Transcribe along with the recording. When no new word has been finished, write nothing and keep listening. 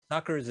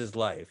Soccer is his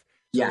life.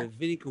 So Yeah. if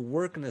Vinny could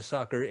work in the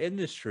soccer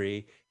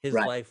industry, his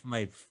Right. life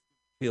might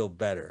feel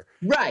better.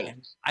 Right.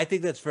 And I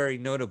think that's very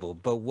notable.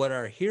 But what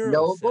our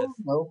hero says,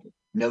 Noble,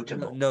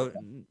 notable.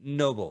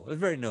 noble, it's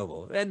very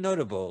noble and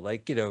notable.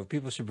 Like,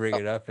 people should bring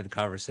it up in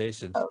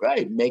conversations. All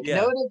right, make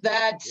Yeah. note of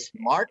that.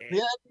 Mark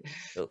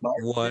that.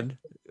 One,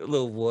 a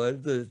little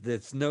one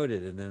that's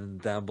noted, and then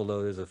down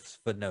below there's a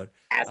footnote.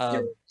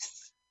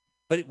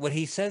 But what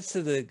he says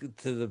to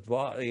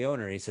the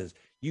owner, he says,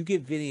 "You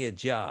give Vinny a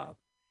job,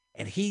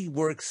 and he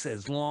works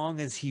as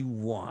long as he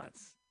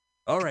wants."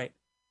 All right.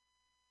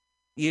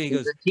 Yeah, he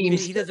goes.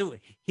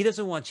 He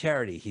doesn't want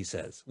charity. He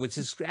says, which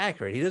is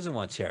accurate. He doesn't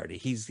want charity.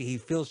 He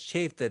feels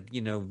chafed that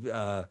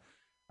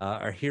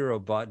our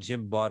hero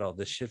Jim bought all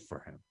this shit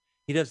for him.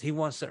 He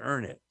wants to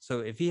earn it.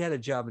 So if he had a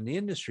job in the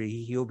industry,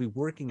 he'll be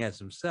working as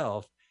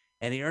himself,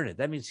 and he earned it.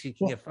 That means he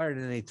can get fired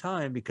at any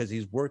time because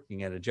he's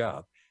working at a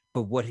job.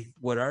 But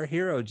what our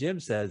hero Jim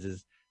says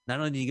is, not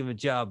only do you give him a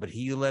job, but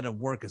you let him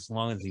work as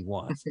long as he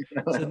wants.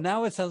 So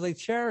now it sounds like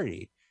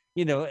charity,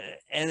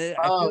 And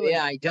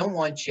I don't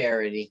want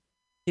charity.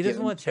 He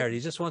doesn't want charity.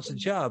 He just wants a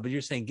job. But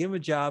you're saying give him a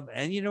job,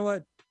 and you know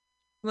what?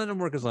 Let him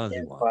work as long as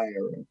he wants.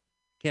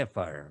 Can't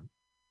fire him.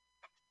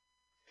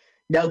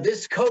 Now,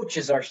 this coach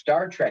is our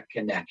Star Trek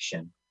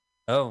connection.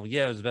 Oh,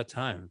 yeah, it was about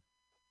time.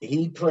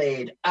 He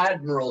played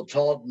Admiral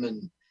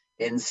Todman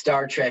in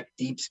Star Trek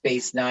Deep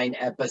Space Nine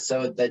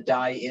episode The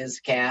Die Is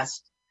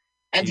Cast.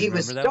 And he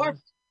was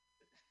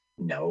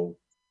No.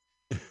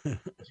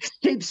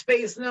 Deep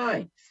Space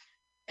Nine.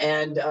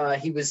 And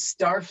he was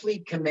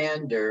Starfleet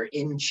Commander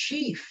in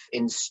Chief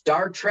in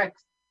Star Trek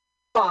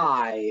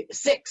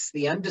 6,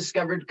 The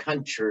Undiscovered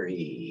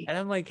Country. And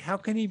I'm like, how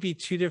can he be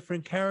two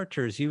different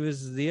characters? He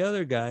was the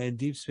other guy in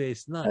Deep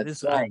Space Nine.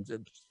 That's right.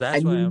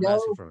 That's why I'm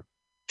asking for him.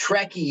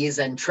 Trekkies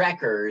and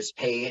Trekkers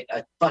pay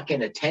a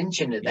fucking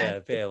attention to that. Yeah,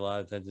 pay a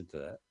lot of attention to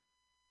that.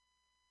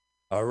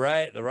 All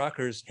right, the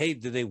Rockers. Hey,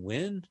 did they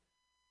win?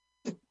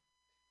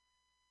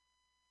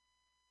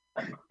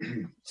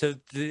 So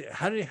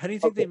how do you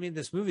think they made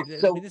this movie?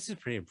 I mean, this is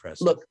pretty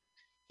impressive. Look,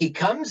 he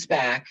comes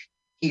back.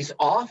 He's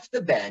off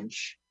the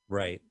bench.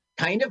 Right.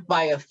 Kind of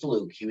by a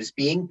fluke. He was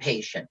being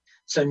patient.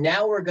 So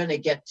now we're going to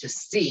get to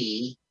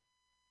see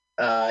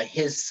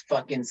his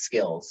fucking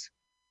skills.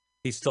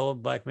 He stole a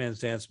black man's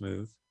dance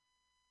move.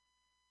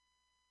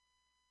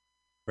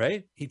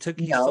 Right? He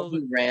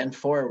ran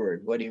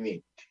forward. What do you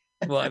mean?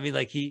 Well, I mean,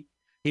 like he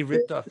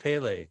ripped off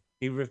Pele.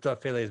 He ripped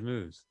off Pele's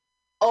moves.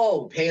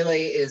 Oh,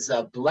 Pele is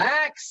a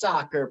black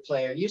soccer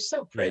player. You're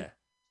so pretty. Yeah.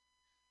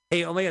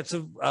 Hey, oh my God!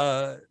 So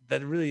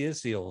that really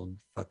is the old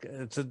fuck.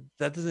 So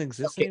that doesn't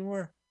exist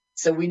anymore.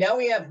 So we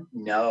have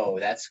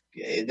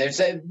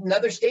there's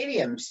another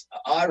stadium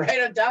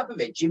right on top of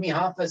it. Jimmy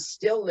Hoffa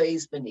still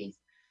lays beneath.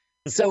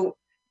 So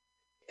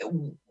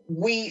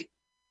we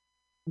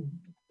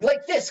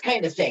like this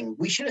kind of thing.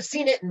 We should have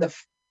seen it in the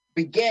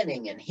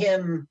beginning, and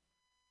him.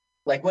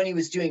 Like when he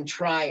was doing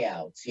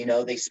tryouts,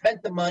 they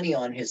spent the money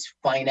on his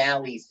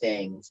finale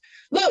things.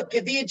 Look,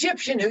 the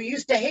Egyptian who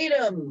used to hate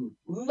him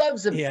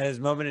loves him. He had his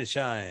moment to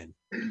shine.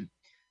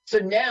 So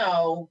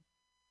now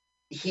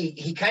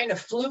he kind of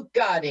fluke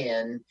got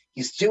in.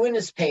 He's doing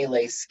his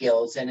Pele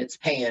skills, and it's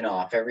paying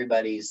off.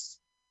 Everybody's,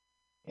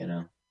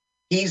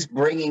 he's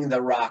bringing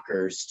the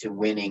Rockers to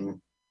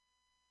winning.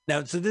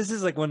 Now, so this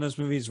is like one of those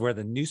movies where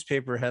the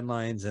newspaper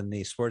headlines and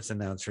the sports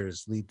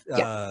announcers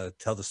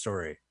tell the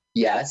story.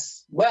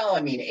 Yes. Well,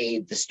 I mean,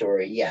 aid the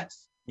story.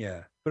 Yes.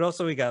 Yeah. But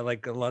also we got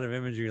like a lot of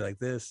imagery like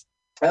this.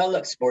 Oh,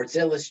 look, Sports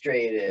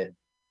Illustrated.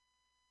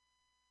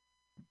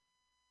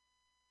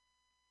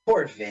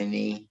 Poor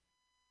Vinny.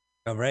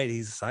 Oh, right.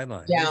 He's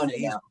sidelined. Down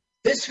and out.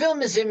 This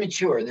film is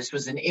immature. This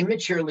was an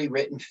immaturely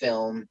written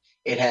film.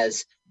 It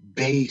has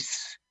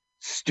base,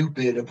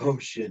 stupid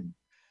emotion.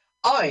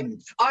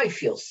 I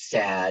feel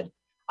sad.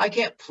 I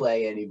can't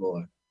play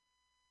anymore.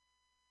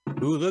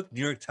 Ooh, look,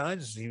 New York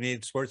Times, he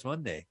made Sports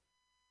Monday.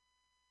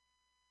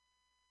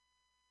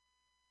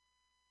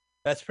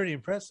 That's pretty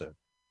impressive.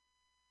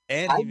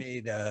 And he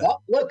made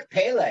look,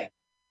 Pele.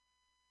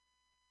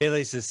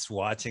 Pele's just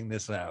watching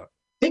this out.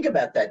 Think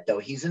about that though.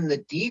 He's in the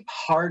deep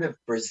heart of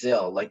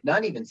Brazil, like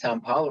not even Sao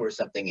Paulo or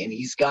something, and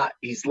he's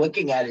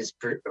looking at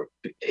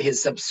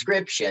his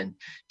subscription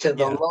to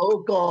the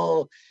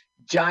local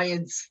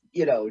Giants,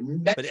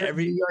 but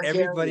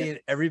everybody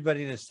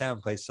in this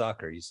town plays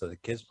soccer. You saw the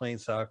kids playing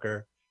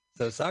soccer.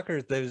 So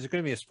soccer, there's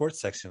going to be a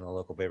sports section in the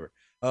local paper.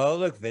 Oh,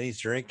 look, Vinny's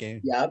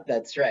drinking. Yep,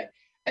 that's right.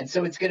 And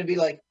so it's going to be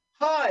like,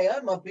 hi,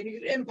 I'm up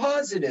in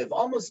positive,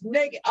 almost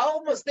negative,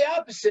 almost the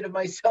opposite of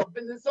myself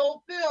in this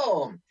whole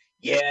film.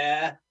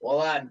 Yeah,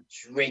 well, I'm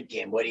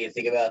drinking. What do you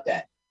think about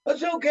that?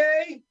 That's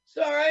okay. It's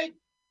all right.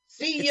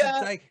 See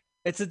ya.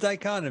 It's a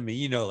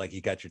dichotomy. Like you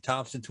got your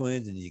Thompson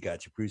twins and you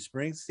got your Bruce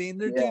Springsteen.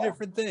 They're two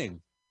different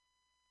things.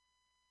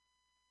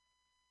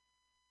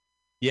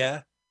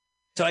 Yeah.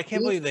 So I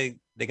can't believe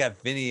they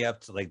got Vinny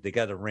up to they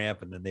got a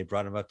ramp and then they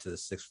brought him up to the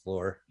 6th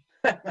floor.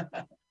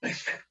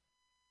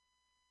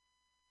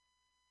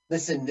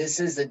 Listen, this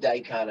is a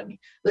dichotomy.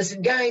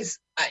 Listen, guys,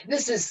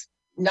 this is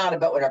not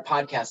about what our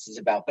podcast is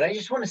about, but I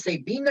just want to say,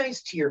 be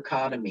nice to your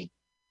economy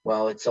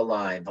while it's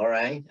alive. All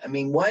right. I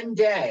mean, one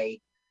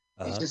day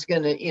it's just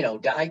going to,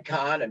 die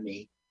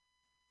economy.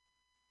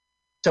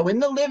 So in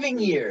the living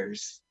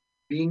years,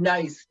 be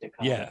nice to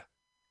economy. Yeah.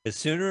 Because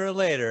sooner or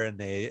later,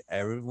 and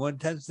everyone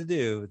tends to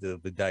do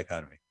the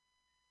dichotomy.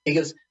 He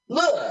goes,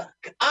 look,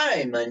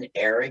 I'm an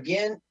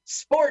arrogant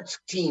sports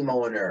team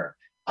owner.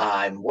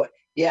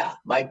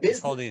 My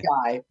business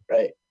guy,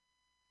 right?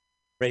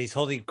 Right, he's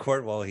holding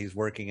court while he's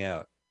working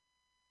out.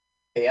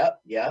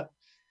 Yep.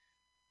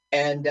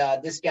 And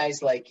this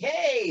guy's like,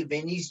 hey,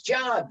 Vinny's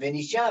job. And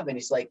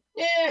he's like,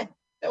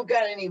 don't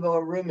got any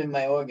more room in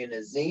my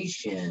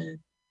organization.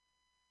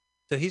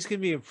 So he's going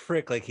to be a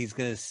prick. Like, he's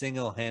going to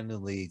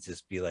single-handedly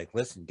just be like,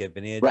 listen, get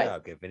Vinny a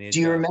job. Get Vinny a job. Do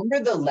you remember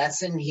the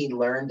lesson he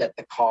learned at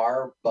the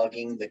car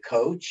bugging the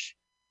coach?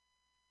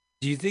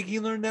 Do you think he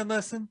learned that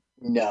lesson?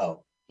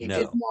 No, he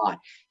did not.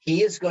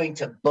 He is going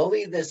to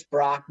bully this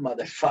Brock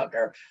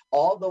motherfucker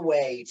all the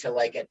way to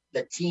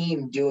the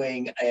team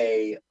doing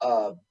a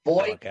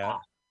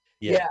boycott.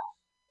 Yeah.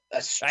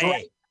 A strike.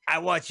 Hey, I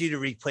want you to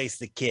replace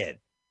the kid.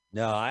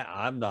 No,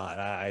 I'm not.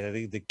 I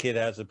think the kid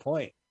has a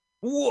point.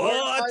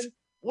 What?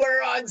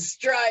 We're on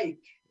strike.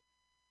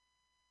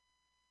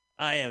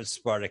 I am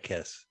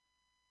Spartacus.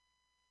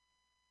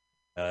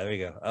 There we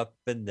go. Up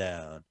and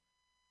down.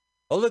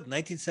 Oh, look,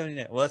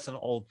 1979. Well, that's an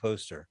old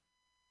poster.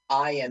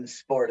 I am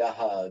Sport a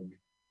Hug.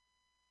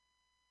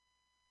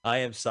 I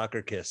am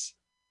Soccer Kiss.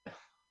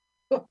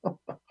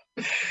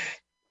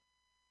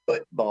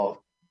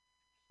 Football.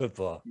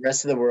 The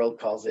rest of the world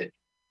calls it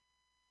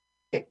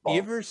kickball. You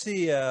ever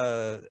see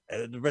the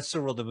rest of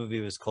the world? The movie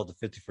was called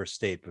The 51st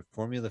State, but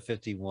Formula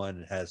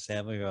 51 has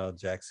Samuel L.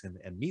 Jackson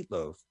and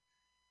Meatloaf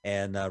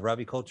and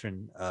Robbie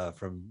Coltrane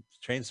from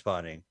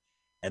Trainspotting,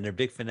 and their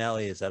big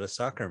finale is at a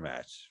soccer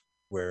match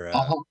where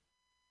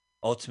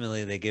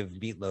ultimately they give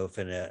Meatloaf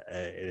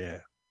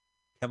a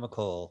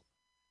chemical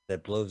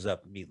that blows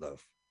up Meatloaf.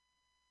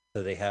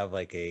 So they have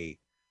like a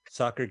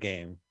soccer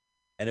game,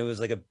 and it was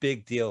like a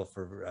big deal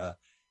for.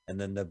 And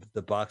then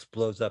the box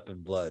blows up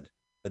in blood,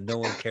 but no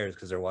one cares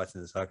because they're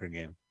watching the soccer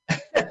game.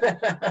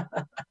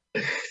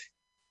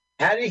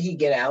 How did he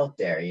get out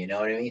there? You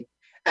know what I mean?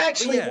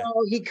 Actually,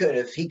 no, he could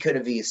have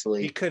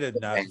easily. He could have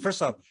not.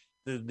 First off,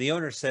 the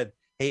owner said,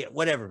 hey,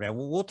 whatever, man.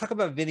 We'll talk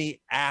about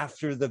Vinny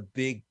after the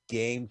big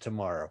game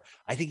tomorrow.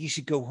 I think you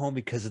should go home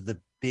because of the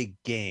big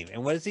game.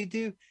 And what does he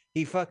do?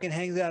 He fucking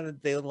hangs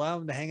out. They allow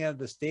him to hang out at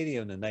the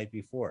stadium the night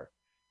before.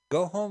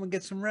 Go home and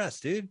get some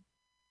rest, dude.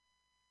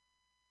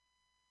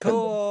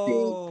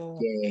 Go.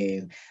 Big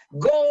game.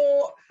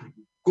 Go.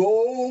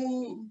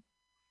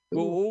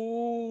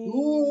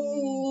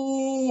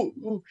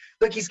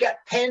 Look, he's got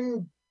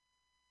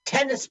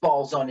tennis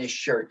balls on his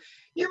shirt.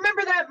 You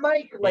remember that,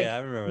 Mike? Yeah, I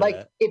remember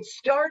that. It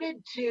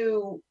started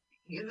to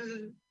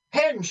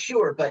pen,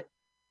 sure, but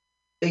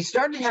they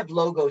started to have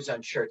logos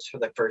on shirts for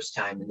the first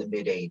time in the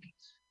mid 80s,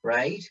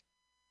 right?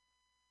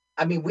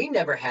 I mean, we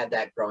never had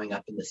that growing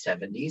up in the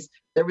 70s.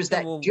 There was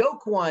that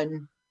joke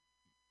one,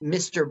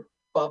 Mr.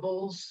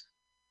 Bubbles.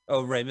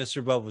 Oh, right,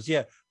 Mr. Bubbles.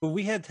 Yeah, but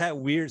we had that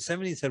weird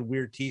 70s had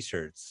weird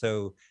T-shirts.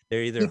 So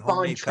they're either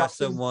homemade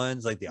custom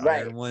ones, like the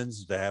iron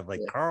ones that have like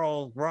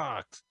Carl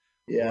Rocks,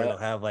 or they'll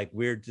have like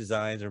weird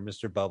designs, or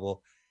Mr.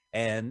 Bubble.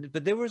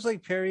 But there was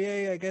like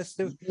Perrier, I guess.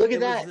 Look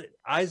at that.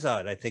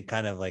 Izod, I think,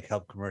 kind of like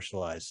helped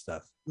commercialize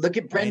stuff. Look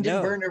at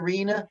Brendan Byrne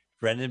Arena.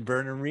 Brendan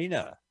Byrne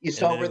Arena. You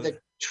saw where the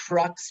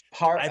trucks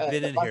park. I've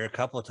been in here a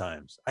couple of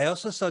times. I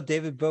also saw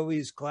David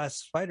Bowie's Glass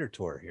Spider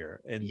tour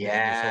here in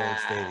this old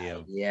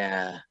stadium.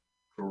 Yeah.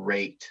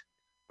 Great.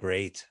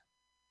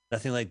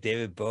 Nothing like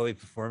David Bowie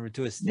performing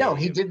to a stadium. No,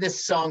 he did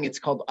this song. It's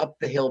called Up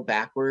the Hill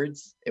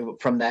Backwards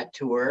from that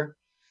tour.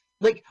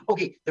 Like,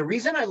 okay, the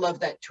reason I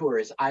love that tour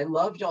is I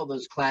loved all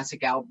those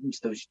classic albums,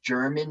 those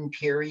German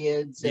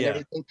periods and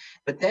everything.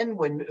 But then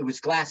when it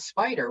was Glass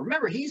Spider,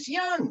 remember, he's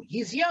young.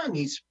 He's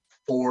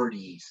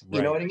 40s.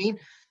 You know what I mean?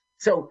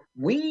 So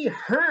we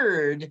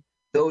heard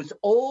those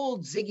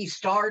old Ziggy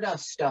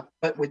Stardust stuff,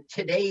 but with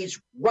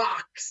today's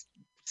rocks.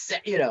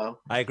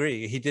 I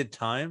agree. He did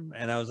Time,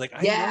 and I was like,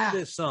 I know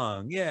this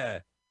song.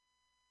 Yeah.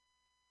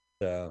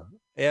 So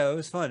it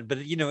was fun, but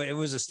it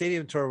was a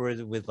stadium tour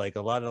with like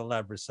a lot of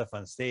elaborate stuff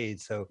on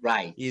stage. So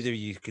either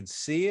you could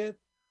see it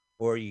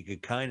or you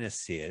could kind of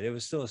see it. It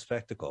was still a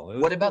spectacle.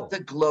 What about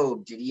the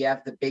globe? Did he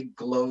have the big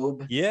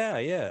globe?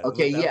 Yeah.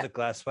 Okay, that was a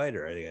Glass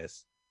Spider, I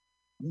guess.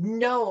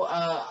 No.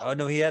 Oh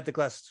no, he had the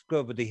glass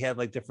globe, but he had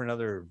like different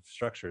other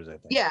structures, I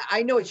think. Yeah,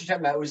 I know what you're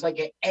talking about. It was like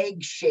an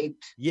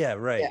egg-shaped. Yeah,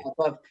 right. Yeah,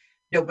 above.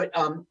 No, but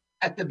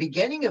at the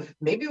beginning of,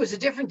 maybe it was a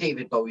different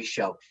David Bowie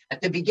show.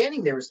 At the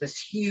beginning, there was this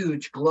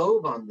huge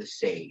globe on the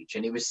stage,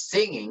 and he was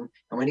singing.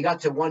 And when he got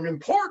to one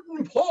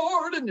important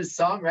part in the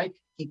song, right,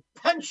 he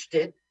punched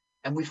it,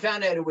 and we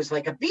found out it was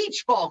like a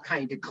beach ball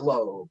kind of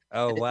globe.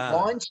 Oh, wow. It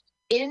launched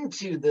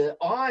into the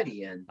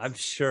audience. I'm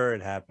sure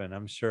it happened.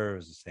 I'm sure it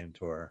was the same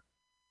tour.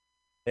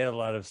 They had a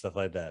lot of stuff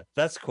like that.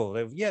 That's cool.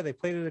 They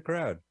played to the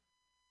crowd.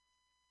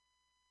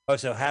 Oh,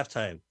 so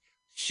halftime.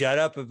 Shut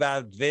up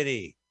about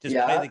Vinny. Just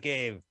play the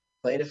game.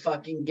 Play the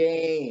fucking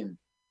game.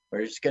 Or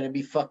it's going to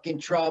be fucking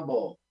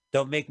trouble.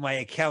 Don't make my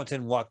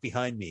accountant walk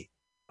behind me.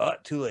 Oh,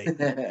 too late.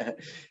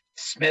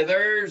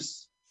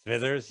 Smithers.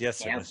 Smithers? Yes,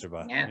 sir, Yes, Mr.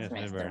 Bond. yes, Yes,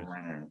 Mr. Mr.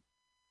 Burns.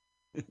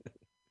 Burns.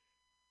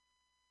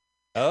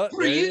 Oh,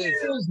 For there it is.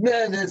 years,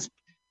 man has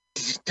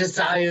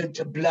desired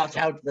to blot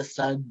out the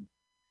sun.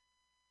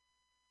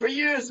 For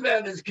years,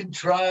 man has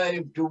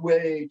contrived a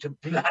way to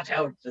blot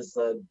out the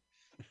sun.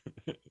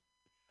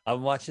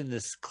 I'm watching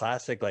this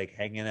classic, like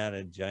hanging out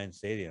at Giant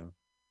Stadium.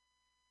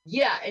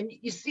 Yeah, and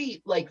you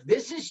see, like,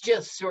 this is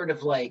just sort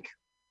of like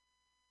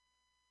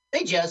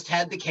they just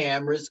had the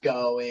cameras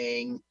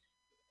going.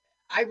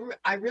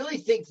 I really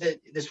think that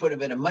this would have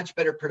been a much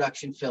better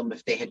production film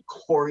if they had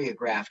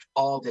choreographed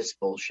all this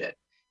bullshit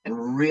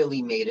and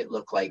really made it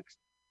look like.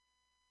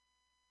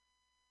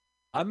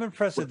 I'm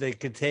impressed that they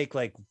could take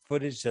like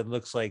footage that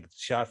looks like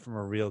shot from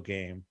a real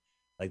game,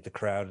 like the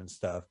crowd and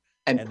stuff,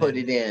 and put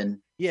then, it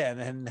in. Yeah, and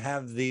then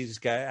have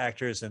these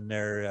actors and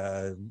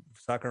their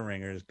soccer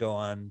ringers go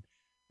on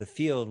the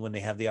field when they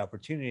have the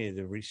opportunity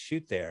to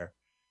reshoot there,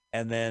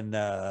 and then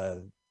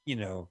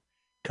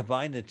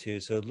combine the two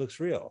so it looks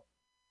real.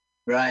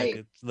 Right. Like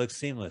it looks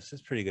seamless.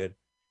 It's pretty good.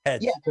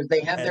 Yeah, because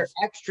they have their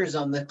extras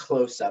on the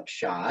close-up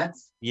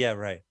shots. Yeah,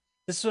 right.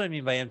 This is what I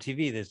mean by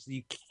MTV.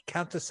 You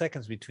count the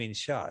seconds between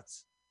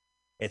shots.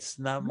 It's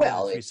not more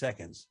than 3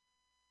 seconds.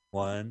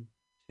 1,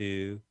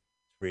 2,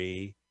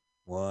 3.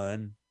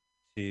 1,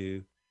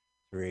 2,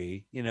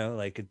 3.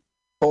 Like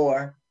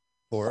 4.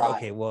 4. 5.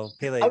 Okay, well,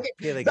 Pele gets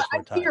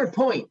more time. I see your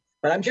point,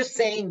 but I'm just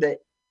saying that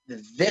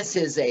this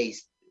is a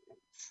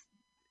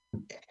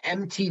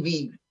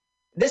MTV.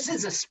 This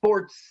is a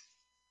sports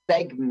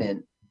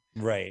segment.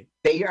 Right.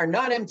 They are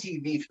not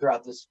MTV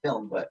throughout this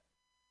film, but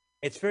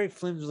it's very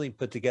flimsily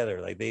put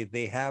together. Like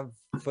they have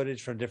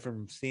footage from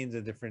different scenes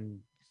and different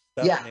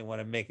stuff, and they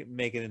want to make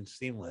it in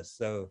seamless.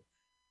 So,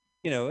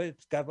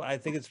 it's got. I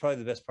think it's probably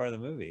the best part of the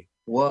movie.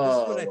 Whoa!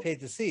 This is what I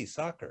paid to see: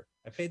 soccer.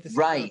 I paid to see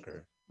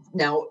soccer.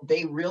 Now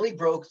they really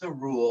broke the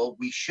rule.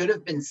 We should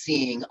have been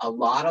seeing a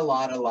lot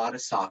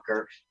of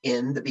soccer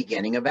in the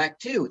beginning of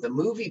Act 2. The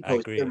movie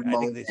poster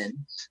moment.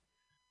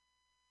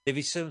 If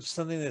you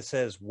something that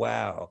says,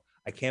 "Wow,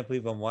 I can't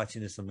believe I'm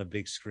watching this on the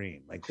big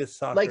screen," like this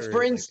soccer. Like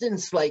for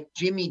instance, like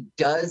Jimmy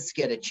does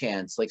get a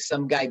chance. Like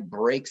some guy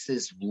breaks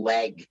his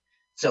leg,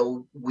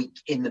 so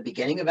in the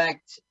beginning of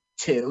Act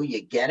 2,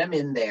 you get him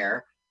in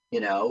there.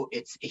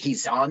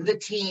 He's on the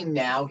team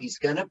now. He's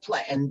gonna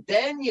play, and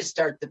then you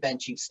start the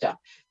benching stuff.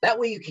 That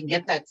way, you can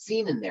get that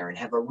scene in there and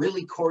have a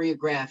really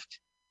choreographed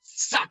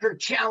soccer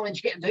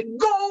challenge. Get the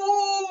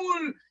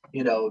goal.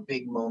 A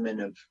big moment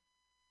of.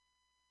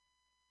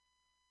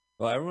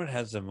 Well, everyone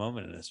has a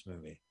moment in this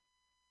movie.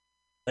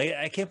 Like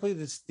I can't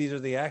believe these are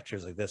the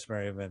actors. Like that's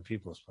Mario Van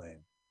Peebles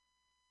playing.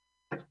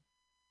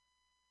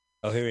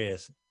 Oh, here he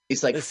is.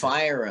 He's like,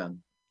 fire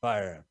him.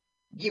 Fire him.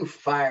 You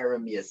fire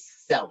him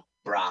yourself,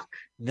 Brock.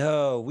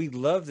 No, we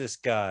love this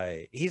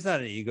guy. He's not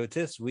an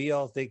egotist. We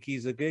all think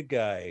he's a good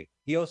guy.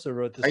 He also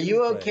wrote this. Are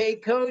you okay,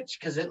 Coach?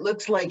 Because it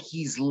looks like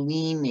he's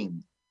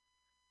leaning.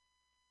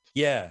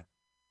 Yeah.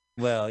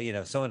 Well,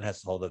 someone has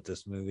to hold up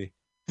this movie.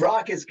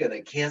 Brock is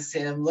gonna kiss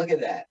him. Look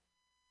at that.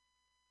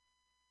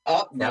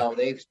 Oh no,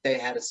 they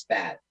had a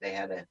spat. They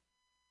had a.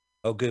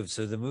 Oh, good.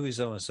 So the movie's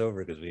almost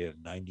over because we have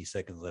 90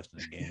 seconds left in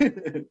the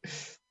game.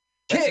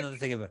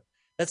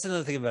 That's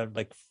another thing about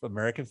like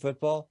American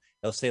football.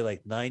 They'll say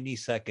like 90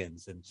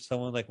 seconds, and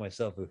someone like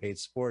myself who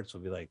hates sports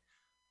will be like,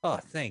 "Oh,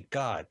 thank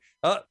God!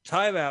 Oh,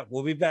 timeout.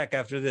 We'll be back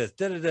after this."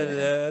 Da, da, da,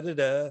 da, da,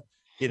 da.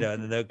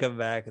 And then they'll come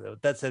back.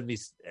 That's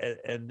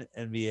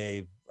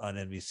NBA on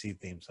NBC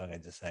theme song I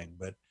just sang.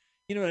 But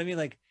you know what I mean?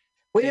 Like,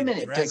 wait a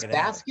minute. Does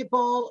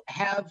basketball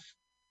have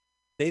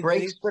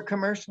breaks for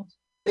commercials?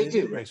 They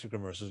do breaks for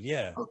commercials.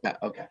 Yeah.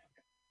 Okay.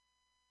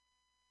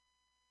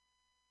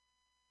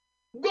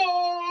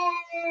 Goal!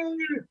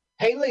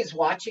 Haley's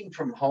watching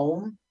from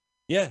home.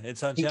 Yeah,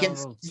 it's on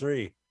channel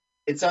 3.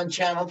 It's on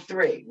channel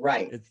 3,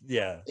 right?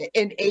 Yeah.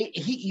 And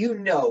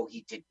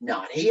he did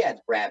not. He had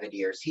rabbit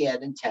ears. He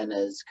had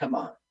antennas. Come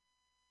on.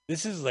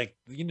 This is like,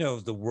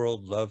 the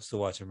world loves to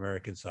watch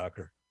American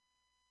soccer.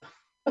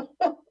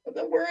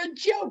 We're a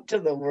joke to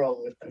the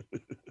world with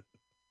it.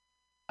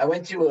 I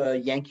went to a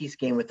Yankees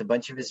game with a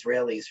bunch of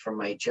Israelis from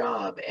my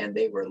job, and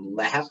they were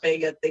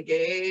laughing at the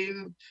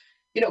game,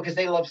 because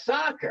they love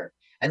soccer.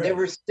 And they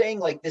were saying,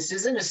 like, this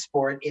isn't a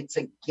sport, it's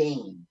a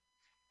game.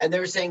 And they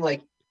were saying,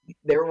 like,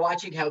 they were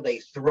watching how they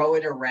throw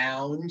it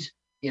around,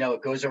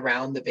 it goes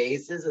around the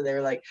bases. And they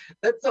were like,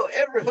 that's so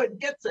everyone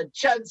gets a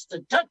chance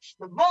to touch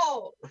the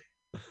ball.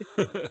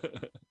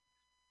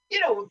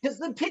 Because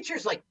the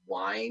pitcher's like,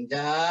 wind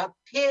up,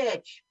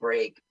 pitch,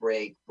 break,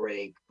 break,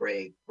 break,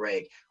 break,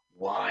 break,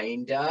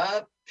 wind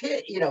up,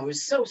 pitch. It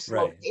was so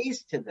slow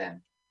paced to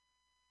them.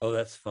 Oh,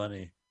 that's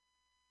funny.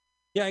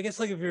 Yeah, I guess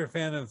like if you're a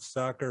fan of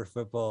soccer,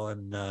 football,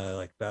 and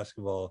like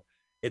basketball,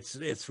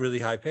 it's really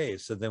high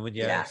paced. So then when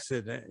you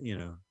sit,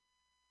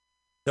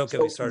 don't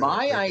get me started.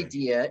 My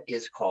idea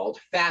is called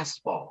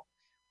fastball,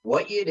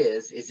 What it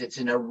is it's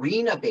an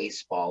arena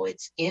baseball.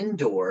 It's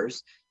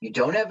indoors. You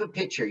don't have a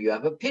pitcher. You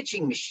have a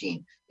pitching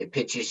machine. It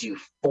pitches you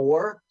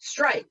 4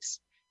 strikes.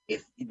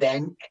 If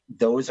then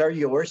those are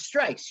your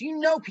strikes, you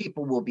know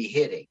people will be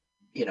hitting,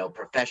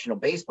 professional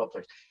baseball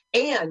players.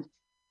 And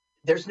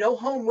there's no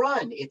home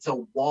run. It's a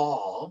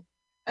wall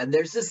and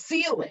there's a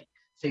ceiling.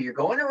 So you're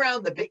going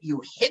around the bit,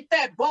 you hit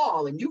that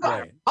ball and you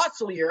got to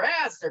hustle your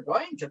ass. They're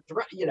going to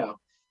throw,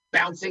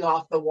 bouncing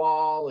off the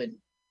wall and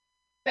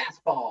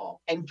fastball.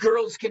 And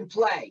girls can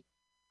play.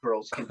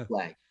 Girls can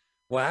play.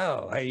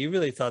 Wow. You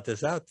really thought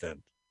this out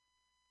then.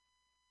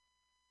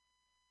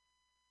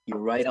 You're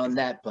right on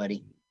that,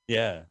 buddy.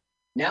 Yeah.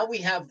 Now we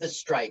have the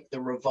strike, the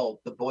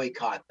revolt, the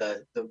boycott,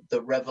 the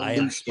revolution. I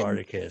am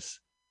Spartacus.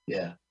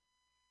 Yeah.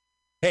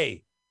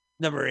 Hey,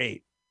 number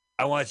 8.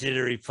 I want you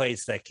to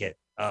replace that kid.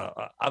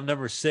 I'm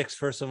number 6,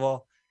 first of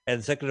all.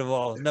 And second of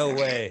all, no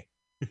way.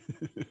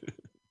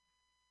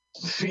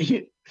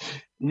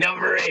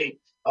 Number 8.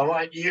 I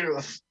want you.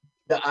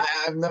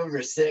 I'm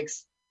number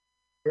 6,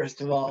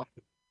 first of all.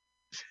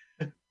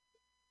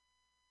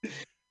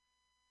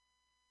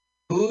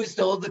 Who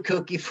stole the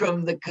cookie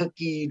from the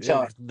cookie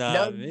jar?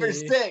 Number me.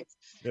 6.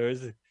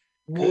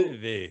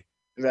 Could be.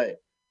 Right.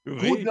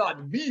 Could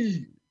not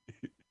be.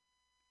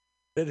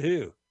 Then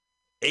who?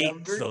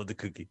 8 stole the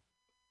cookie.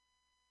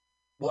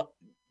 Well,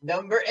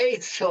 number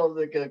 8 stole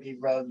the cookie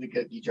from the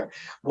cookie jar.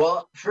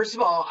 Well, first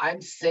of all,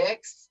 I'm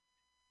 6.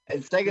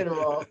 And second of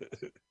all,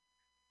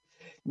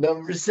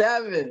 number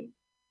 7.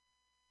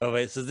 Oh,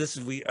 wait. So this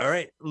is all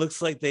right.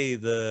 Looks like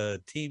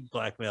the team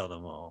blackmailed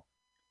them all.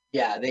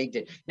 Yeah, they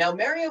did. Now,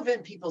 Mario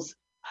Van Peebles,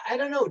 I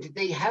don't know. Did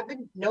they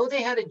know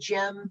they had a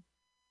gem?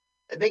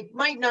 They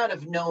might not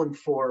have known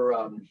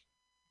for.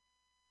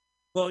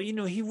 Well,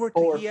 he worked.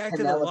 He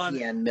acted Penelope a lot.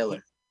 Ann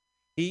Miller.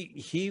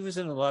 He was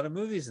in a lot of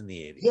movies in the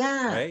 80s.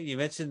 Yeah. Right. You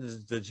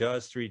mentioned the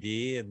Jaws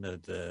 3D and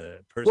the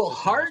person. Well,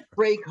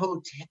 Heartbreak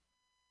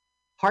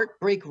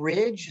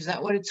Ridge, is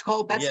that what it's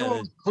called? That's the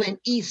one with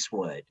Clint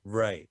Eastwood.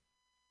 Right.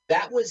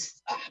 That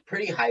was a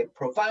pretty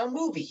high-profile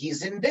movie.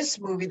 He's in this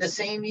movie the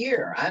same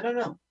year. I don't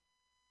know.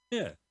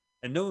 Yeah,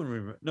 and no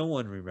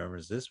one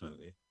remembers this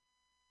movie.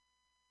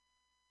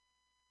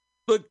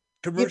 Look,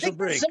 commercial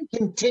break. Some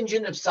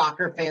contingent of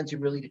soccer fans who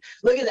really do.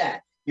 Look at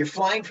that. You're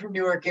flying from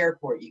Newark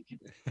Airport. You can,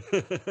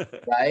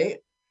 right?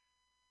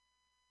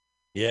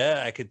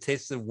 Yeah, I could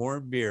taste the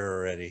warm beer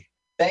already.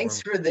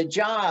 Thanks for the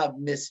job,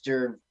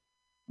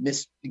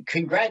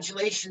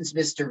 Congratulations,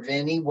 Mr.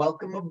 Vinny.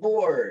 Welcome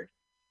aboard.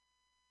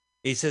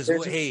 He says,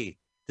 well, hey,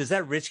 does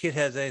that rich kid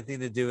has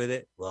anything to do with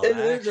it? Well,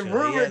 there's a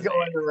rumor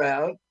going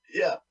around.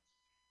 Yeah.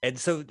 And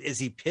so is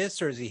he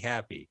pissed or is he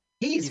happy?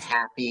 He's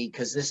happy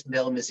because this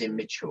film is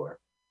immature.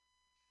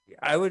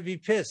 I would be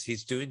pissed.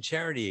 He's doing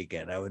charity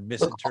again. I would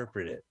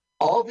misinterpret it.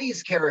 All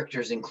these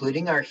characters,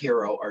 including our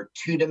hero, are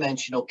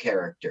two-dimensional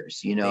characters,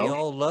 They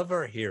all love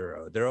our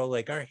hero. They're all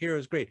like, our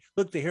hero's great.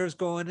 Look, the hero's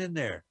going in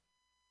there.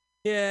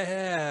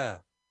 Yeah.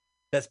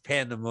 That's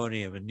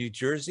pandemonium. In New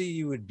Jersey,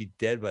 you would be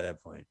dead by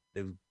that point.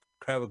 The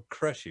crowd would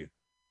crush you.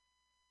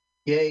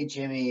 Yay,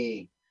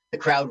 Jimmy. The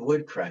crowd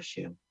would crush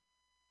you.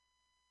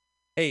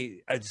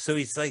 Hey, so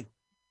he's like,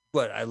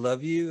 what? I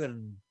love you?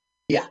 And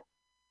yeah.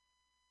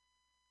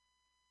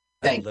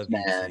 Thanks,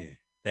 man.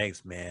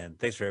 Thanks, man.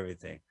 Thanks for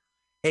everything.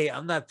 Hey,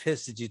 I'm not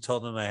pissed that you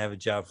told him I have a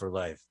job for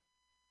life.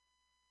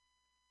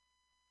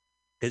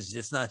 Because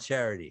it's not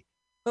charity.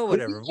 Well,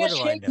 whatever. What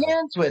do I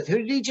know? Who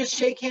did he just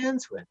shake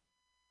hands with?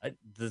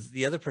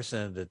 The other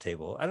person at the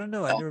table. I don't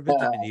know. I've never been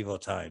to medieval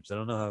times. I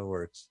don't know how it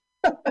works.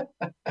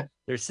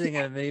 They're sitting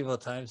at a medieval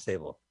times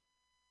table.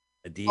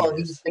 Oh,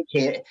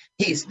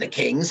 he's the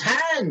king's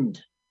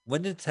hand.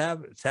 When did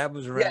Tab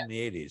was around in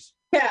the 80s?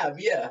 Tab,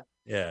 yeah.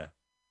 Yeah.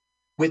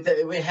 We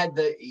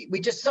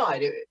just saw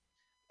it.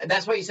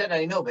 That's why you said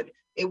I know, but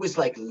it was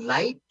like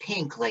light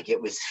pink, like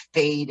it was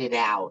faded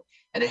out,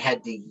 and it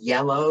had the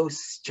yellow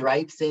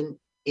stripes in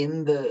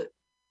the.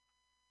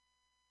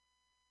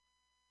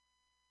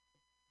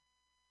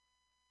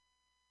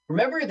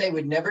 Remember, they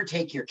would never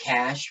take your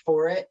cash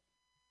for it.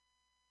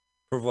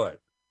 For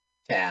what?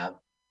 Tab.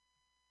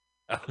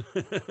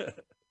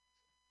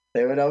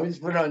 They would always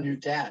put on your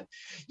tab.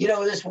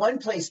 This one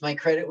place, my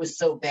credit was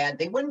so bad,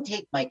 they wouldn't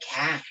take my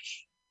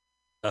cash.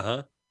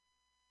 Uh-huh.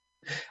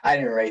 I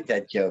didn't write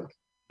that joke.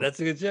 That's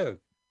a good joke.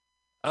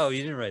 Oh,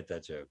 you didn't write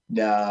that joke.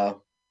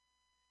 No.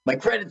 My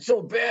credit's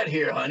so bad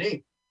here,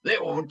 honey. They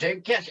won't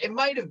take cash. It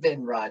might have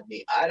been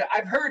Rodney.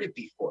 I've heard it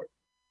before.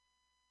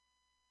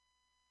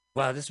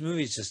 Wow, this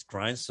movie just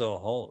grinds to a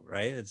halt,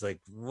 right? It's like,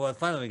 well,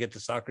 finally we get to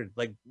soccer.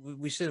 Like,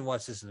 we should have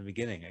watched this in the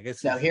beginning, I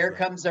guess. Now, here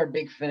comes our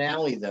big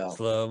finale, though.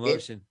 Slow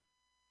motion.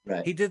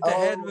 Right. He did the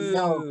head move.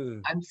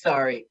 No, I'm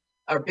sorry.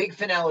 Our big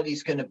finale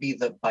is going to be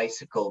the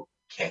bicycle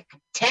kick.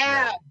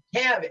 Tab.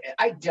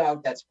 I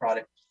doubt that's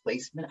product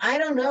placement. I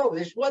don't know.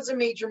 This was a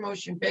major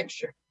motion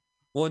picture.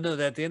 Well, no,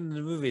 at the end of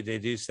the movie, they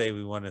do say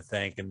we want to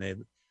thank, and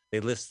they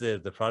list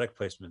the product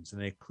placements,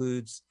 and it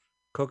includes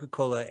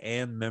Coca-Cola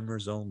and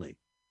members only.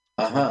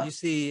 So when you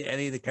see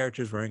any of the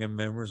characters wearing a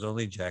members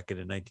only jacket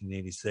in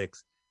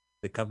 1986,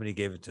 the company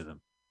gave it to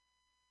them.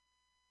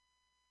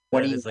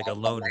 When That he is like a was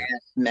the loner.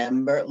 last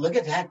member. Look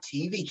at that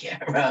TV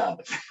camera.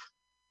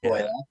 Boy,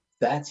 Yeah.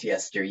 that's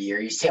yesteryear.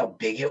 You see how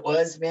big it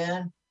was,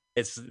 man?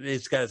 It's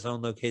got its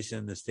own location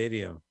in the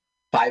stadium.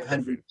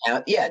 500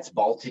 pounds. Yeah, it's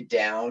bolted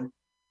down.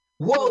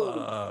 Whoa.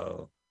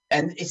 Whoa.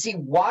 And you see,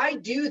 why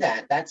do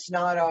that? That's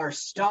not our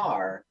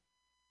star.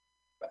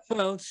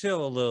 Well,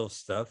 show a little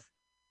stuff.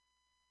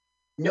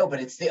 No, but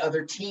it's the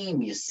other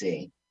team, you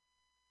see.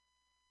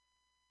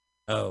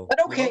 Oh.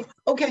 But okay,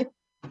 well, okay.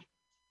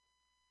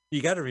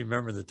 You got to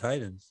remember the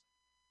Titans.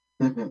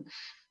 Mhm.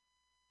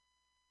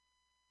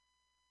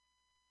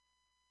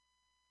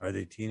 Are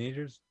they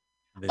teenagers?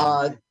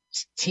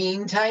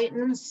 Teen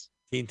Titans?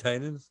 Teen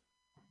Titans?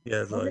 Yeah,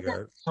 that's all Where I did that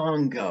got.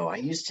 song go? I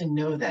used to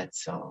know that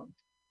song.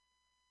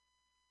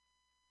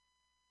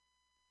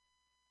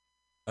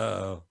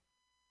 Uh-oh.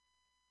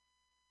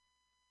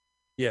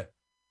 Yeah.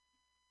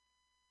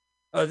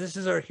 Oh, this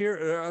is our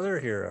other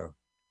hero.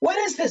 What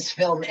is this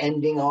film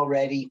ending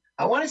already?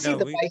 I want to see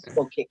the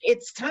bicycle kick.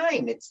 It's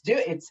time. It's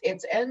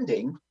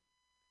ending.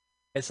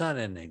 It's not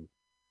ending.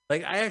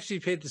 Like I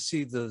actually paid to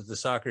see the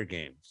soccer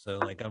game, so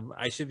like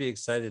I should be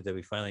excited that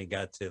we finally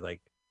got to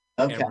like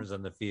cameras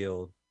on the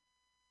field.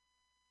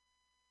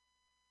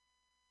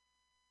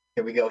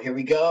 Here we go. Here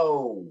we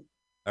go.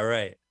 All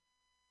right.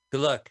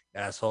 Good luck,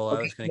 asshole. Okay,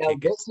 I was going to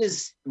kick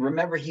it.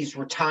 Remember, he's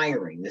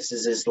retiring. This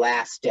is his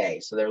last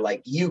day. So they're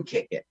like, you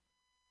kick it.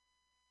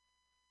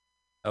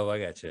 Oh, I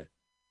got you.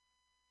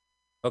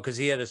 Oh, because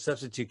he had a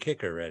substitute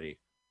kicker ready.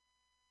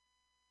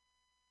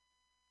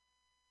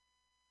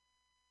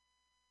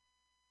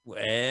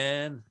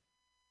 And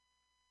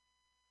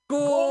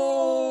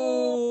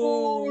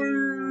goal!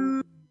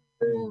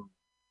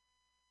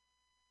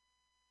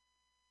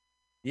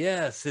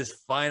 Yes, his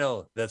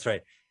final. That's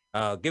right.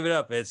 Give it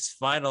up. It's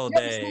final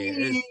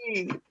day.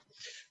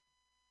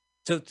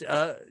 So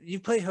you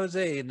play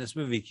Jose in this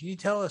movie. Can you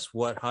tell us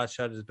what Hot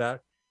Shot is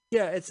about?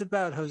 Yeah, it's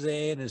about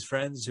Jose and his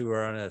friends who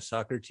are on a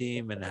soccer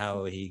team and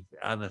how he,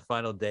 on the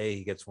final day,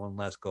 he gets one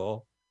last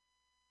goal.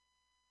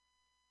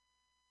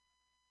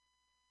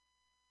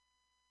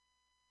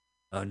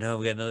 Oh no,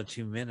 we got another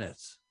 2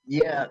 minutes.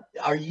 Yeah.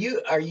 Are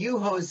you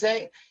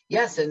Jose?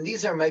 Yes, and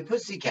these are my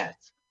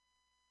pussycats.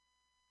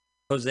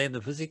 Jose and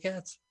the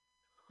Pussycats?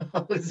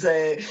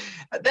 Jose,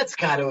 that's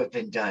got to have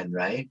been done,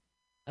 right?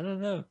 I don't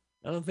know.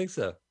 I don't think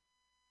so.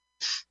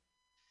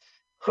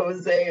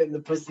 Jose and the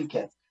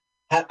Pussycats.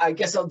 I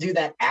guess I'll do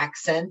that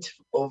accent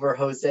over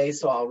Jose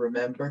so I'll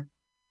remember.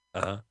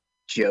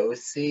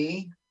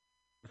 Josie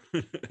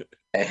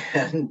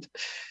and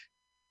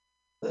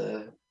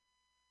the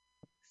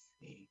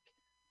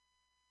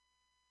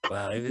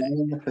Wow.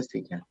 the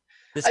Pussycat.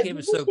 This game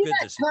is so good,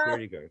 the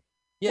security guard.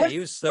 Yeah, he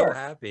was so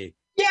happy.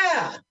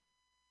 Yeah.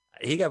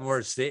 He got more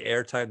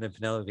airtime than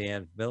Penelope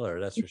Ann Miller,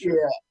 that's for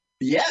sure.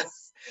 Yeah.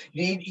 Yes.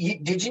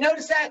 Did you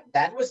notice that?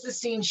 That was the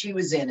scene she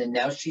was in, and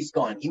now she's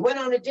gone. He went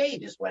on a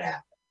date, is what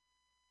happened.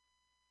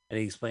 And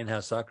he explained how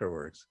soccer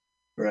works.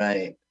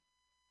 Right.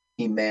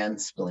 He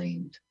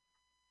mansplained.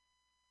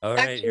 All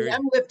right. Actually,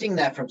 I'm lifting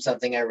that from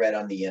something I read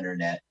on the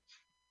internet.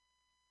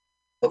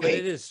 Okay. But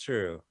it is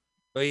true.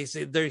 But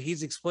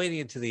he's explaining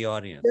it to the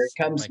audience. Here it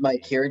comes,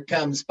 Mike. Here it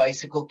comes.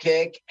 Bicycle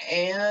kick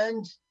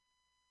and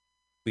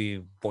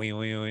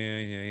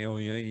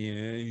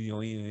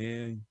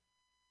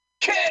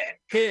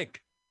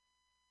kick.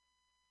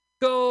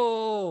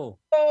 Goal.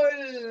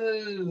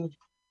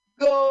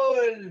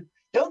 Goal.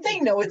 Don't they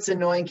know it's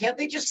annoying? Can't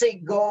they just say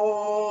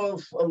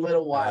goal a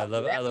little while? I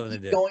love when they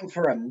do. Going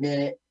for a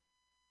minute.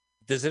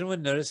 Does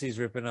anyone notice he's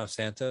ripping off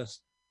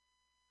Santos?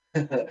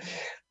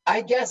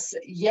 I guess,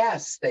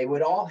 yes, they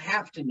would all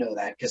have to know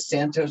that because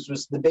Santos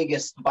was the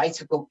biggest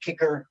bicycle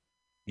kicker.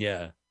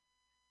 Yeah.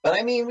 But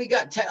I mean, we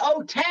got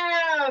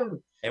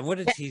Tam. And what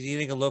is he's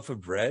eating a loaf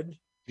of bread?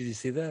 Did you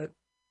see that?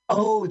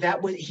 Oh,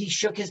 he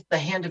shook the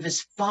hand of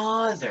his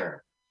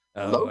father.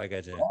 Oh, I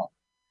got you.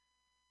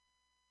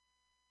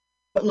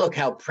 But look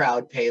how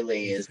proud Pele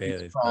is.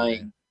 He's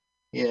crying.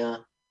 Yeah.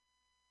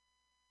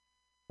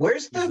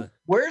 Where's the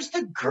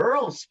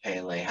girls,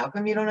 Pele? How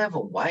come you don't have a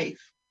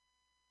wife?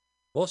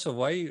 Also,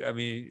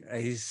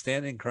 he's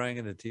standing crying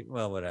in the team.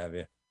 Well, what have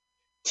you?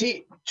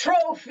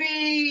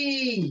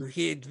 Trophy!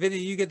 Vinny,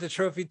 you get the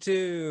trophy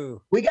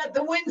too. We got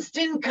the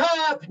Winston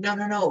Cup.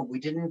 No. We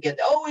didn't get.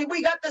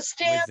 We got the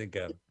Stanley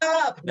Cup.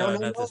 No,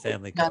 not the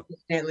Stanley Cup. Not the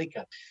Stanley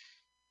Cup.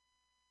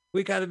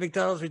 We got the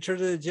McDonald's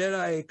Return of the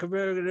Jedi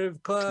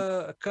Commemorative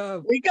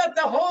Cup. We got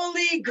the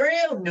Holy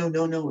Grail.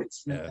 No,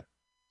 it's not.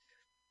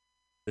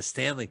 The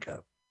Stanley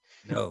Cup.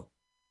 No.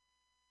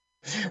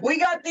 We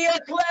got the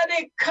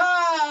Athletic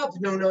Cup.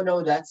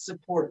 No, that's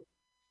support.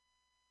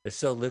 They're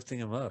still lifting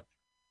him up.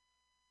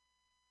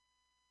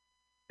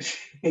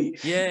 Yay!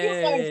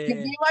 You guys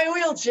can be my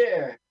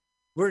wheelchair.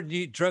 We're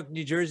drunk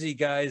New Jersey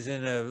guys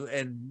in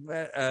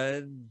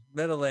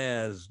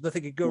Meadowlands.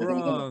 Nothing could go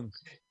wrong.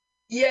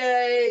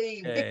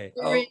 Yay!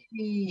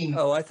 Victory!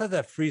 Oh, I thought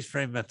that freeze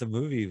frame meant the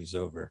movie was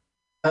over.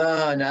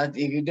 Oh, no,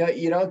 you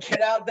don't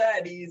get out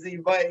that easy,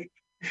 Mike.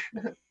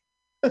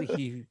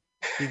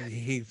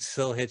 He's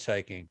still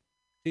hitchhiking,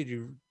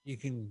 dude. You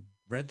can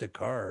rent a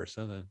car or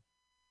something.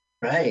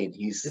 Right.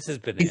 This is he's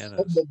in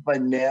bananas. the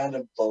banana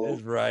This boat.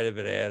 is ride of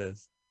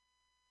bananas.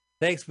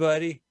 Thanks,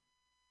 buddy.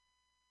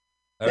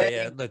 All right,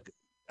 yeah. Look,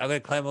 I'm gonna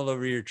climb all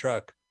over your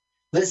truck.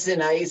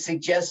 Listen, I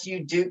suggest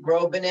you do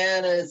grow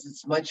bananas.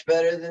 It's much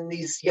better than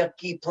these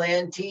yucky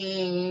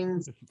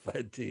plantains.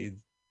 Plantains.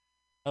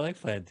 I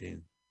like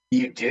plantains.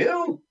 You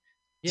do?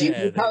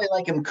 Yeah, You probably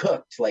like them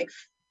cooked, like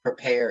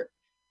prepared.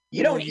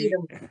 You don't eat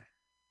them.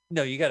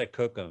 No, you got to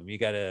cook them. You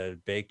got to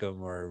bake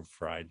them or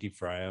deep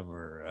fry them,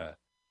 or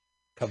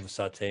come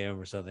saute them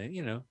or something.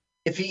 You know.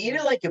 If you eat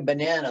it like a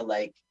banana,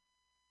 like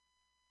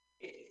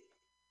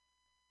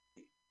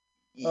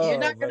you're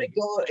not going to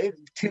go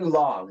too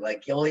long.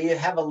 Like you'll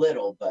have a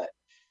little, but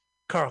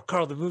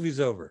Carl, the movie's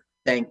over.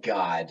 Thank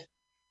God.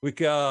 We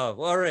go.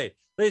 All right,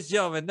 ladies and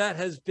gentlemen, that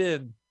has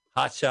been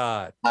Hot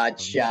Shot. Hot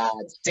Shot,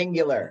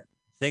 singular.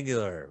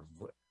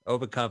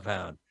 Open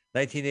compound.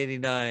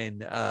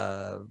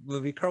 1989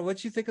 movie. Carl, what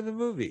did you think of the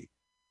movie?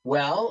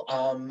 Well,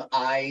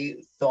 I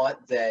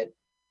thought that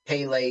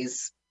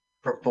Pele's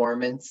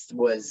performance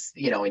was,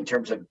 in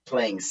terms of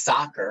playing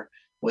soccer,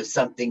 was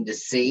something to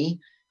see.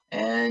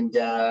 And,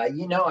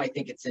 I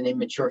think it's an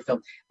immature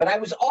film. But I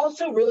was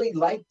also really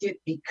liked it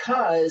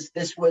because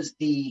this was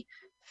the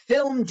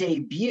film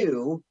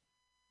debut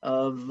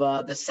of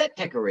the set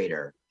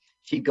decorator.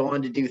 She'd go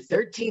on to do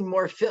 13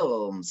 more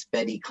films,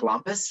 Betty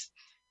Columbus.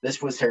 This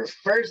was her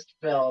first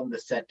film, the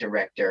set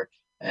director,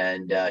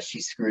 and she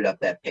screwed up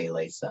that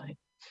Pele sign.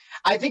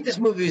 I think this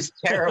movie is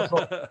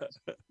terrible.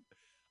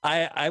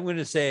 I'm going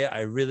to say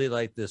I really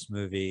like this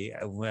movie.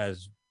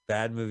 As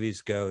bad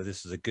movies go,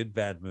 this is a good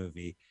bad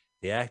movie.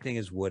 The acting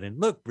is wooden.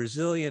 Look,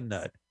 Brazilian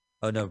nut.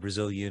 Oh no,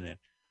 Brazil unit.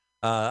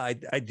 I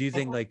do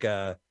think like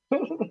the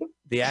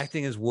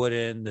acting is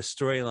wooden. The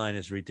storyline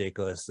is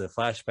ridiculous. The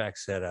flashback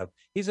setup.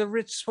 He's a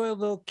rich, spoiled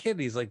little kid.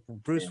 He's like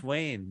Bruce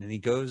Wayne, and he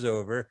goes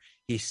over.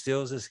 He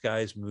steals this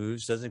guy's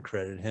moves, doesn't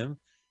credit him,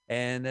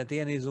 and at the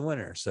end he's a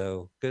winner.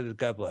 So good,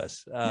 God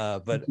bless.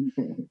 But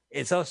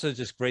it's also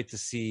just great to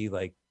see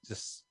like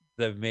just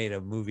they've made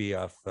a movie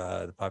off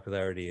the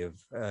popularity of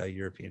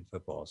European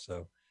football.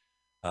 So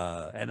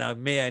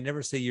and may I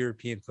never say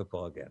European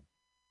football again.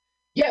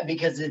 Yeah,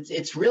 because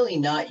it's really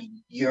not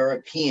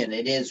European.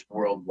 It is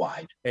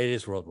worldwide. It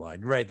is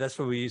worldwide, right? That's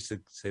what we used to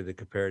say to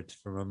compare it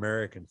from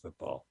American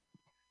football,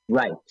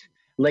 right?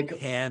 Like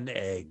hand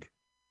egg.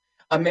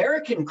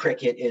 American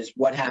cricket is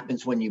what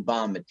happens when you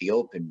bomb at the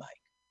open mic.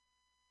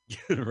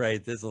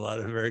 Right. There's a lot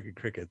of American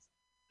crickets.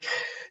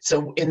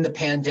 So in the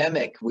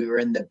pandemic, we were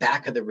in the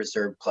back of the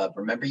reserve club.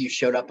 Remember, you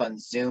showed up on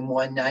Zoom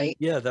one night?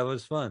 Yeah, that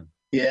was fun.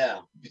 Yeah.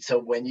 So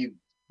when you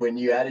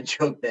had a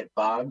joke that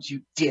bombed,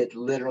 you did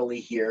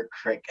literally hear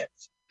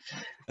crickets.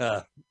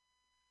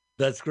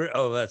 That's great.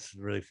 Oh, that's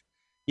really.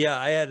 Yeah,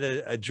 I had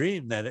a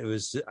dream that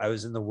I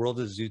was in the world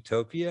of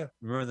Zootopia.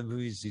 Remember the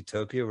movie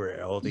Zootopia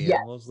where all the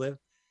animals live?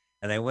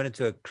 And I went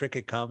into a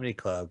cricket comedy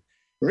club.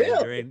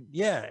 Really?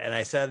 And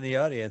I sat in the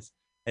audience,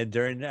 and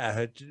during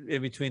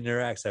in between their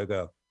acts, I would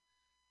go,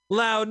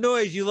 "Loud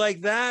noise, you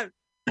like that?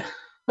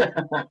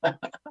 Loud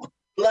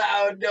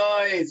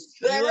noise.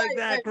 You like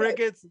that,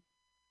 crickets?"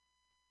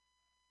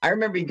 I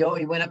remember he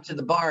went up to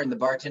the bar, and the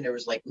bartender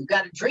was like, "We've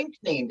got a drink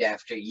named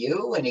after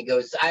you." And he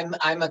goes, I'm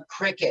a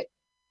cricket.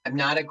 I'm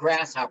not a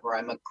grasshopper.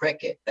 I'm a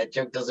cricket. That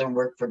joke doesn't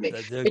work for me.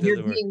 And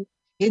you're being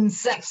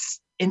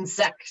insectist.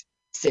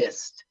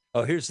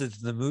 Oh, here's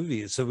the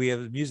movie. So we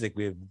have music.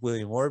 We have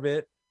William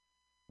Orbit.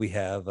 We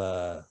have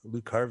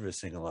Luke Harvey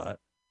sing a lot.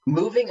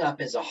 Moving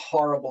Up is a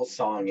horrible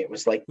song. It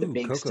was like the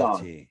big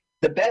song. Tea.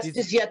 The best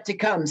is yet to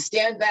come.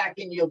 Stand back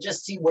and you'll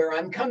just see where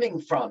I'm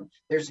coming from.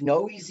 There's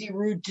no easy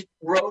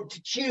road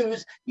to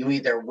choose. You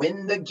either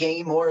win the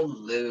game or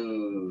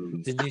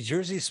lose. The New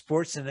Jersey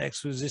Sports and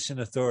Exposition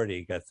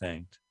Authority got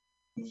thanked.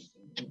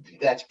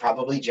 That's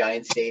probably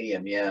Giant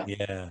Stadium, yeah.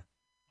 Yeah.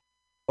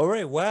 All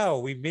right, wow,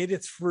 we made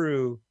it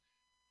through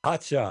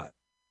Hot Shot.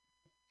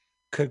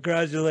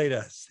 Congratulate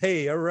us.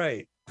 Hey, all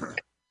right.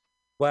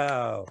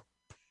 Wow.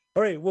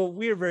 All right. Well,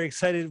 we are very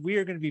excited. We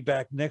are going to be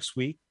back next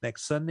week,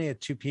 next Sunday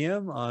at 2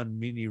 p.m. on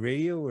Mutiny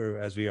Radio, or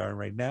as we are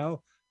right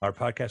now. Our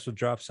podcast will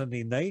drop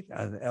Sunday night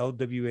on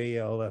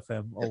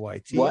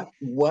LWALFMOYT.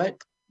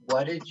 What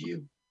did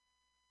you?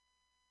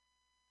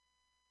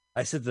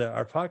 I said that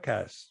our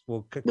podcast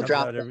will come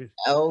drop out every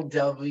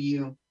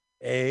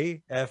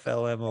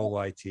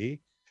LWAFLMOYT.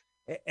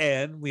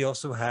 And we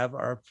also have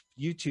our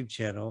YouTube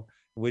channel,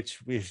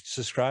 which we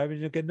subscribe and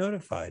you'll get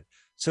notified.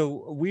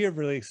 So we are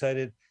really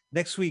excited.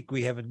 Next week,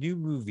 we have a new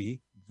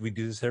movie. We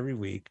do this every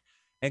week.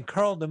 And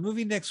Carl, the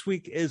movie next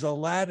week is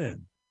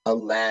Aladdin.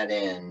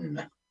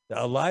 Aladdin.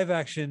 A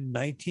live-action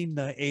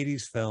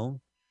 1980s film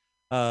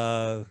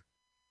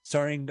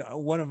starring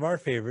one of our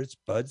favorites,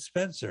 Bud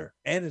Spencer.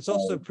 And it's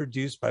also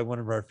produced by one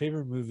of our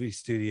favorite movie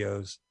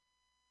studios,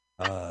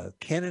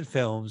 Canon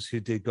Films, who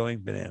did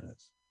Going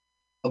Bananas.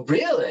 Oh,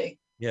 really?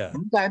 Yeah.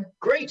 Okay,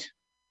 great.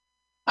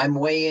 I'm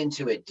way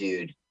into it,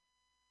 dude.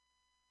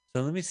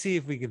 So let me see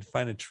if we can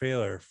find a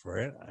trailer for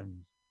it.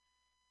 I'm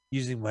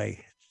using my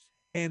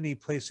handy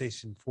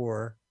PlayStation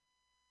 4.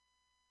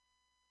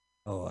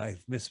 Oh, I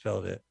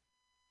misspelled it.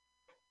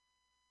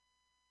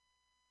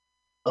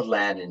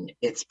 Aladdin.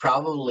 It's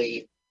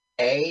probably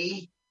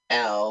ALADDIN.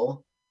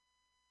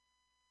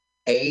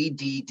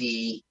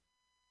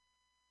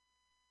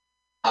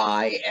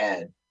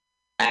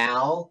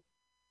 Al,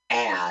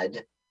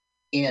 add,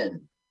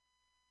 in.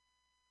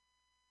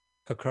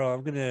 Oh, Carl,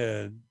 I'm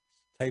gonna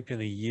type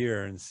in a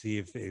year and see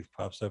if it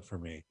pops up for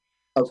me.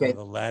 So I Okay. have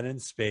Aladdin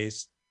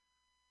space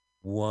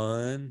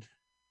 19.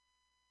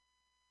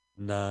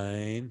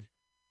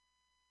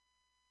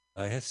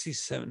 I see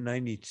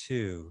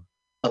 792.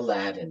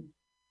 Aladdin. I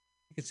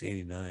think it's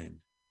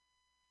 89.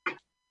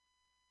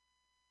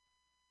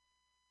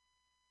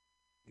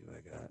 See what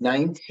I got.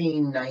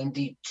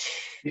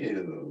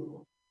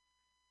 1992.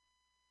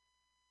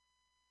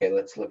 Okay,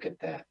 let's look at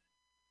that.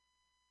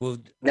 Well,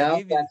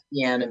 No, that's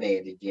the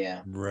animated,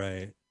 yeah.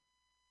 Right.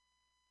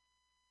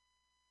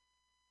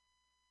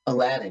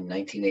 Aladdin,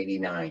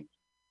 1989.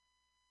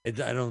 I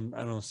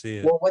don't see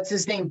it. Well, what's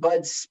his name?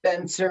 Bud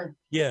Spencer?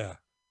 Yeah.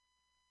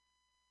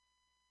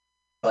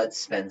 Bud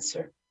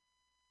Spencer.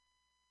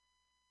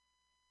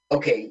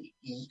 Okay,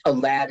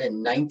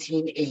 Aladdin,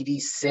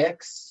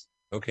 1986.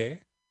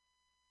 Okay.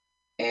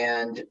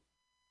 And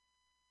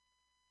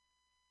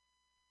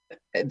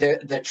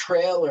the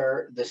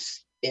trailer,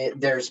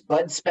 there's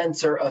Bud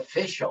Spencer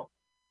official.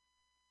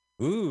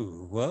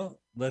 Ooh,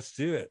 well, let's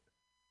do it.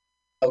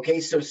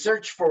 Okay, so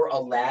search for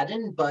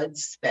Aladdin Bud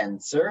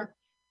Spencer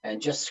and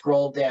just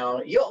scroll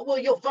down.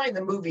 You'll find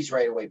the movies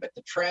right away, but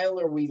the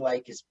trailer we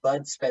like is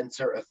Bud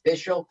Spencer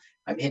official.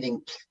 I'm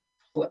hitting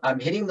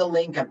the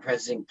link, I'm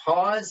pressing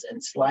pause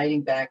and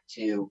sliding back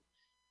to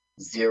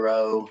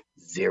 000.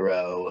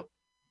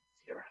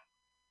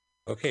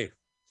 Okay.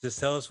 Just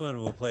tell us when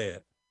we'll play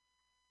it.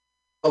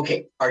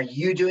 Okay, are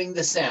you doing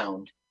the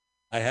sound?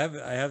 I have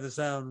the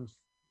sound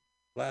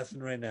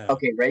blasting right now.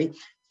 Okay, ready?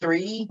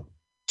 3,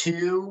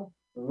 2,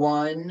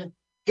 1,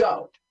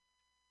 go.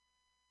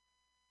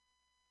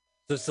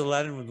 So it's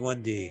Aladdin with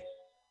 1D.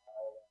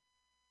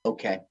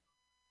 Okay.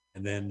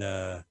 And then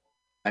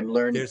I'm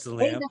learning. There's the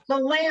lamp. Hey, that's a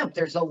lamp.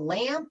 There's a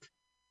lamp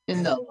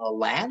in the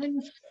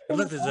Aladdin.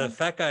 Look, there's a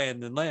fat guy in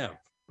the lamp.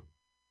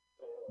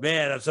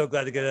 Man, I'm so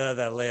glad to get out of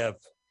that lamp.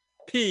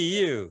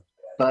 P.U.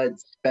 Bud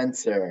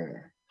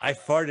Spencer. I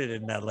farted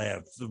in that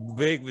lamp. It's a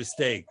big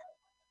mistake.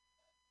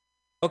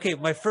 Okay,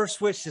 my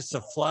first wish is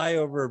to fly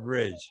over a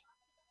bridge.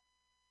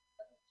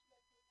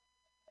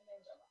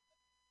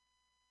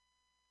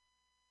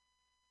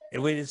 Hey,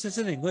 wait, is this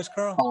in English,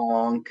 Carl?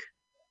 Honk.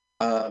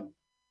 Well,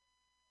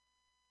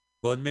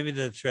 maybe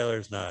the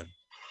trailer's not.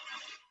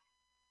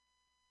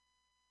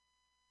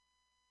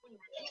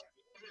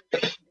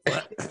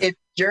 It's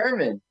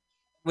German.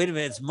 Wait a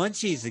minute, it's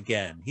Munchies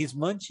again. He's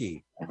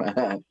Munchie.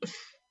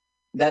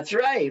 That's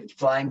right.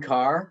 Flying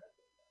car.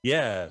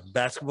 Yeah,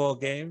 basketball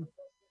game.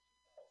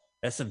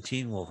 That's some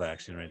Teen Wolf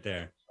action right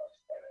there.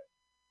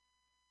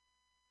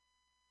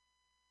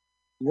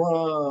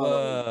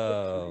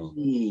 Whoa.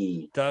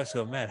 Dogs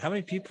go mad. How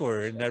many people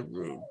are in that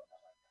room?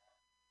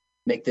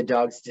 Make the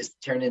dogs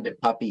just turn into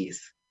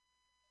puppies.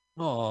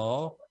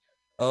 Oh,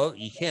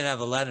 you can't have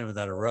Aladdin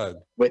without a rug.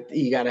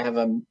 You got to have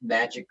a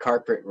magic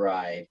carpet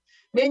ride.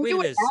 Man, you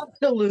would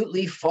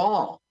absolutely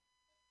fall.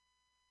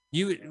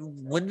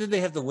 When did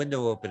they have the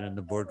window open in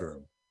the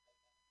boardroom?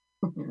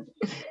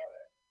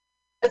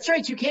 That's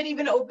right. You can't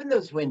even open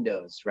those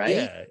windows,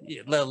 right?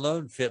 Yeah, let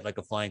alone fit like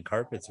a flying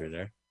carpet through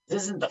there.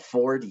 This isn't the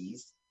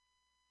 40s.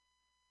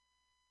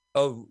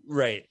 Oh,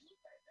 right.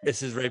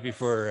 This is right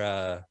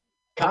before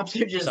cops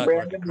are just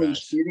randomly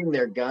shooting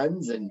their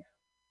guns and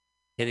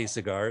hitting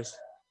cigars.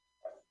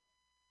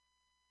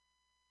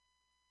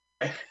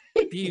 Cop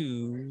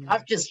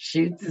just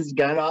shoots his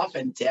gun off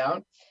in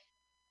town.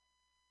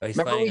 Oh, he's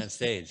fighting on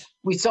stage.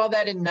 We saw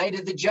that in Night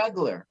of the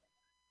Juggler.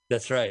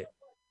 That's right.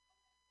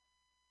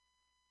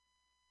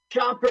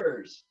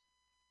 Choppers.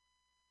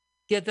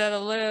 Get that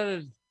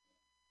Aladdin.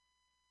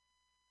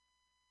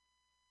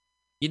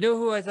 You know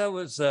who I thought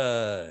was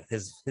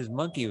his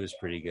monkey was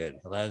pretty good.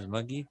 Aladdin's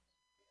monkey.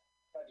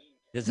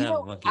 Doesn't have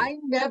a monkey. I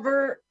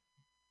never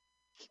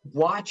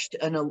watched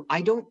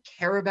I don't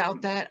care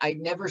about that. I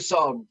never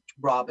saw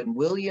Robin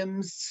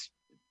Williams.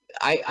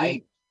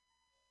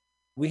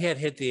 We had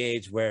hit the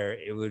age where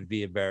it would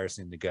be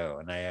embarrassing to go,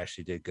 and I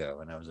actually did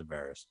go, and I was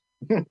embarrassed.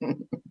 All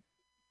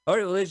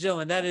right, well, ladies and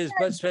gentlemen, that is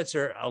Bud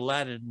Spencer,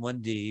 Aladdin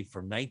 1D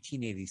from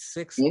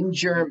 1986. In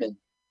German.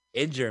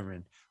 In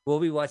German. We'll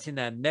be watching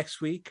that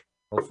next week.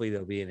 Hopefully,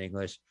 they'll be in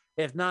English.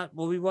 If not,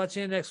 we'll be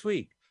watching it next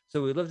week.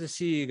 So we'd love to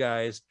see you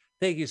guys.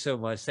 Thank you so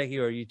much. Thank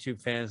you, our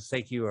YouTube fans.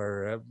 Thank you,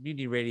 our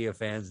Mutiny Radio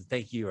fans.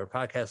 Thank you, our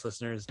podcast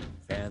listeners,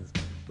 fans.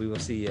 We will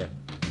see you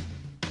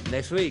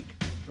next week.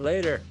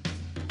 Later.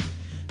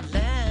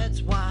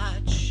 Let's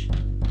watch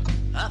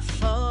a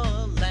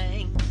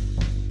full-length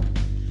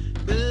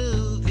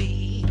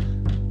movie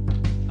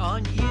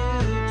on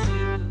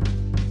YouTube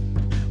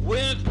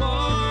with Mike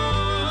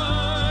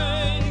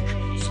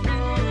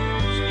Spiegelman.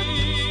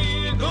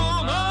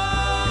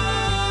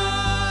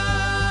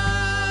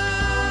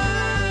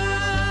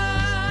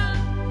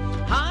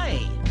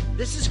 Hi,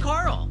 this is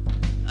Carl.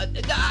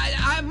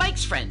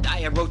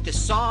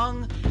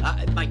 song.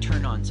 My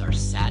turn-ons are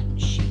satin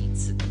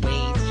sheets and the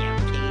way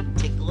champagne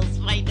tickles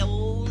my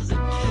nose.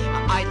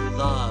 I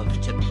love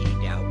to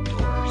peek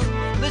outdoors.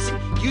 Listen,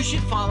 you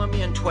should follow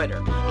me on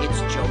Twitter. It's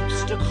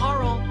Jokes to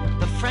Carl,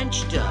 the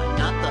French duh,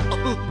 not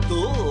the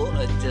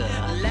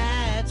duh.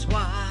 Let's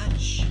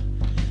watch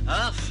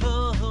a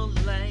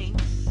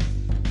full-length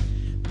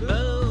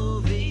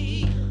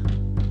movie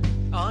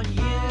on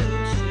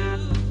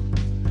YouTube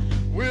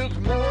with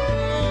Mike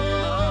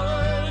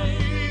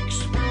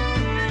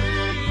Spiegelman.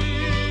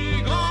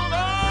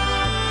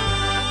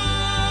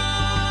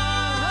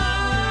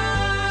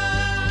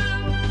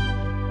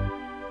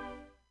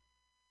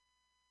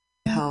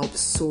 Help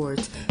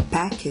sort,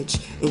 package,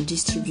 and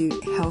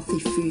distribute healthy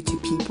food to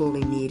people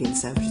in need in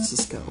San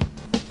Francisco.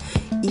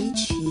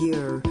 Each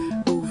year,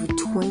 over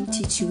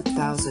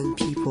 22,000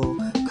 people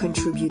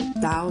contribute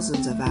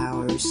thousands of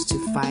hours to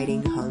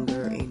fighting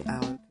hunger in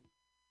our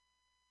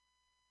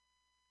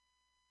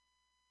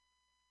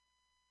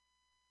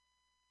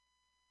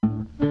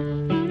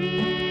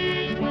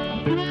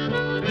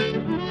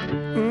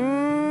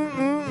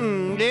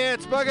Yeah,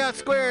 it's Bug Out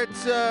Square.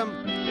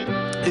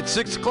 It's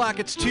 6 o'clock.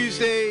 It's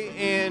Tuesday,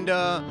 and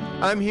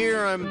I'm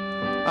here.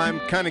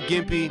 I'm kind of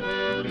gimpy,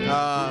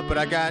 but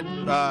I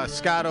got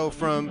Scotto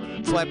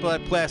from Flat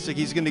Black Plastic.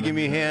 He's going to give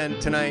me a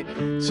hand tonight.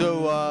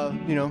 So,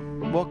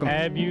 welcome.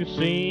 Have you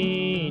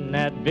seen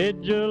that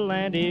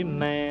vigilante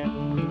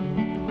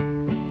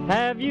man?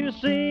 Have you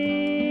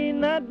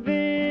seen that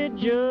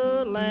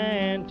vigilante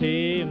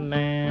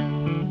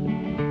man?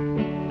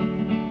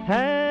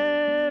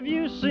 Have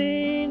you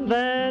seen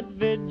that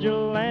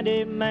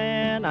vigilante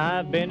man?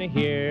 I've been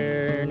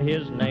hearing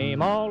his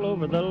name all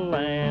over the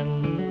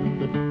land.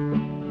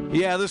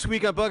 Yeah, this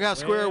week on Bughouse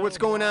Square, what's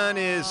going on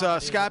is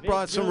Scott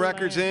brought some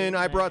records in,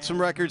 I brought some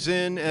records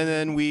in, and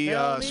then we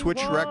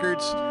switched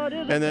records,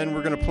 and then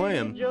we're going to play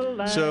them.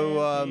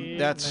 So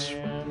that's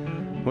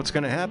what's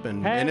going to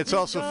happen. And it's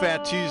also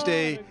Fat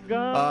Tuesday,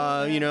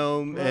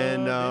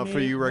 and for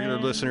you regular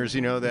listeners,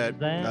 you know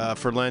that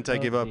for Lent I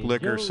give up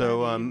liquor,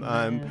 so I don't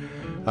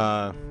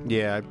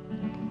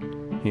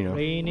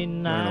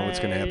know what's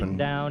going to happen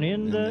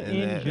in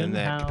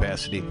that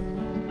capacity.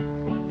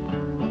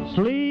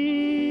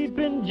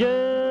 Sleeping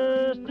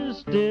just as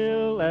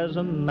still as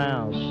a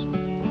mouse.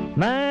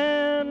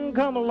 Man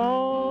come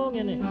along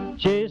and he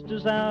chased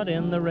us out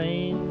in the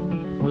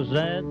rain. Was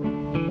that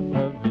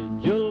a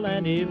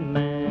vigilante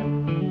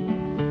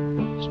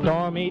man?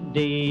 Stormy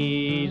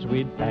days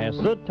we'd pass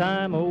the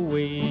time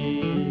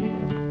away,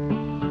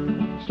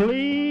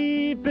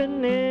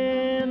 sleeping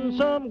in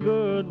some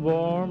good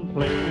warm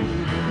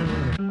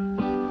place.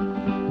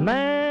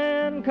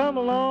 Man come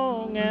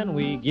along and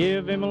we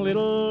give him a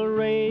little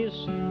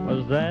race.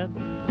 Was that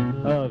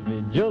a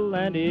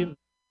vigilante?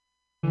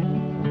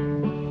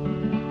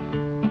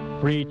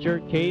 Preacher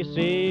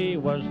Casey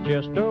was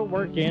just a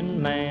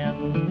working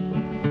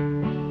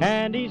man,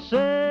 and he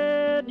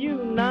said,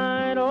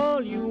 unite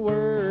all you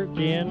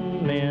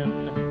working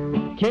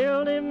men.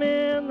 Killed him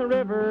in the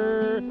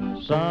river,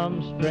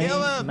 some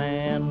strange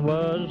man.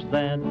 Was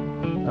that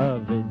a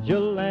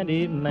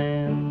vigilante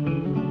man?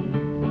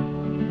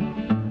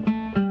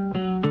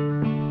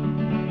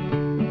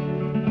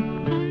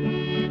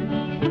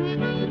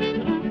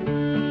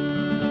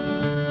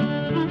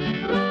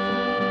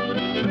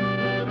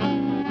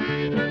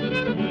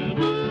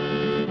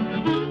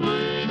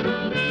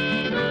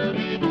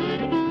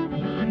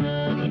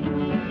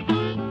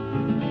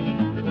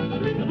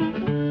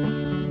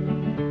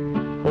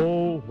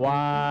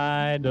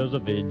 Why does a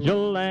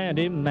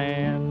vigilante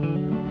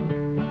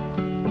man,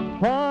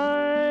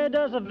 why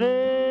does a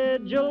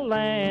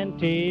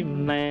vigilante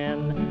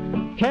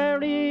man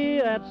carry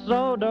that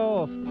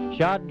sawed-off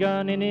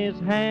shotgun in his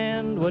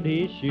hand? Would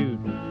he shoot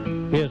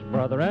his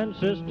brother and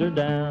sister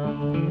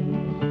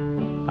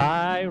down?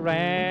 I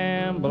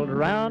rambled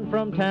around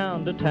from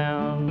town to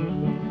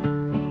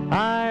town,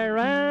 I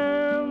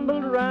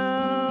rambled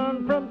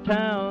around from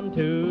town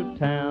to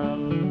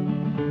town,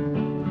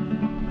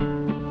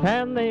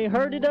 and they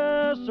herded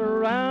us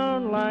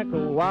around like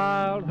a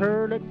wild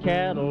herd of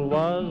cattle.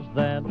 Was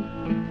that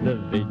the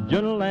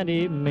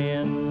vigilante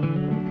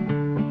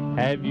men?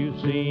 Have you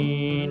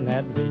seen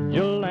that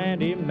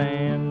vigilante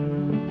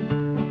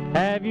man?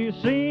 Have you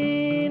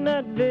seen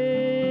that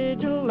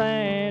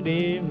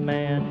vigilante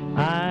man?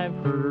 I've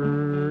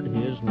heard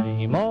his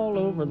name all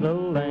over the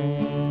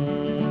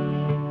land.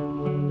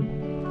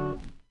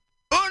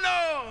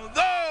 Uno,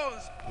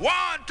 dos,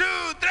 1, 2,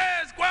 3,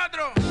 4.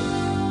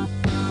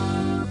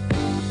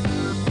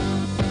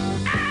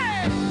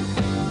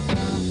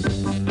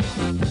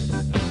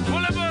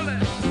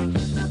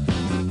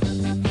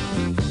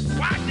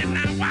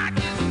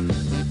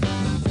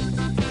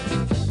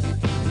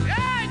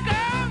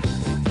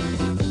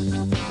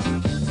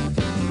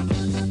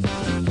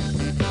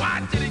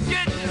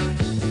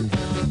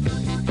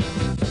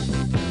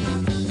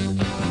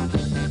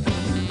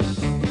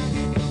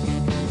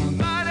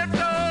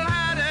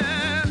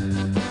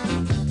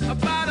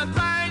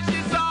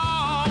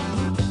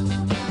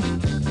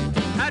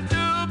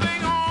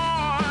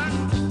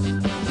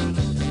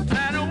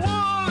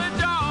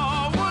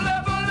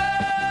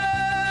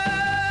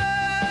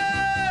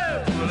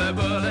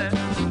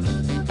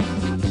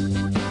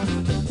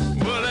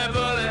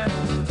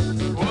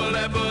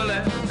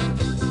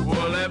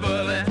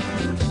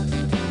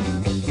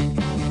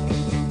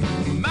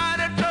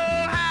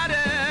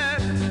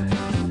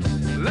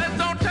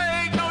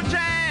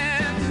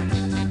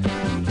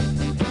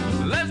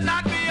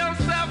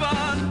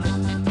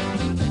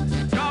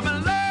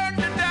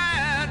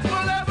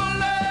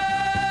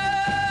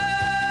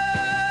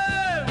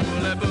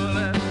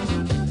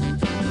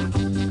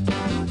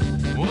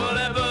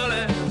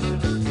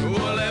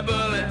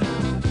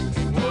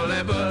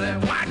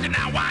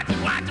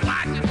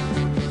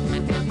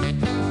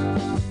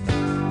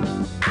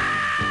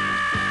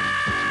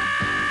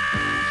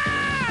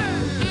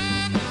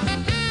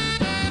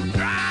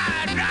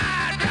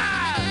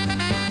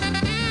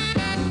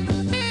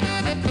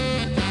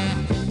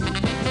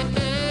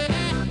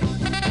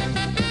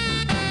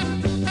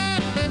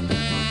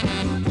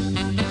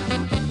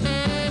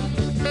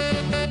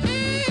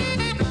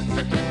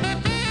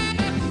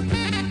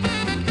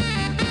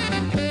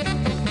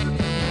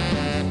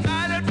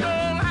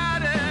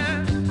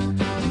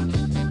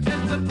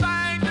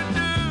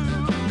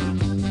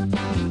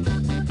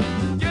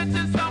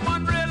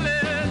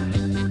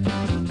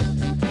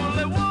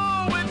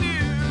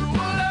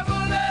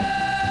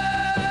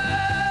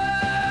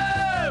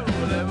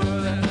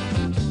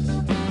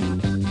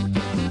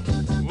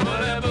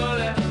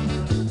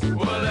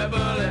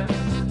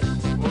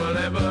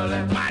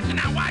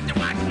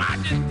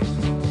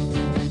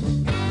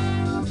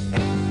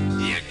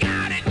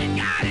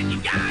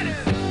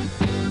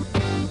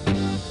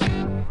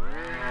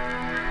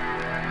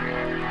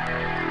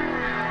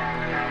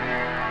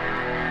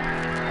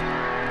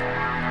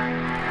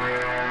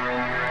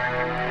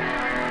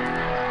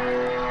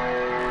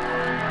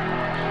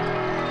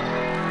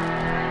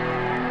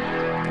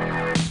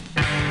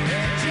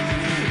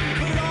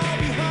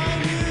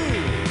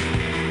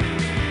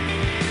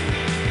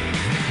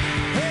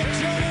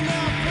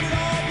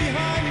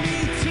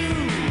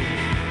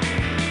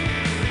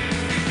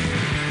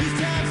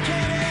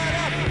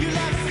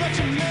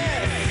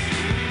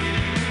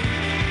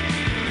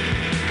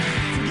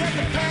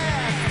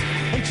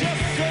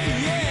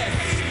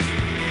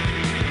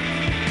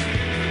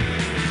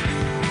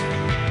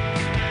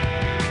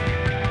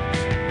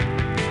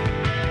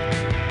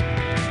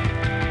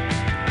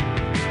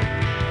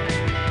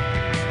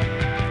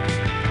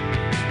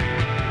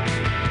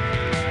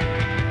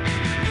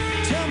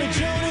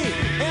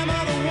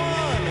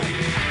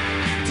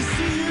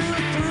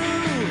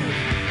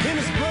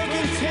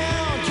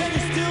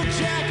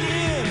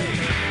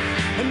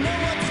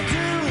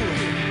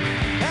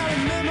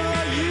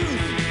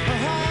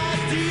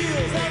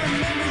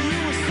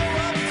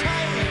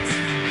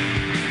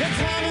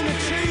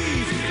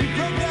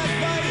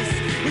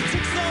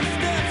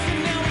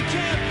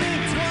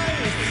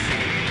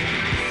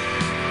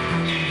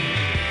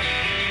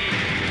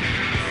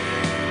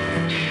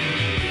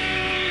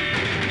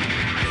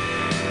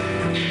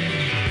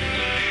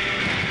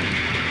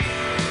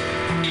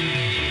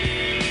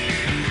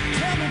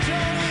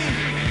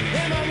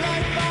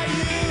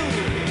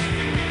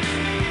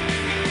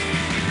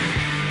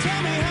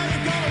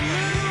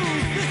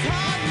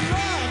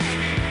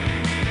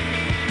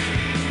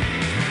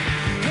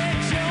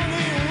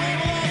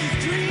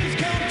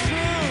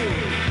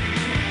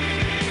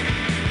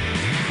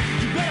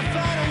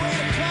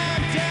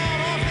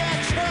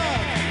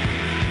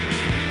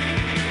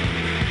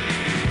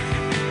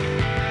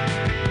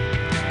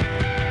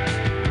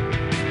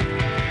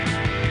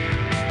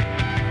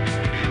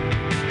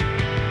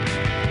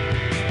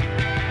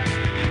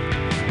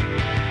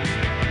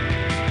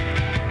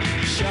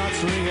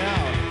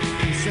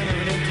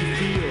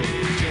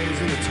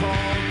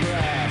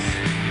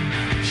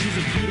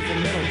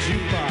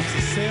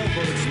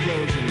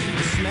 explosion,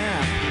 the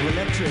snap of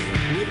electric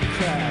whip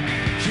crack.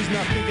 She's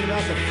not thinking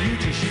about the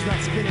future, she's not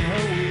spinning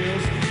her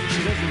wheels.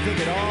 She doesn't think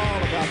at all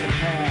about the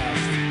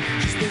past.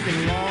 She's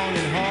thinking long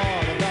and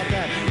hard about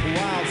that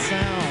wild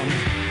sound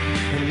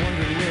and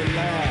wondering will it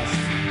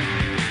last.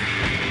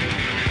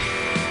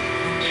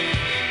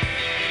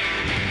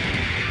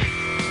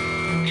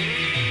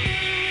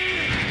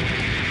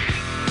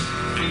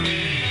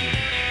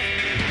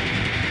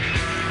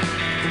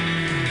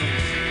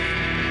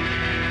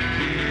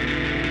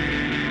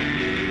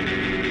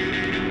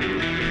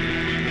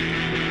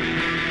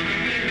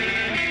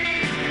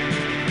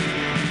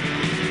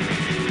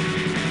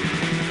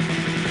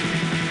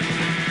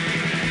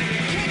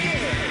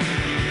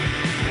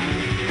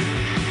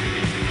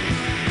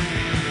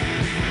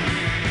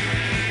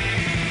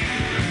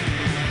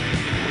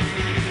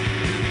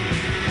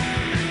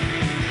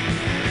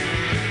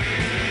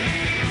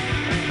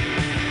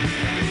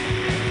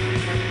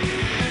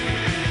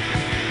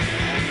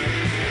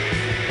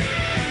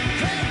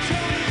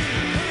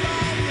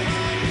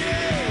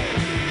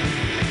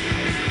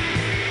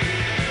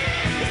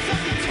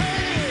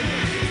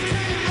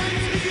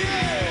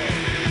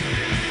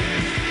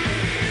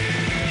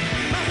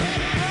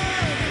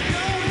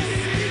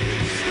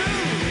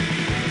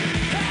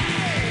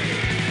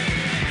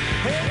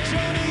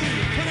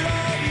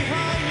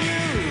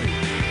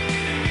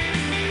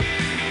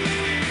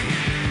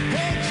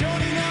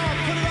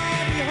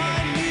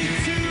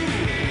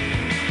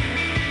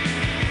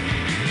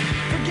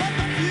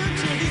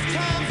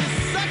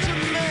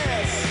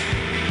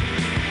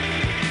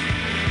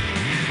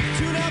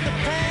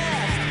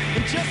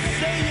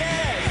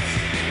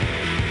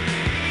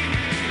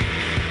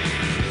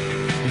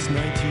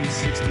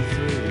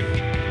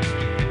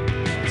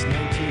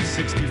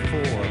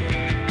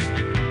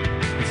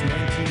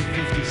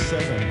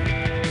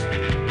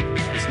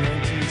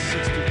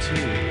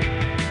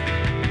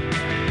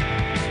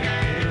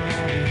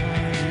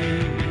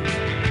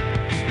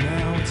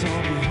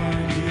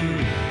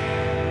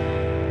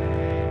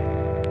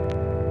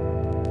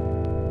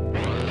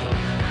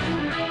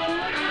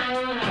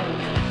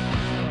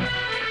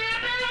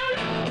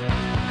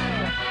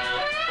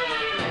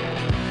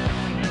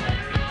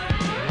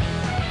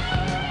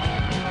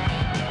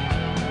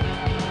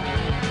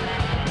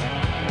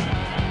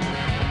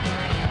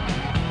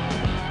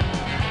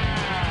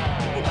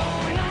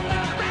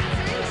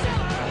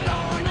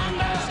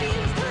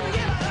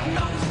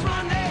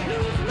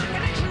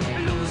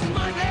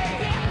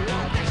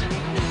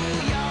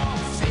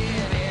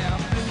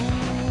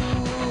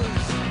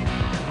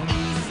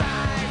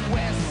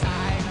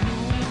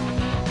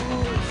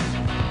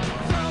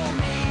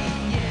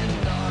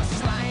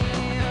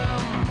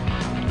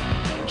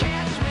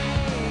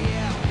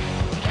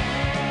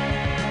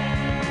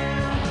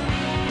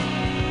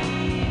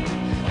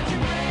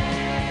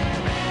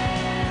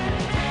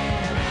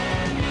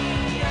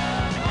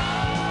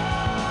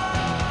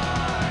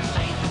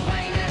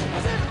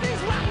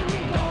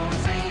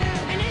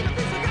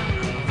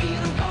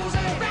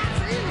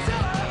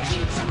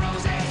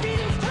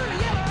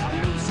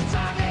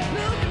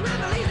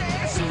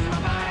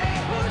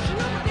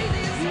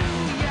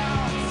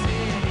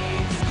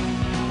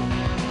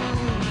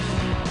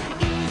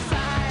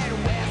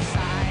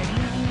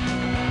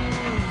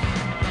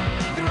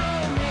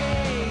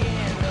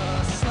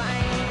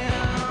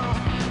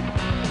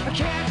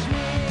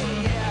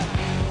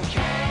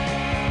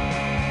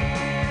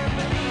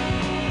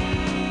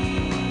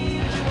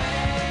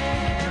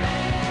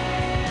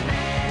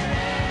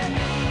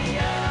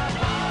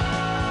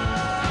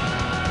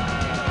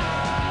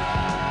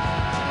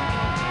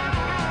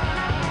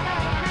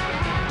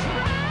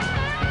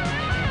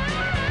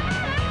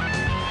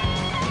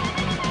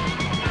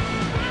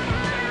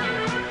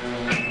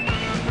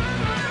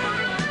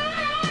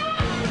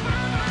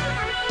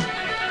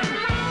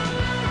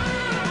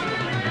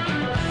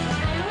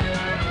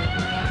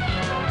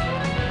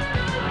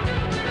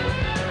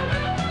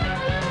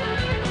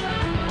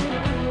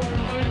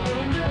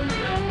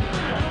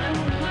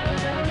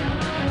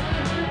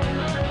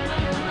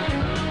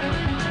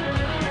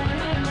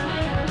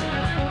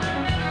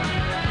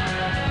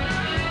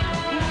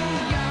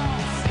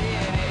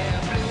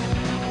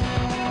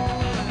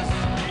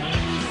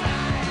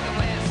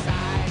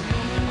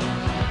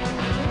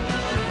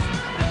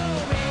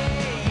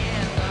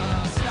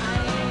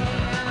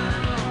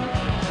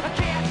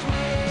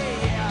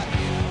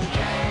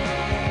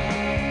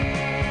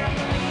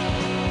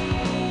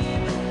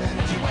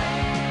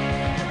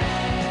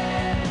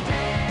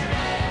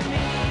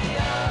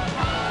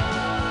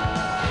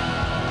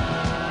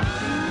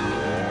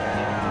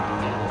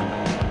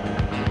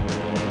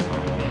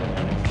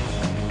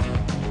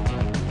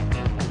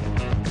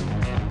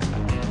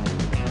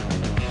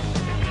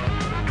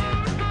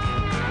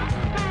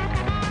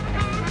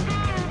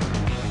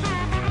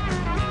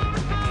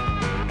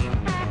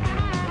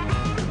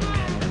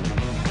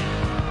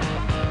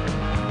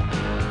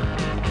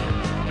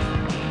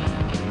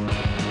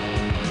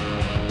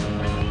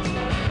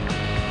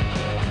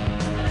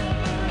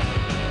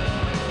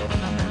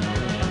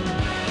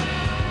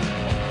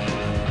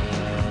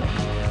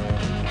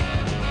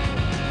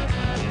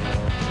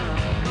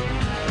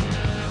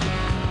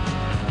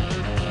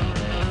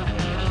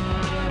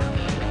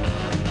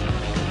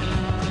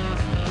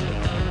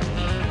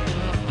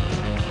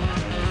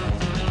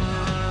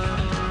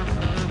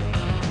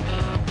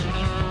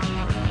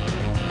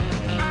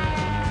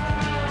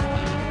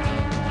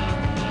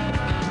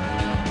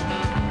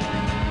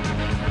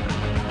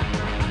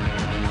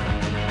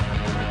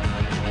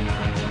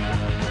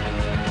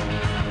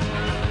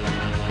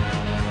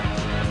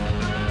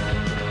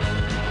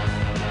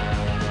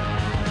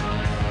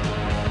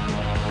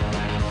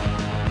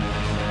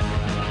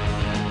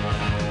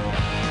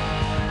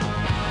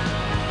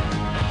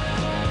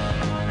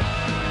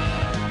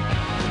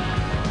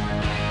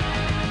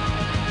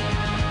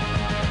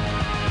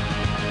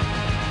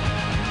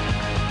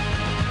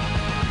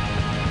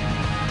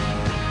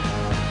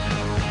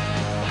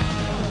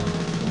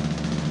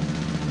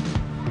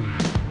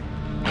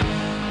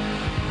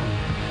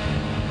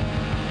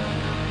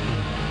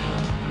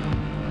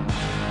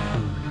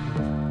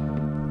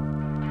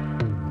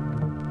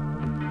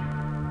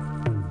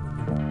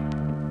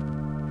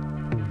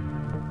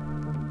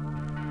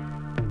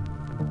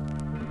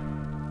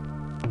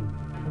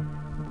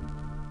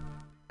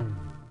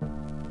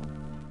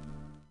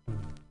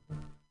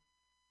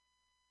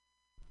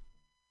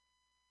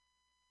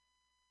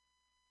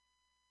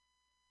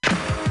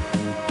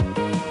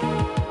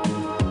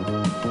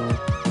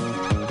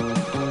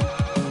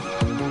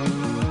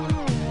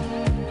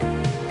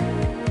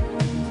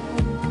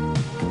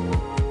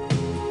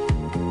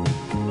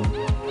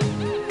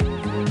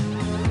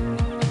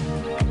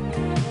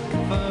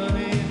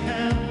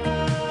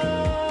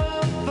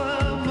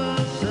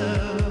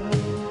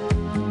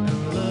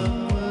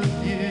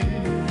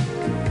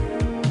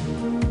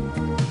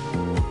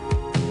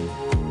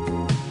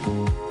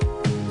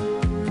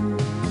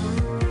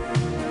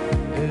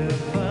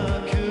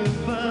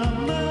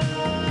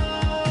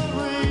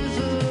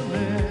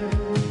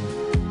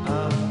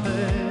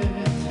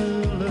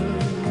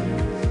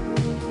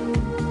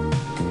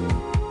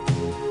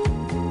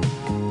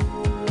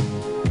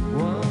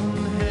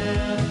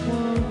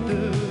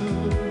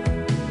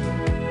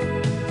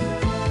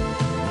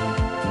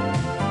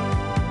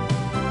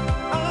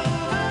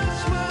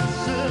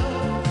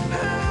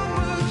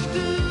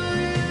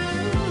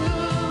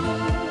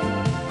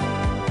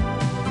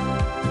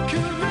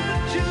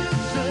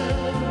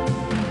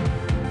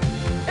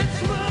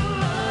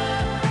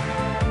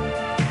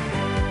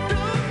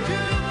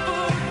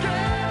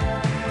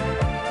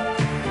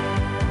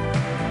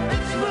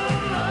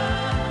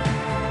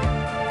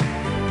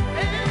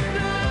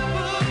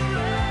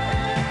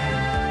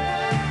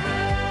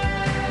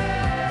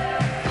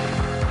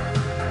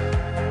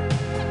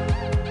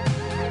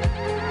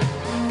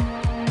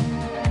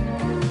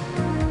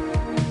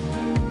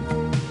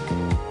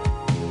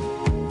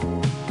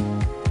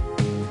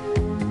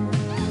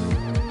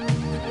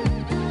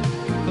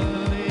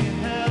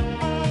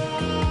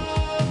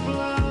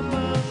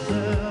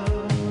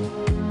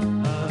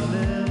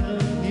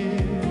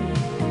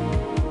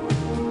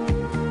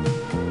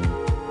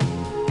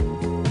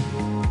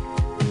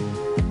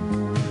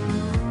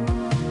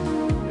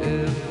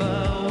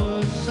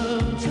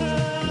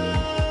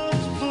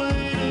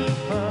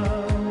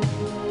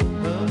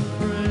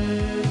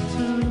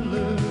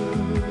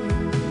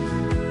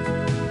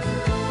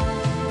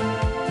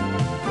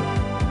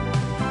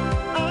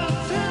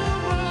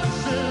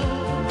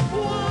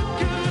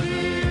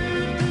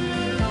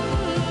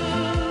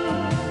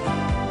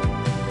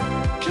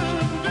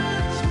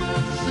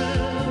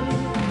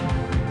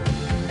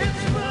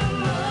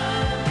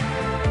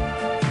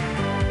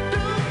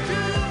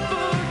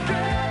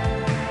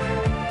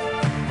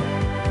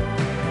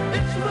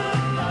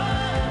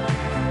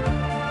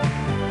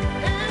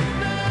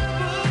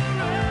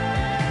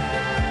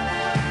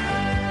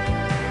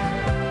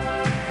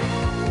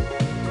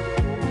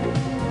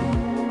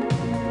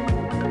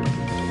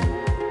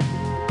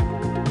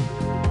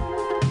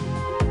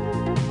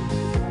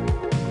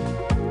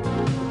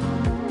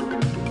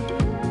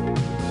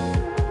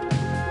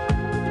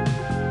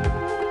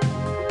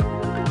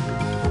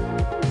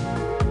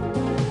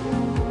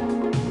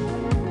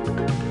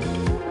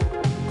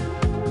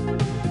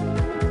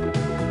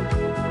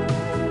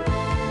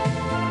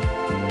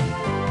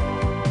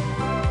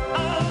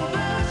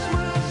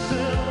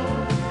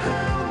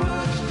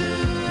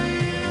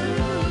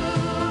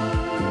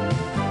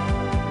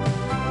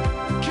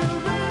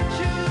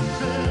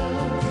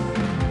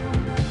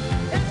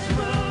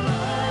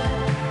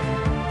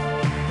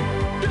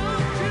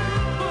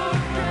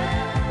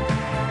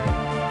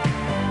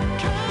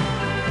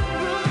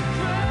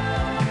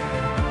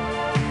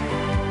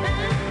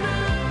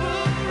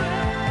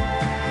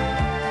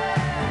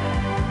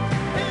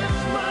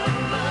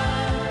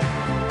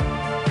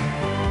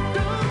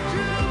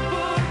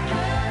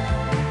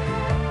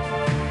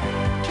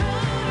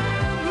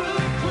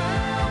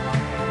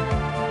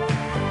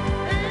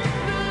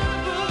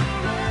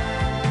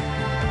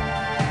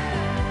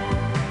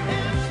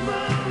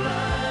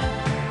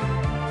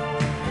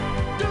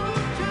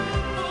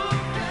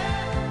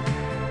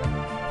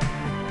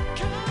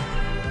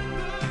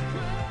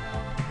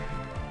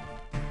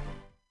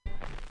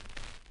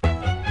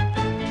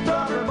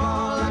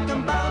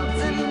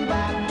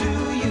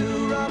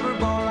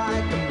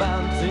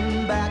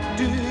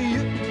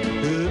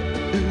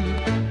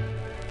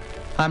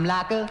 I'm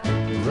like a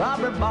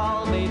rubber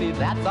ball, baby,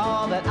 that's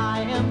all that I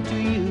am to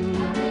you.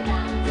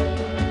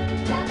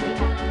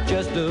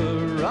 Just a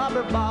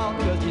rubber ball,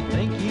 cause you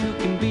think you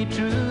can be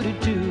true to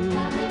two.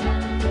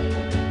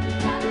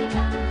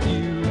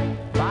 You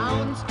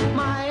bounce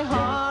my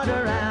heart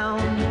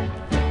around.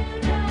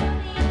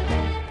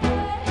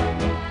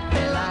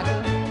 And like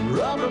a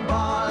rubber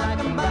ball, like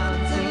I'm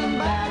bouncing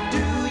back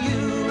to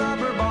you.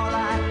 Rubber ball,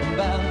 like I'm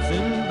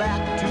bouncing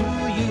back to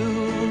you.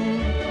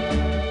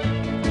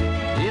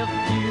 If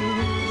you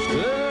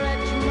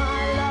stretch my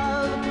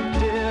love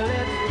till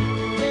it's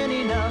thin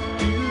enough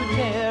to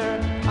tear,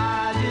 I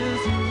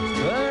just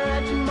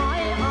stretch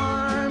my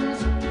arms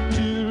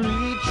to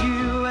reach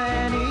you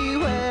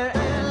anywhere.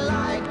 And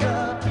like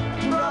a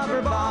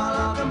rubber ball,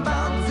 I'll come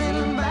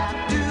bouncing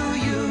back to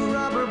you.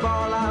 Rubber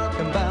ball, I'll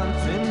come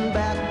bouncing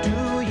back to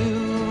you.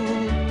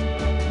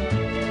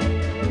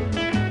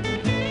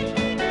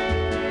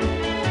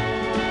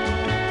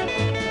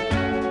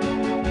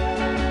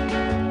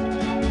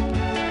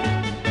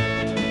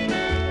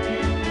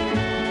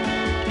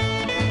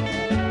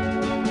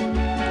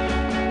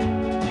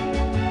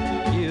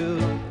 You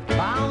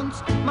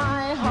bounce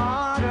my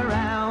heart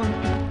around.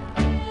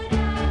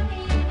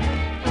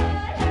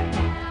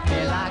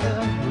 And like a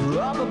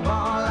rubber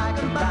ball, like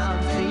I'm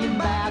bouncing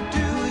back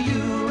to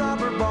you.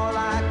 Rubber ball,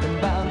 like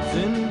I'm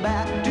bouncing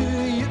back to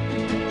you.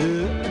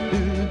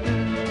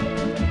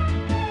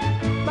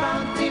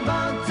 Bouncy,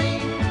 bouncy,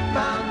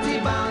 bouncy,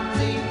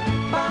 bouncy,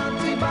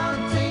 bouncy,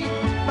 bouncy,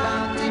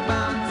 bouncy,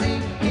 bouncy.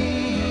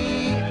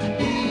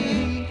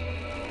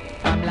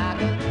 I'm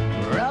like a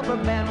rubber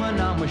band when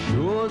on my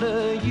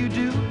shoulder you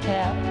do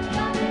tap.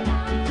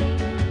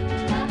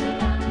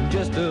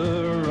 Just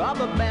a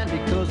rubber band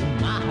because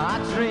my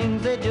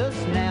heartstrings they just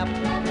snap.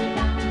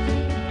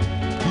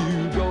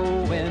 You go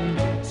and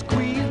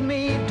squeeze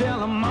me till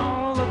I'm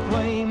all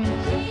aflame.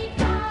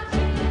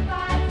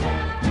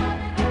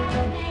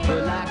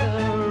 But like a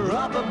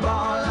rubber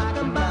ball, like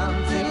I'm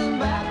bouncing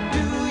back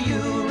to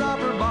you.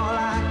 Rubber ball,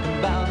 like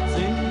I'm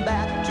bouncing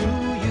back to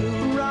you.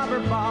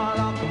 Rubber ball,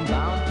 like I'm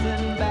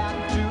bouncing back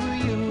to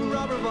you.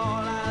 Rubber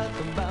ball, like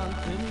I'm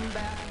bouncing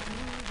back to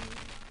you.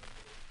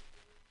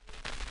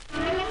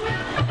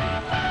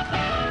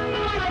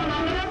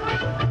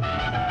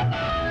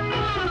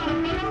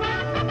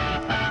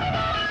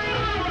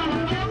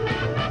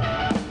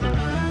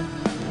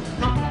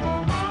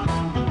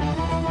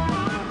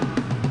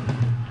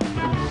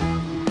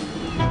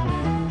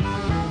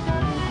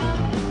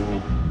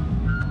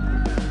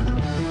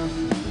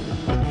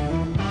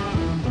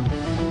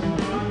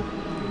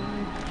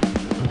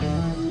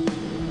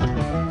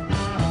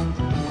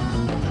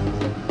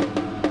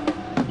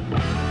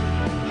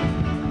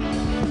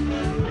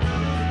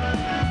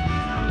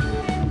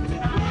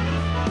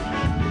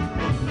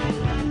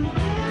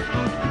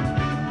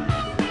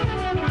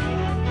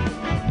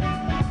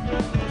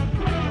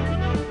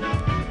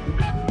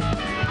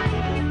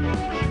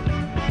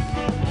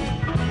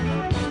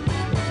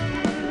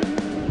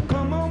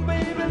 Come on,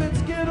 baby,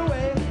 let's get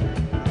away.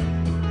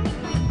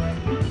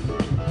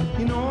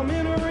 You know I'm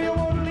in a hurry, I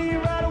wanna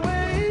leave right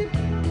away.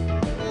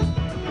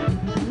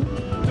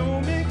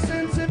 Don't make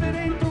sense if it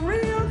ain't the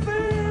real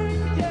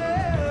thing,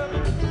 yeah.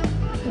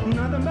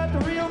 Nothing but the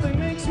real thing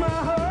makes my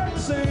heart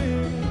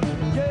sing,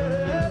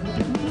 yeah.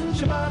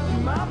 Shabbat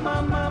ma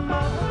ma ma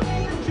ma,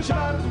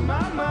 Shabbat ma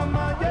ma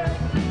ma, yeah.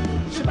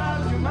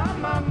 Shabbat ma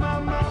ma ma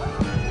ma,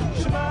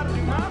 Shabbat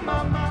ma ma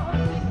ma,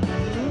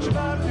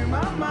 Shabbat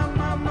ma ma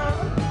ma ma,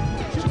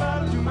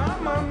 Shabbat ma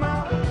ma ma,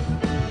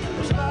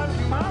 Shabbat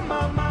ma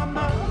ma ma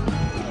ma,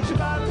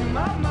 Shabbat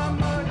ma ma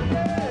ma,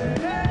 yeah.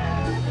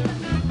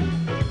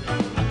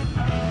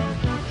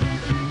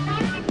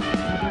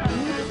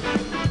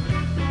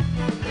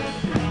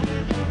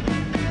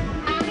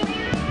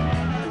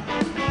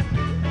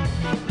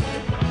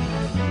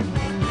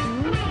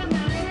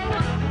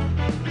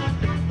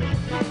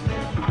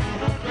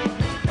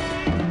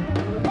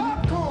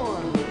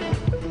 Popcorn.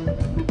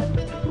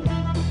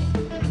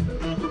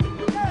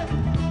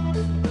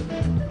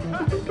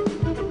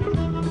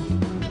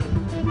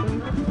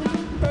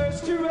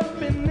 First you're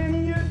up and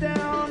then you're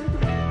down.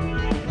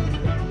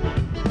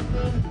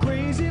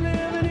 Crazy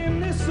living in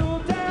this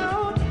old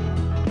town.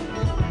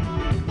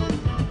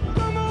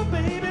 Come on,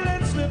 baby,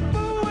 let's slip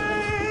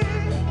away.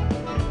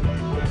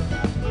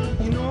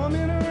 You know I'm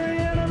in a hurry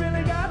and I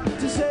really got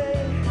to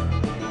say,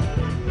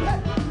 hey,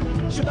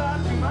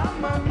 Shabbat ma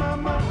ma ma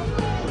ma,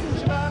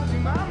 Shabbat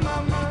ma ma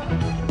ma,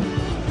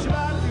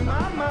 Shabbat ma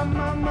ma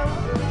ma ma,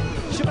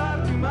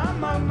 Shabbat ma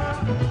ma ma,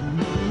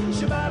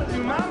 Shabbat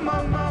ma ma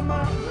ma ma,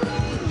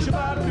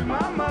 Shabbat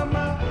ma ma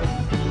ma,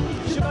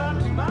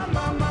 Shabbat ma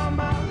ma ma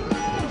ma,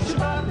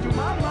 Shabbat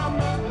ma ma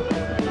ma.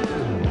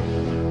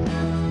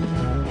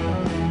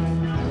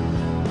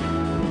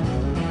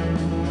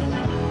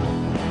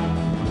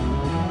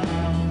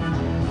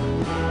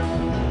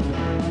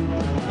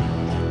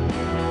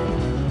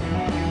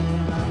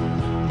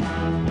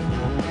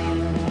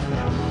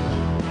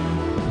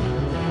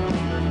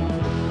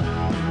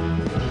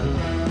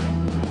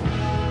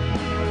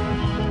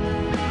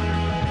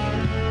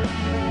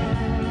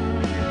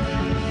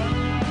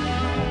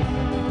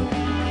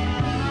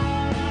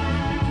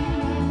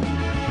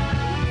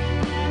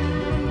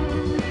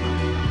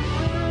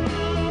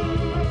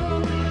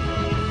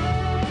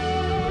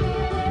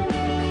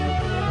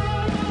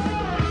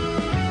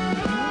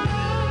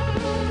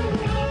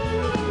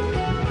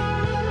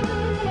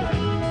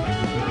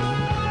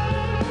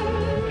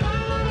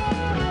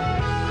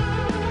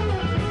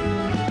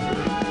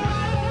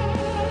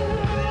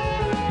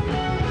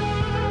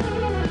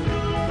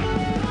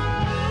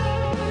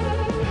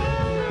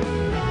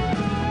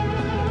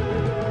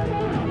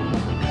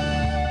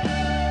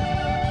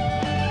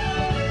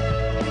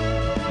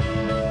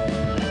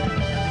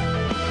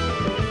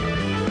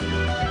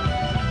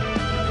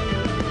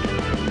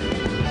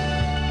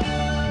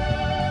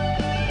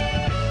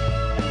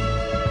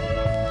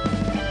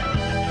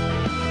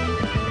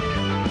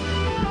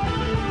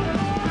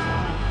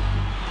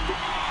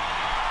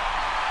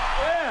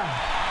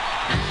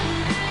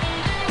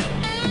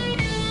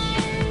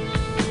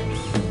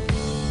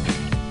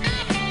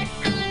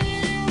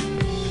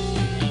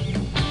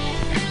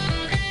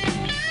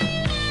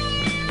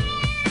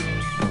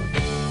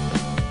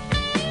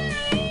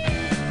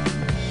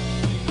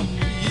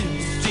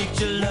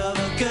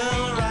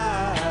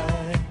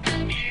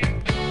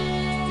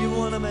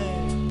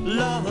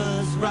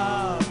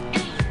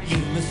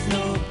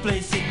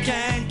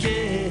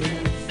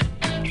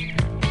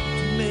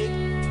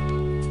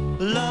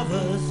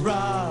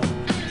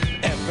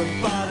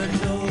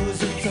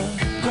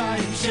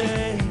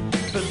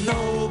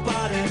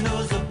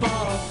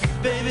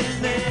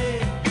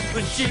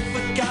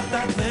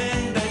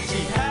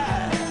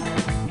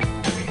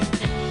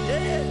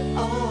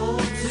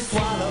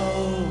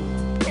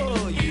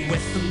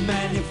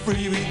 man, you're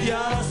free with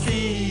your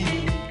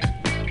seed.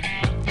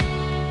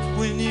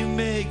 When you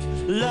make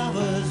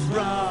lovers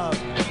rob,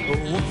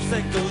 whoops,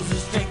 there goes the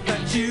strength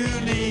that you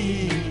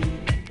need.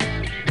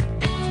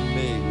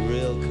 Make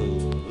real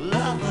cool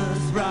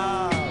lovers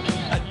rob.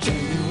 I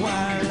tell you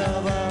why a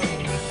lover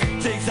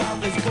takes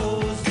off his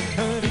clothes,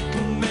 and he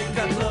can make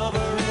that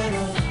lover in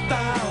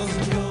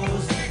 1,000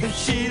 goes. And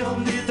she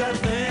don't need that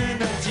thing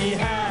that she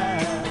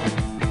has.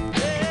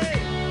 Hey,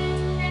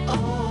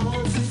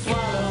 oh, to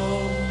swallow.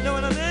 Know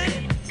what I mean?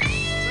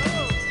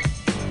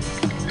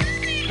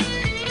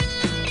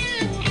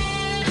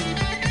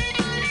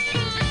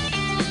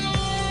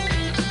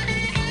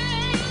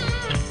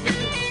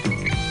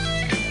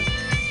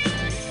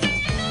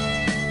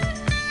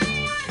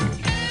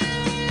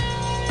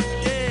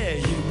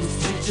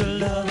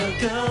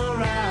 Go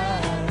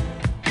right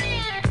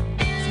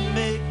to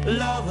make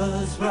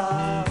lovers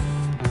rock.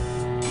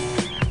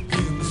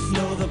 You must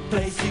know the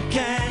place you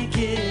can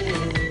kiss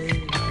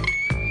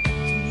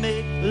to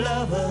make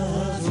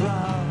lovers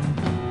rock.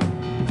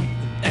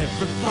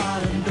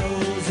 Everybody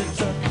knows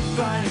it's a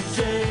grinding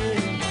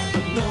shame,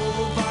 but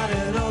nobody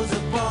knows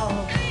about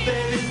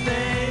baby's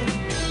name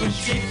when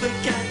she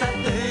forgets that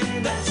thing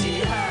that she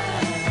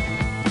had.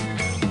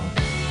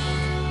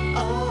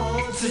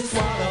 Oh, to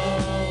swallow.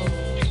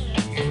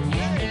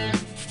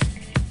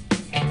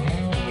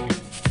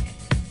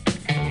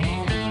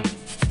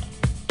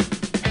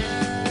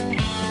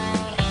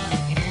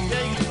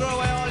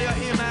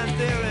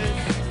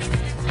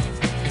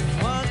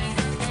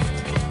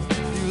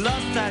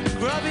 That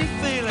grubby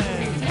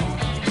feeling,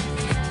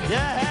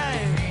 yeah, hey,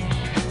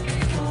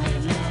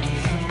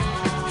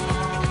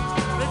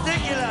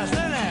 ridiculous,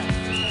 isn't it?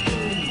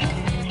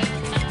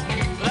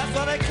 That's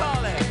what they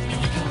call it.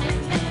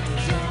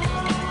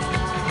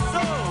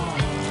 So,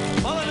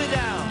 follow me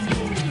down.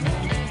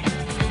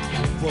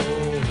 Whoa,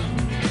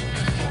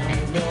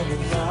 love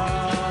is love.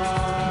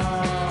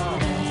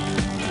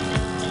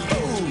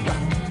 Oh,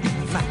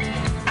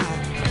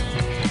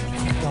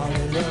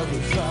 darling, love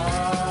is love.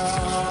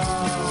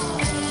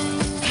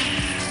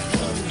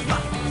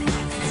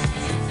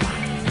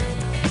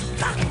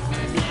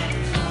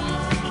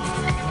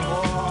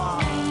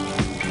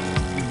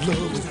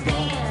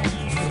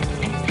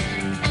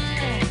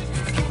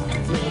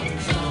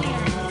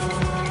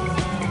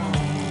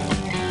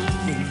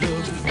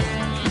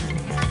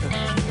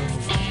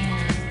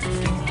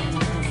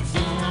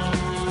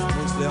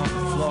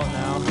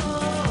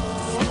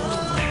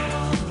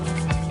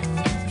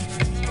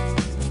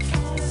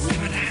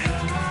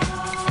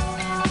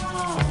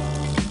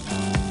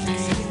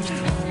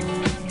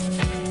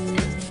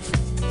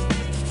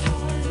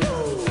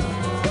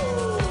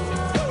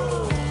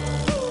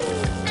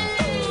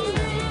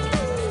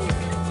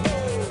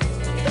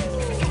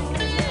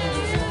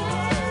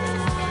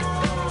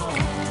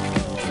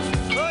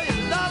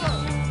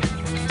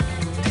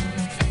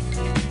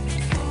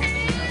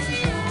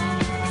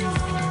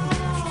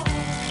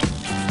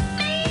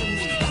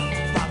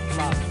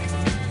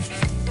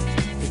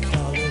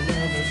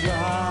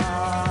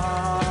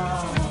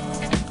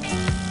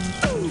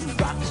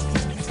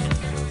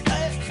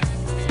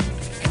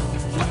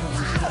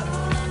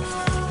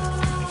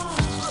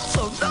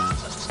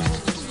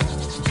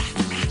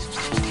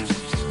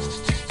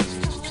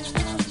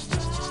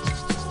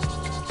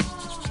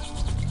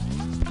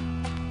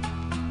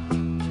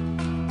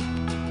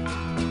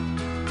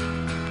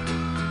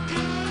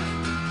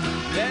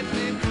 Let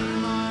me put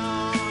my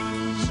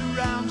arms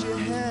around your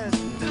head.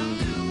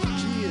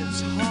 Gee,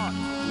 it's hot,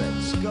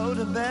 let's go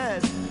to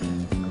bed.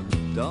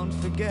 Don't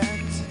forget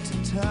to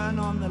turn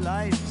on the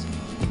light.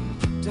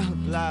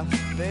 Don't laugh,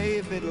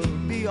 babe, it'll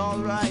be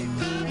alright.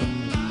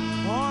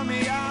 Pour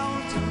me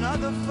out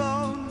another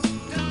phone.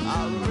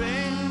 I'll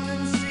ring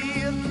and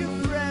see if your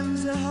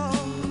friends are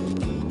home.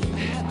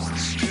 Perhaps the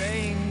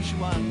strange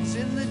ones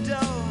in the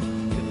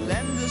dome can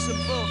lend us a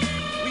book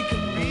we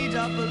can read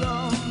up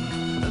alone.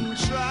 And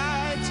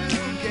try to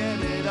get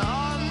it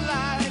on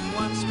like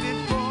once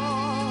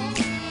before.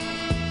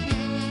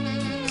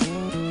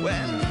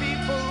 When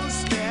people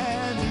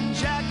stared in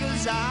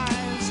Jagger's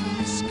eyes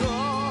and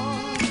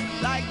scored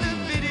like the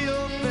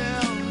video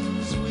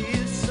films we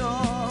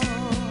saw.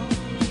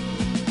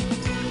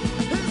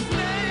 His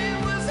name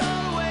was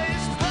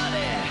always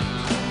Buddy,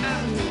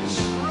 and he'd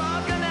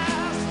shrug and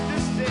ask to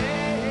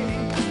stay.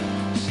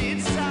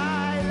 She'd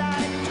sigh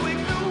like Twig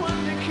the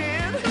Wonder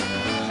Kid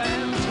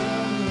and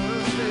turn her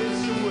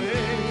face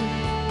away.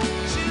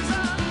 She's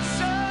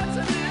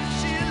uncertain if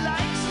she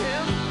likes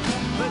him,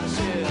 but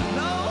she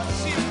knows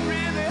she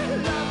really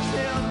loves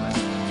him.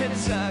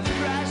 It's a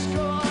crash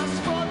course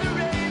for the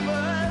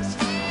ravers.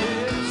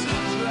 It's a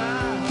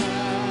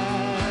drive-in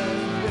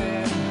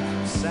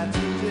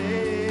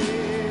Saturday.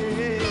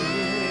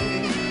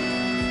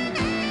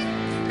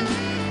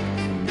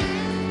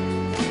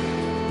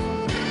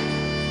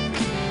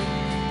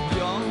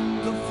 Young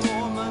the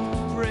foreman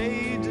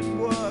prayed at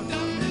work.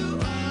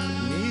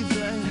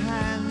 Neither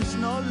hands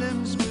nor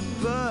limbs would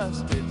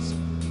burst. It's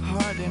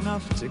hard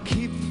enough to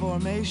keep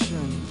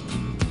formation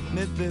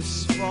Mid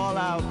this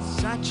fallout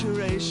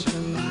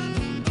saturation,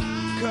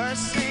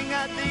 cursing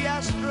at the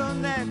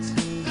astronet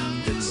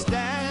that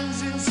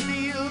stands in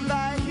steel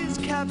by his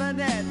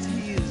cabinet.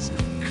 He's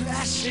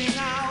crashing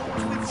out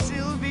with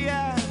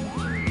Sylvia,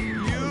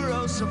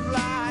 Euro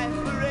supply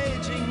for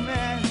aging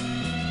men.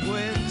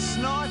 With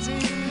snorting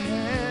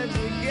head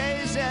he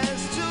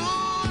gazes to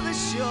the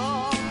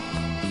shore.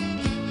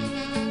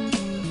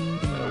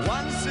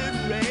 Once it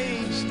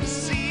raged, the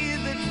sea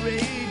that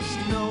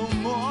raged no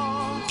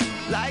more,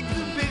 like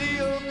the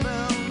video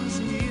films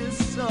he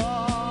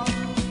saw.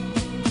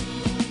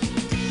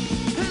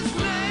 His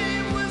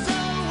name was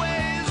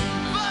always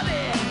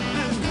Buddy,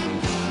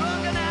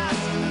 drunken as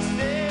his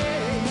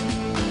day.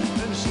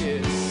 And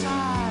she'd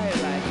sigh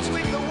like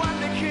Twig the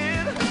Wonder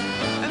Kid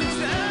and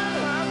turn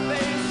her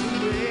face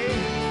away.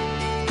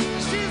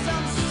 She's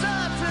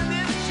uncertain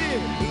if she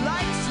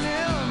likes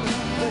him,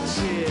 but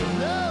she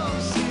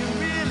knows she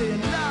really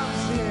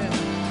loves him.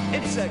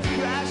 It's a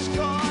crash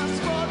course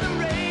for the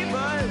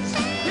ravers.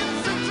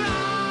 It's a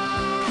drive-in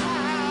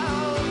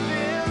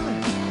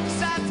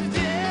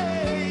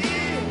Saturday.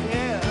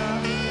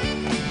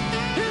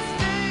 His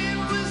name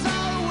was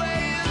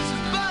always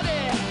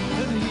Buddy,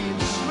 and he'd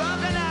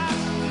shrug an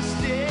ass to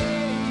stay.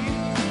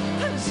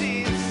 And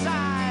she'd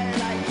sigh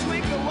like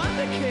Twig the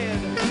Wonder Kid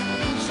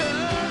and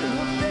turn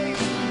her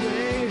face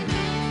away.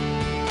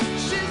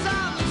 She's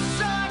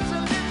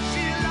uncertain if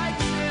she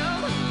likes him,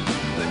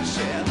 but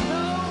she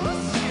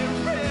knows she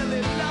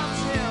really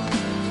loves him.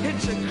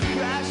 It's a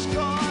crash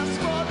course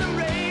for the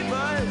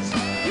ravers.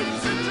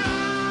 It's a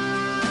drive-in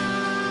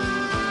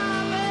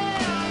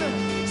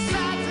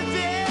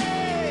Saturday.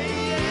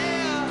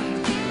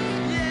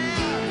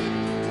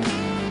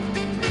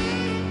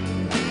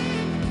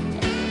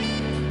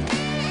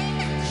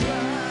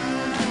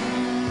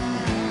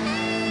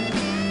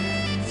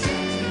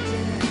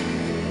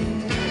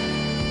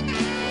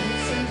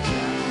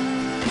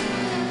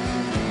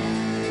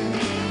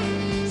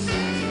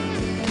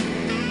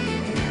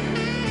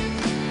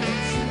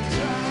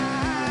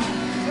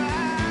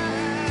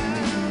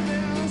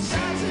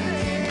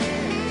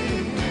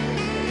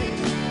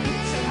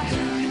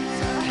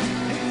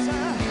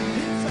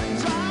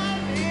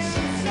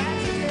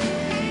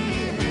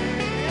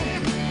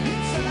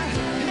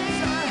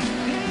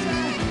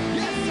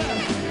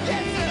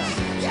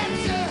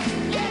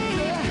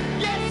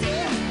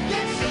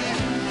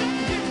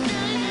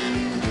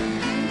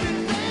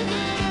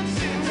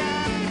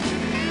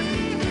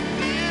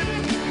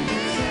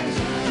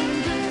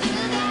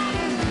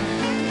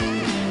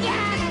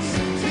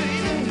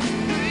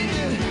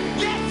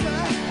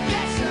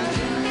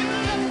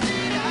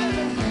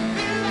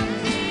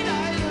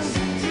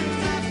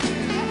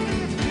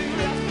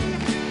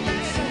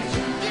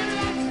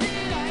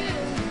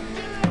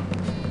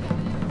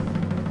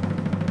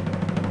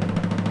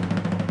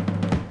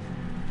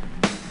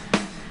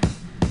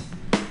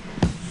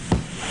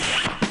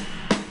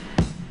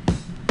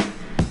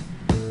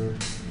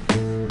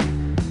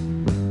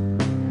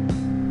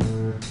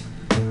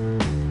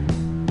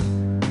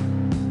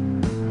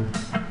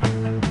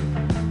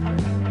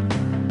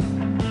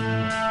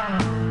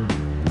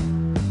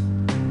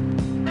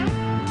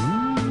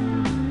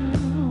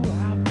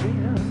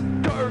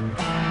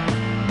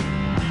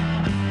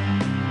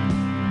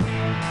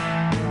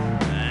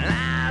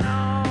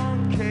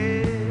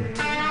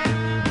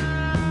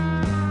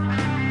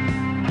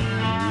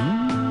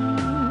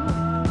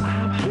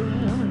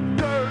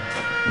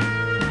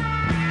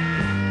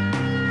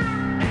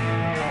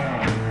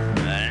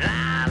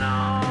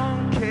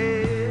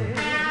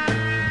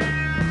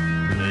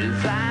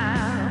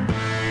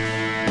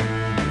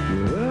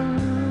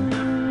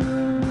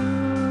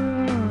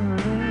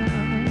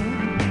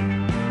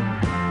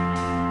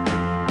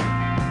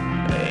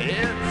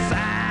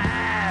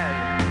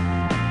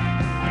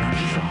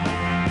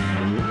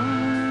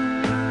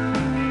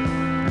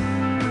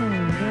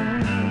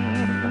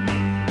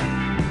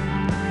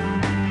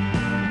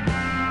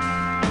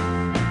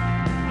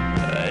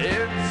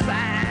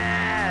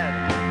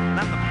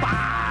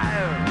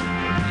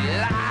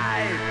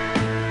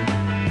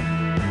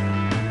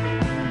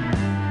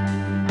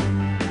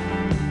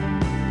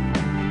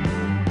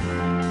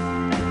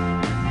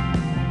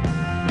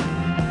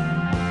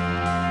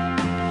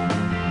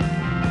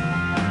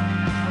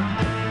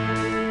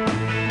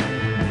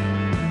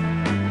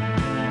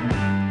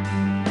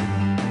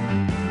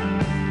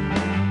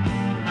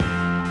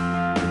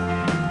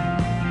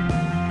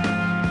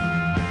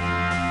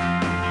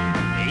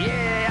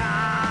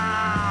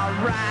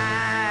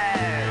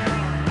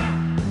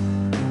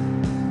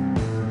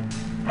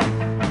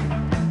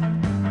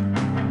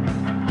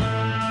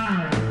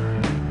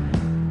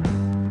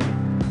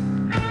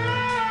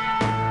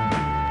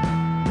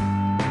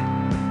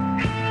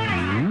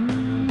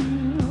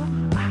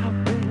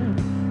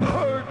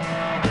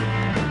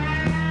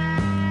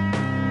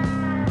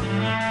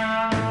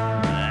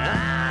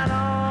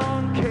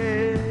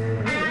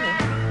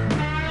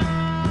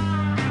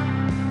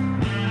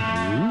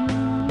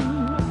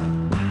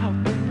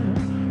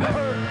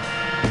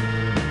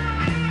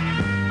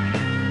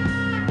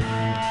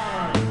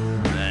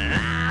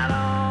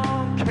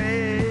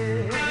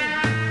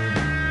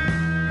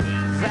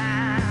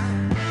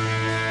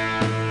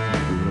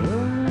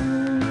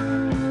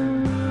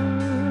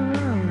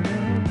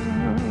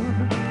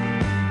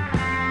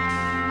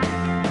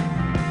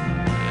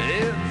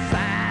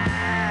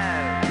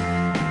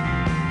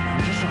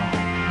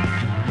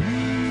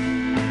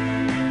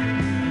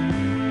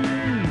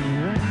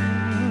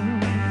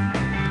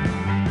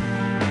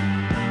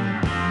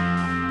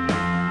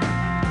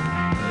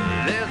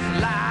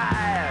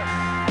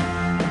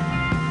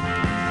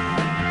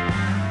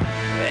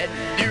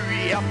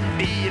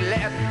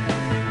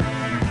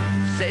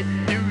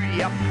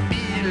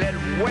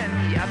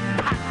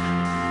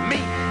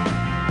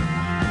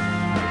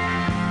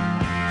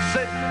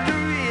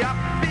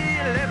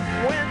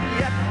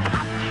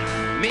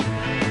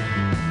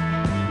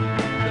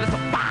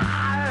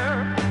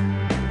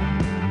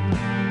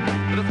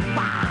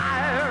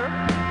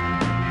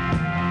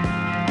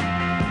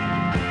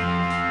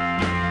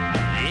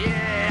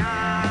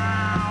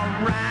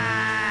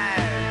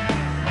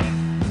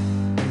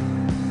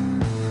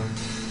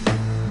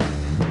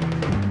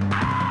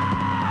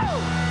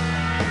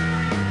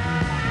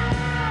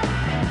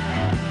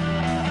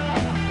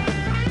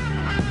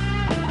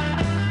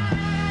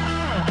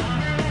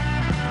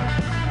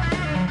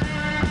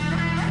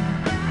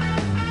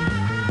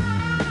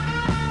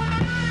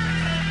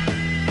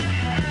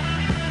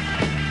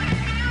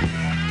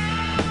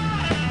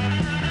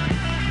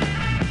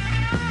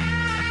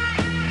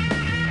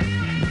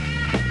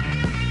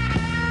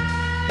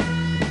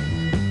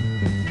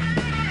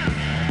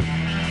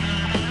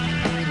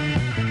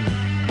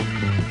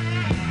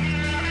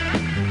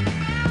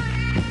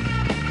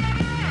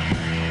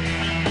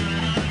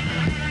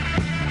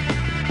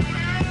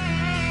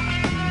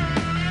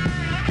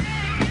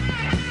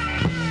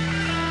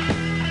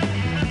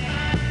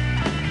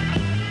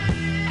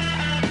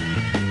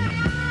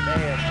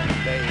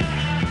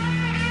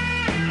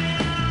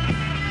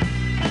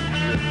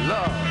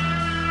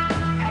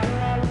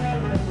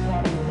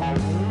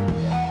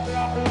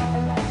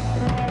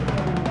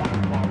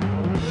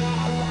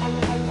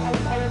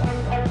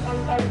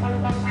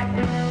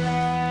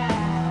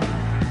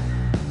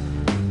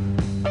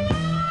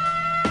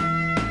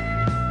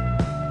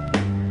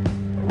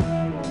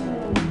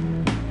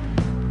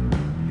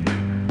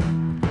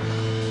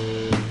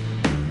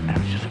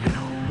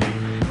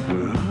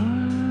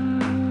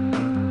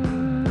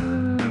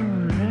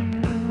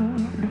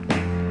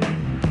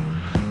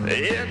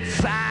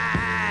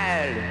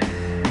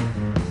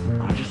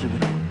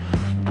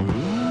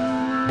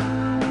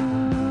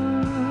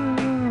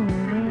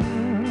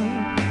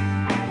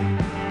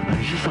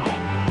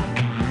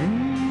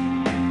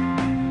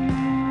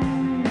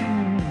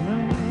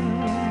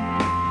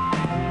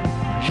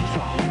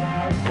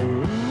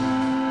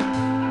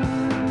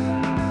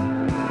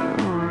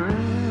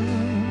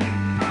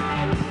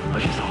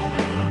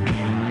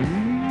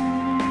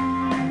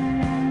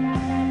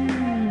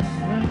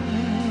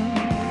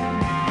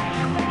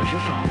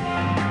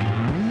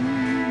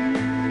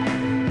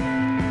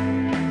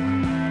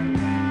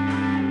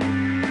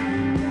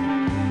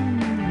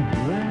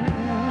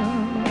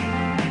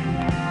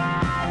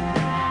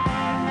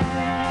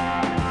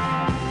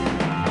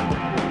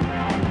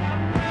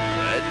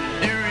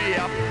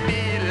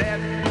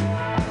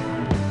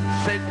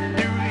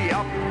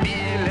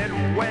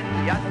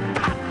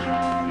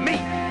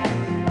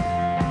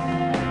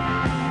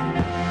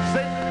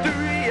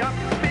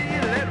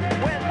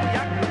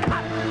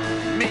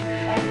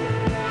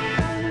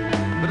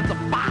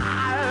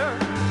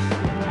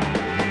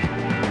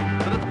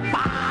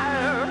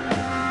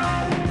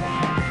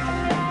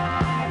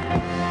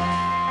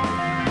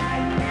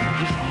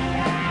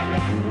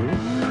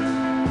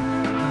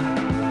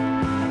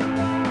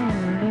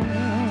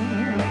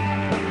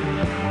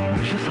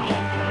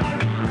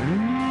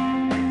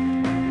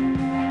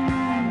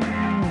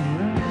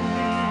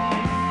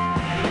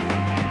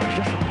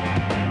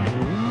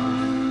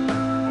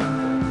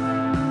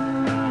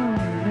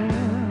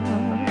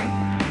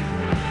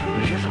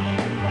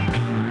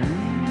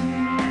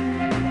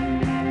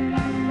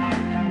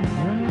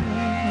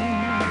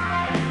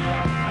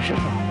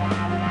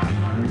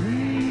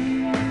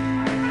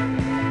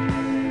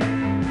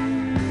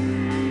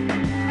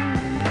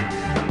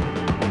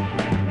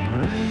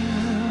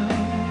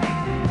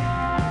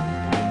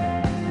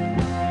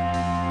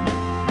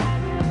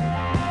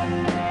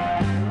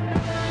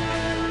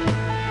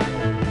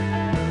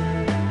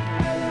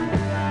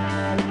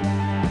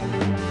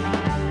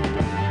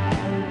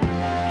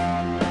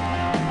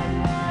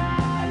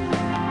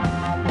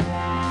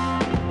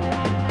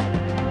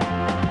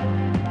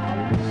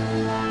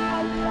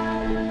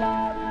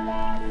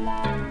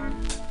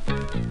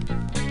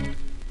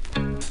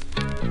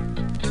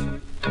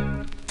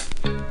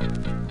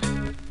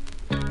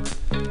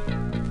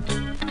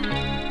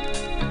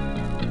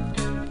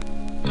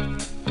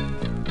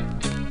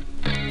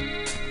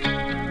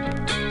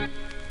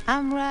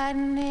 I'm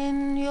riding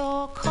in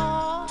your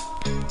car.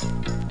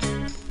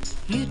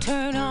 You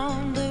turn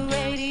on the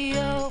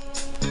radio.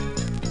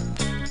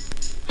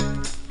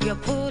 You're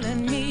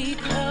pulling me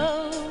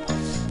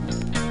close.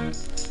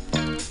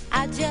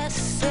 I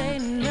just say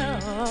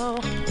no.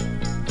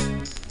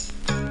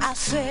 I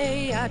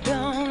say I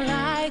don't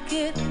like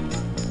it,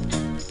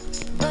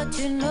 but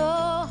you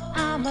know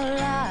I'm a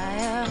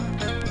liar.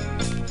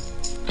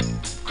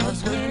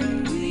 'Cause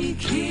when we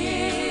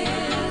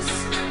kiss,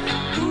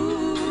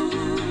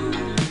 ooh,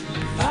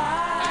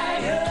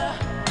 fire.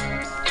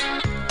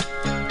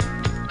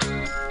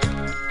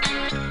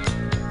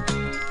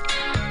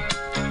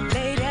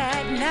 Late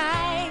at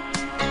night,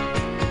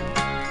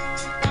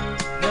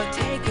 you're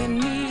taking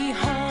me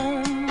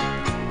home.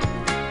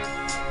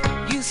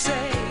 You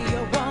say you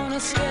wanna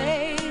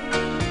stay.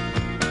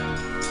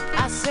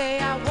 I say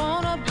I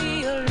wanna be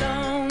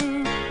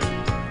alone.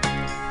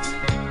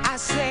 I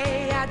say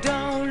I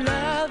don't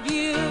love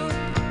you,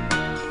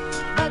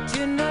 but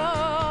you know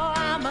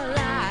I'm a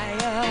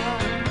liar.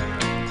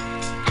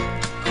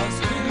 'Cause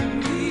when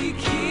we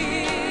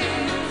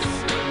kiss,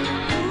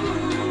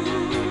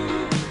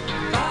 ooh,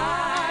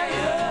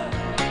 fire.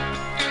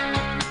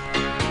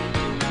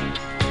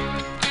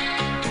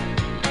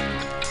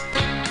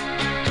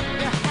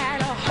 You had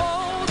a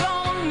hold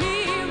on me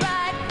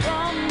right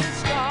from the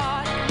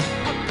start,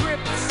 a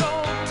grip so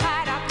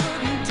tight I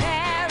couldn't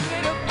tear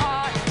it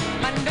apart.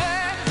 My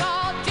nerves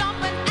all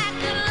jumping,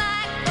 acting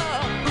like a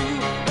fool.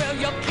 Well,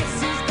 your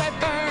kisses they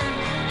burn,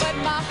 but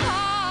my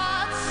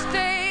heart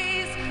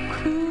stays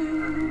cool.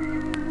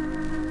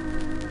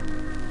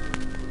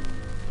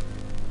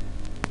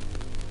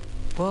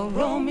 Well,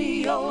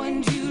 Romeo and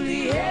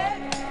Juliet,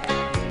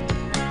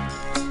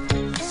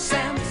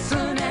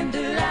 Samson and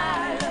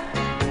Delilah.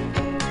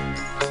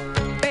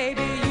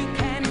 Baby, you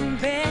can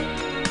invent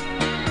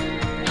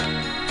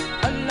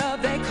a love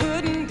they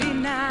couldn't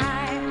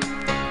deny.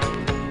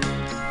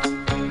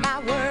 My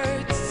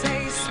words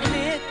say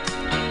split,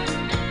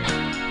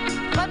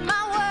 but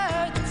my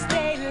words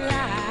they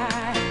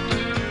lie.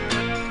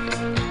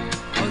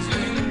 'Cause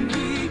when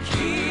we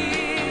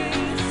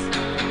kiss,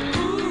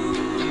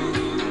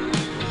 ooh,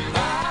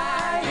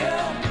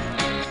 fire.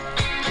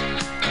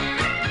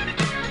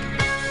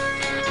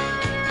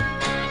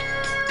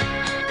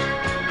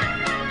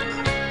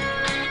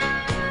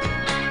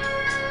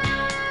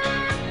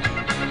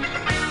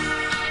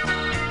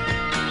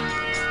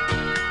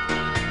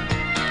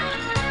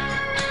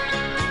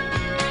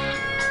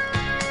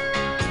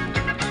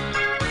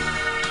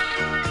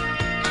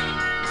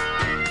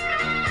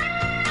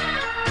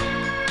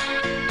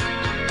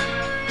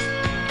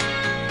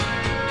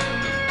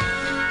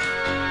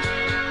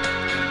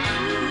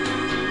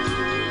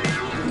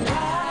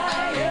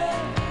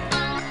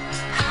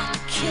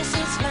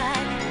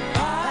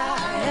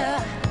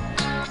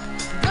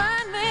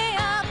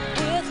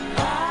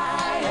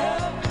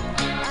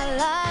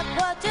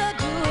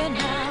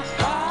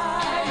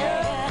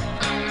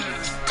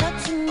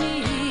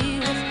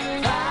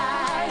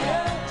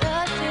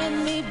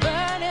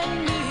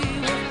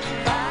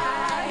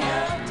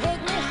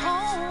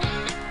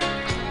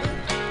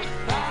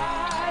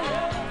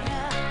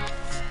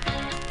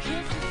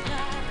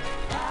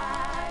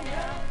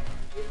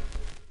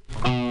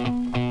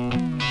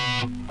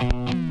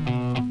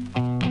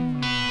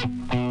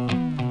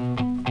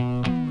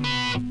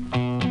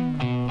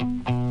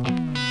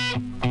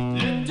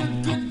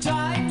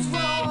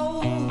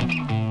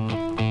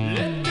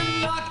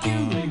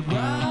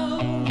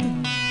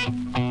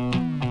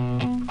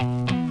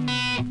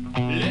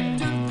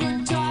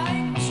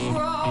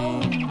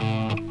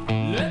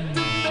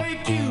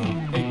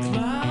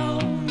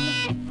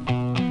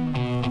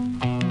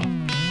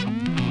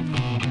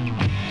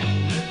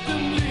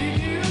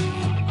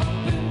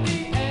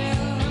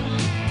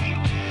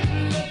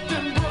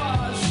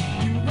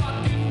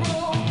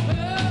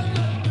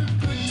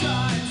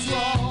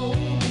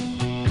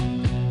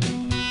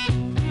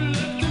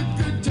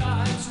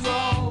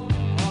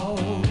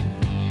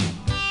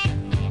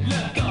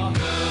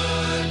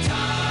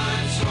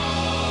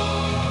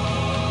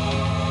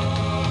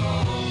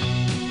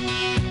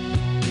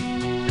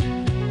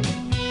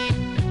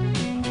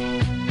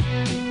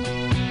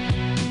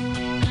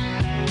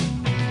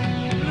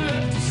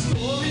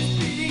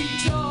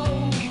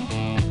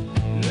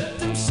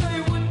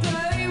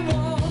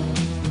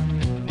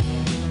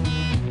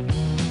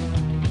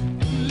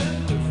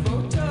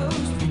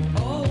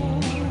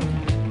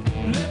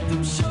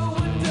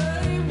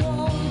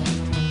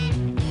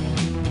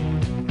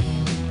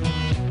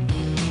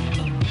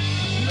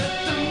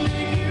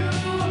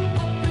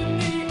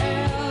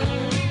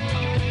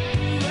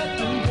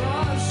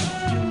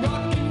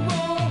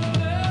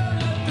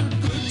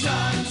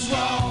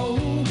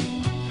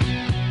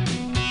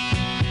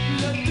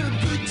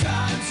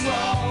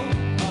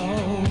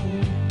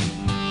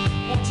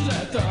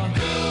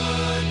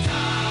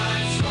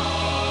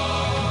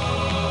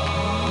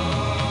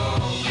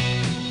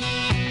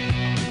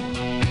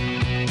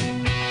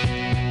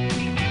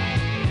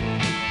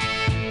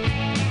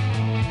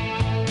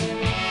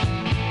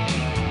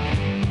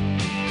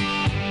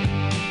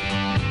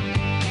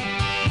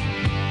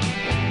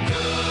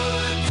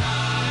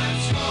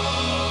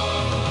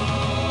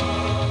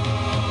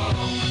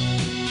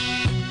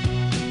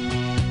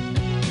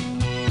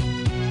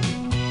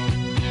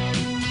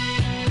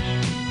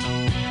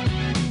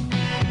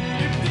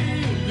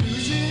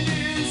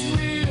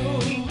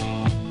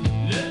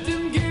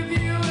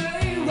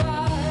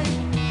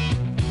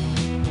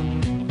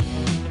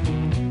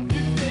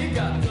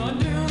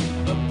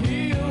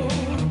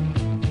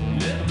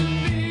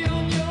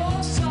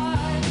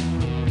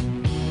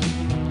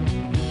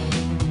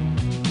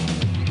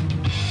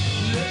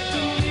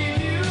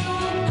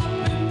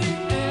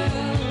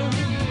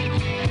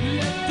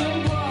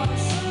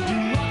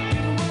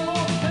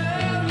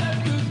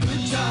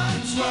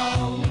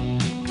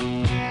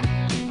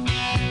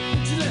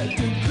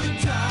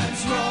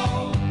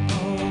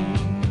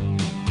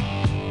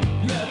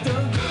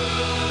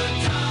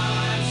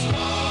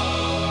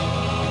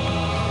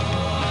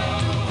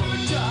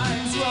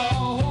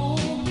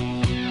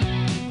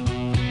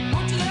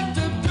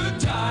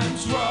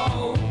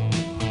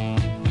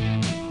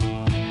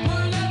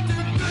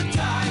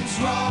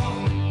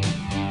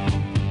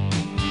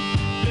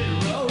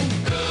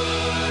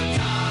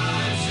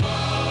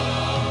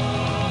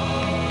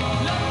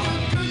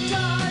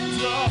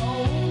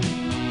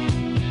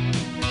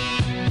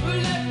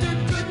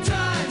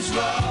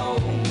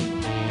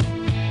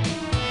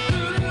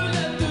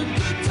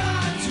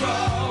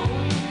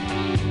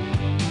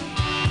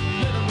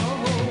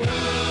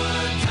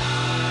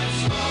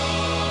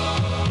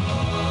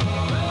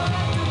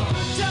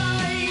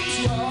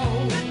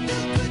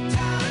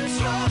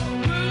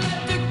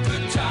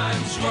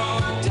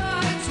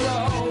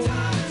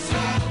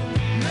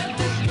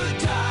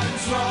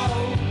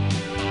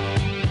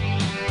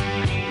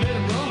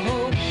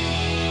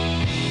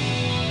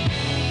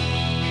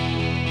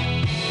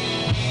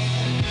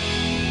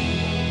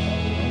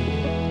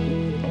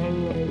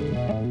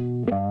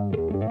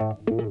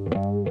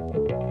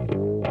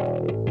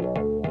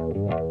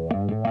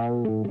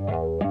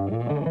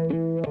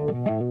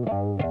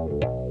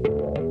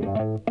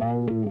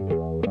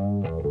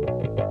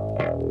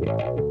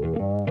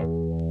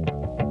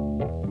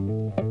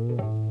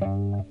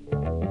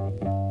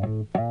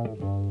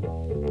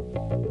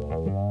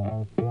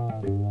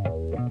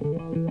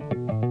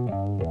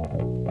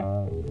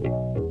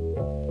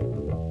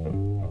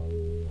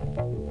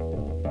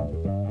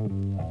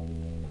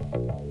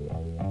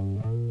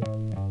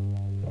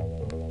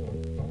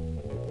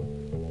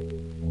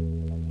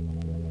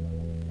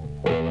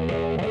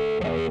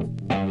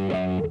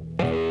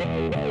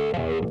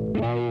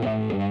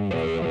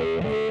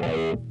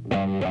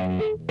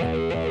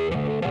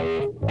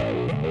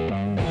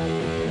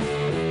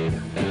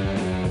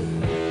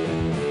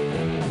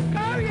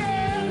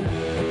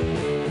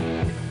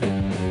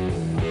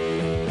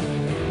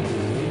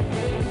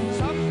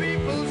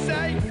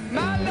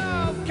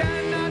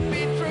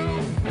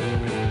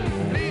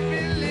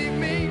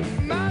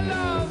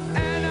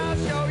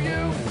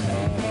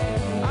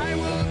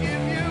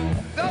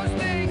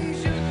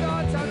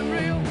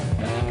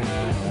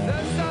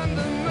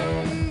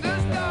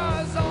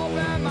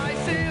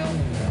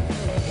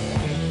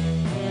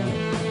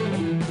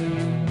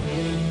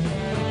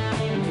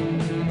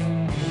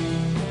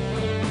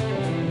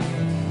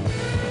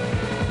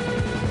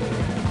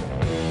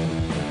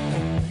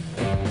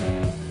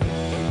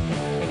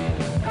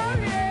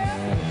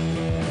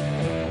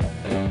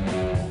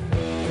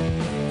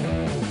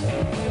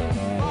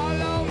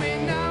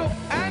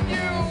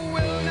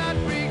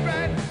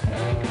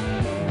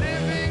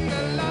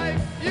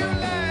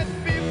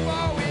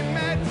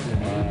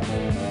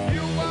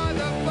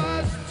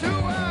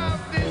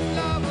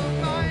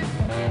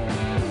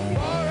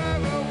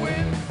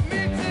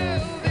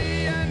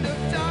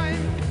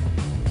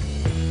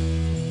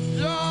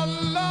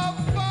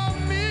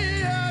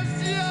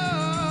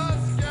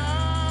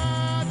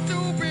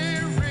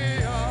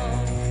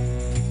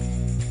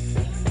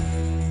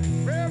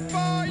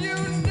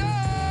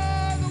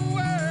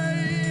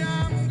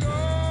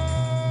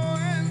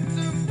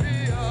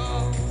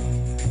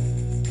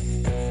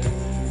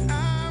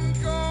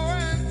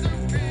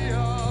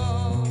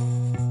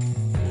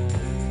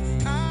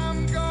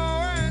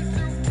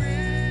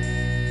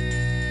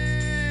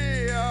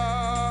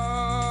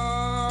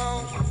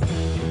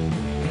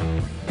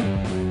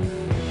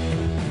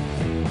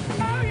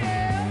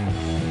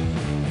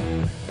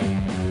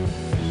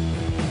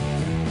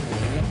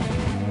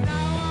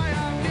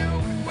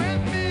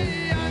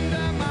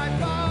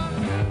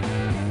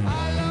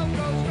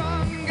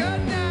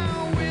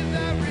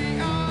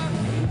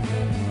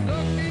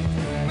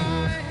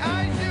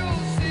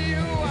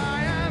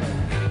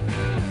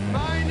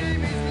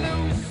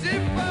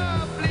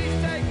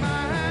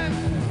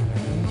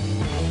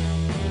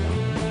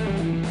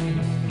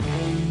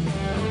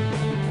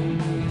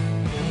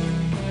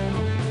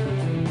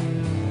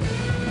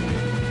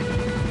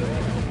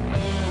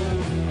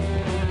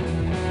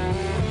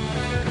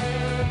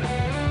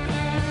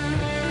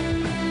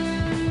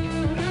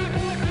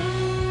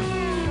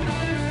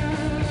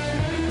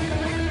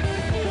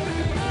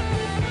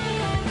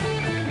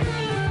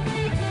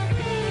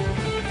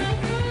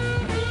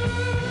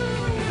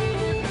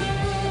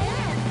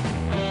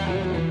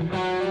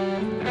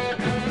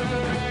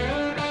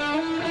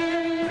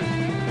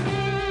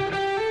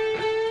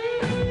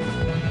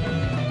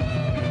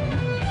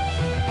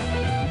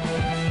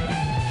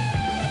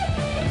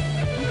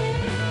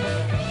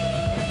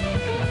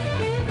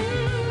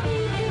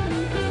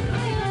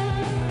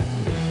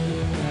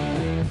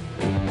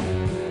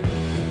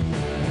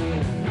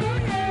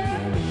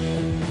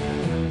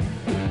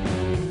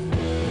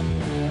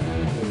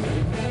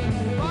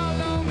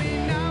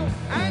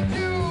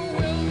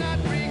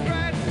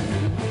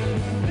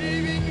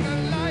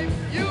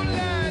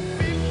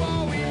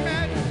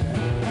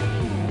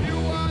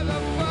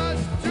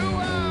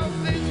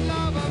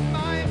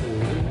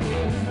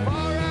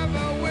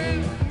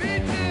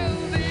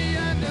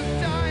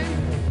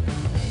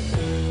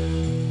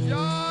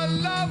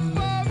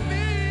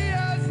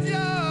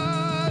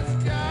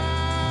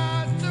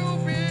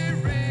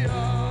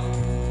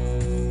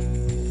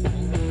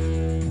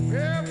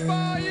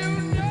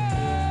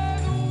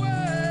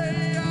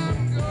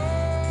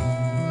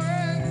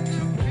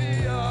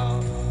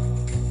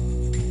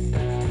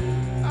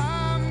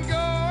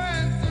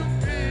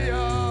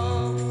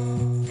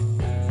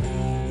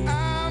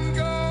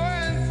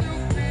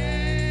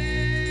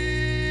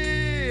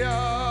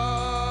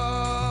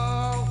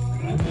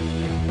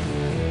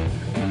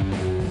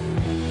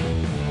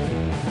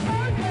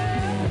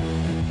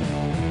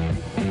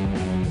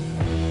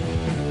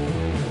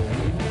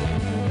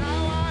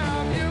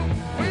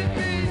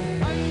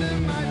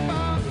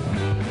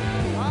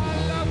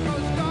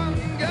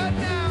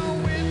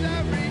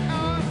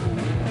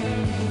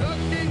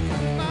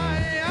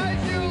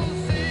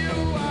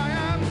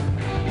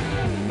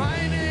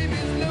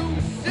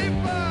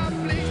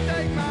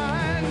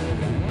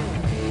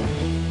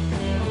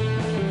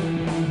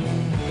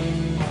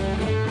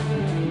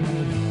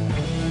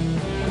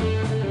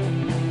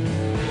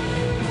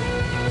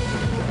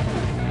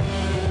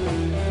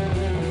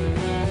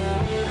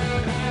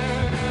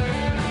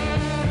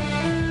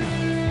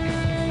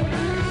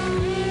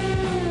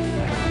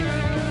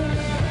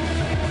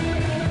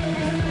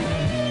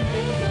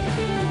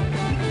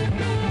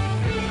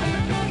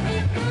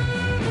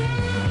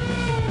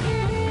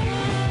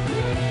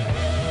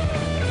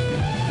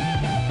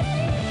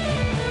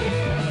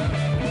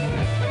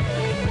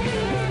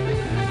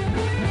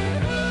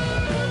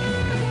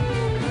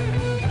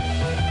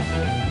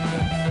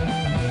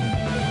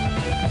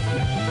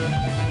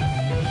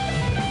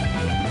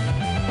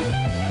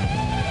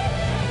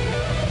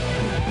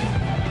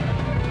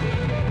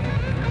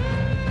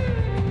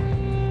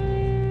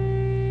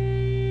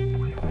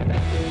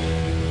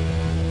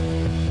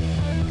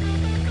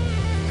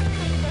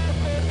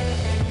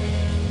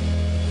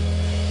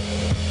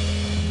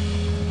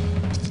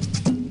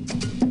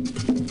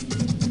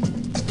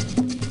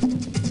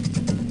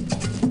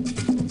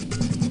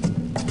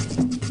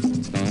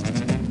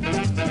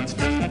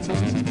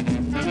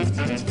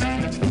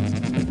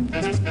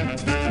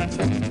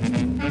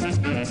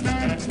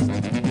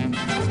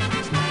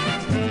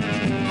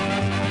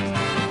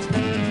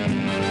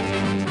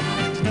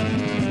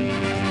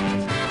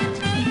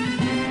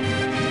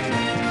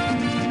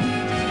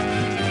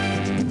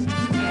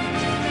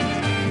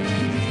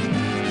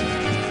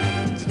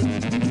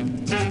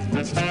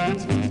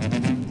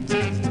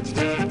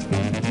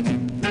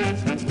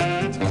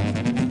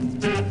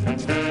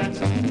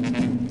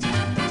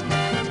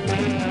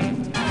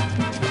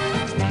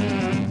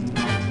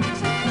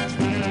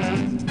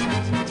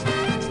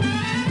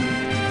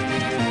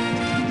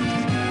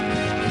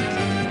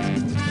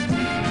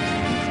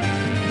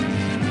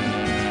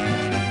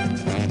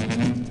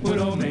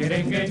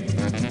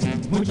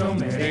 mucho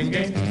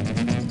merengue,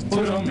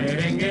 puro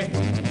merengue,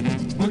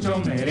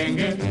 mucho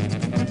merengue.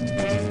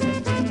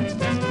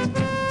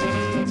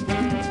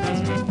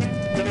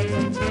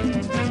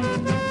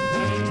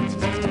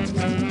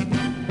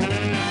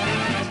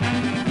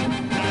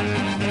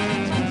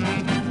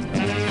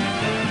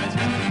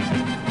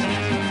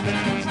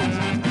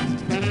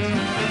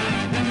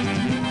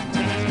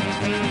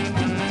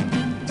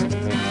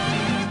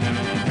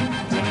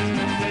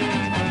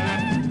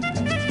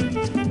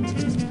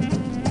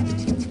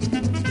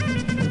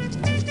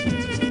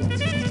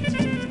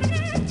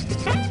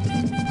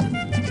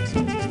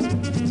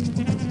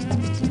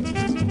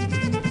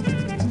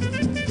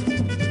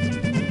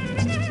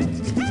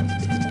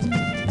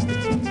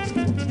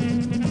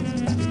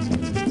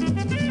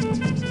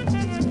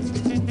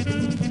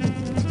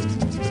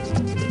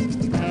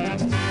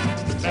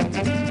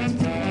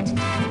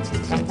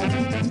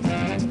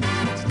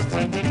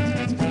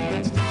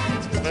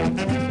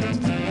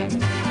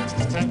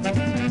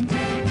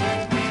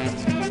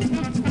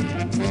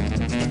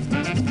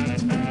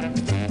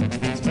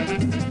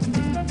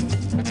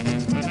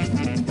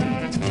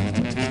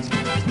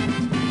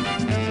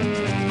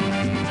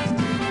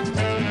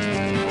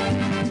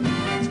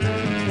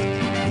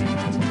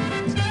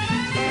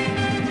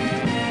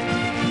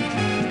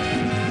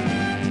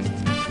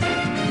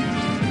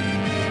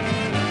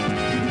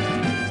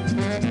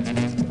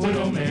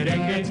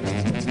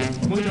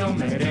 Mucho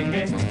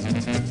merengue,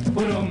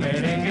 puro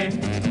merengue,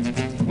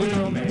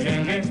 mucho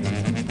merengue.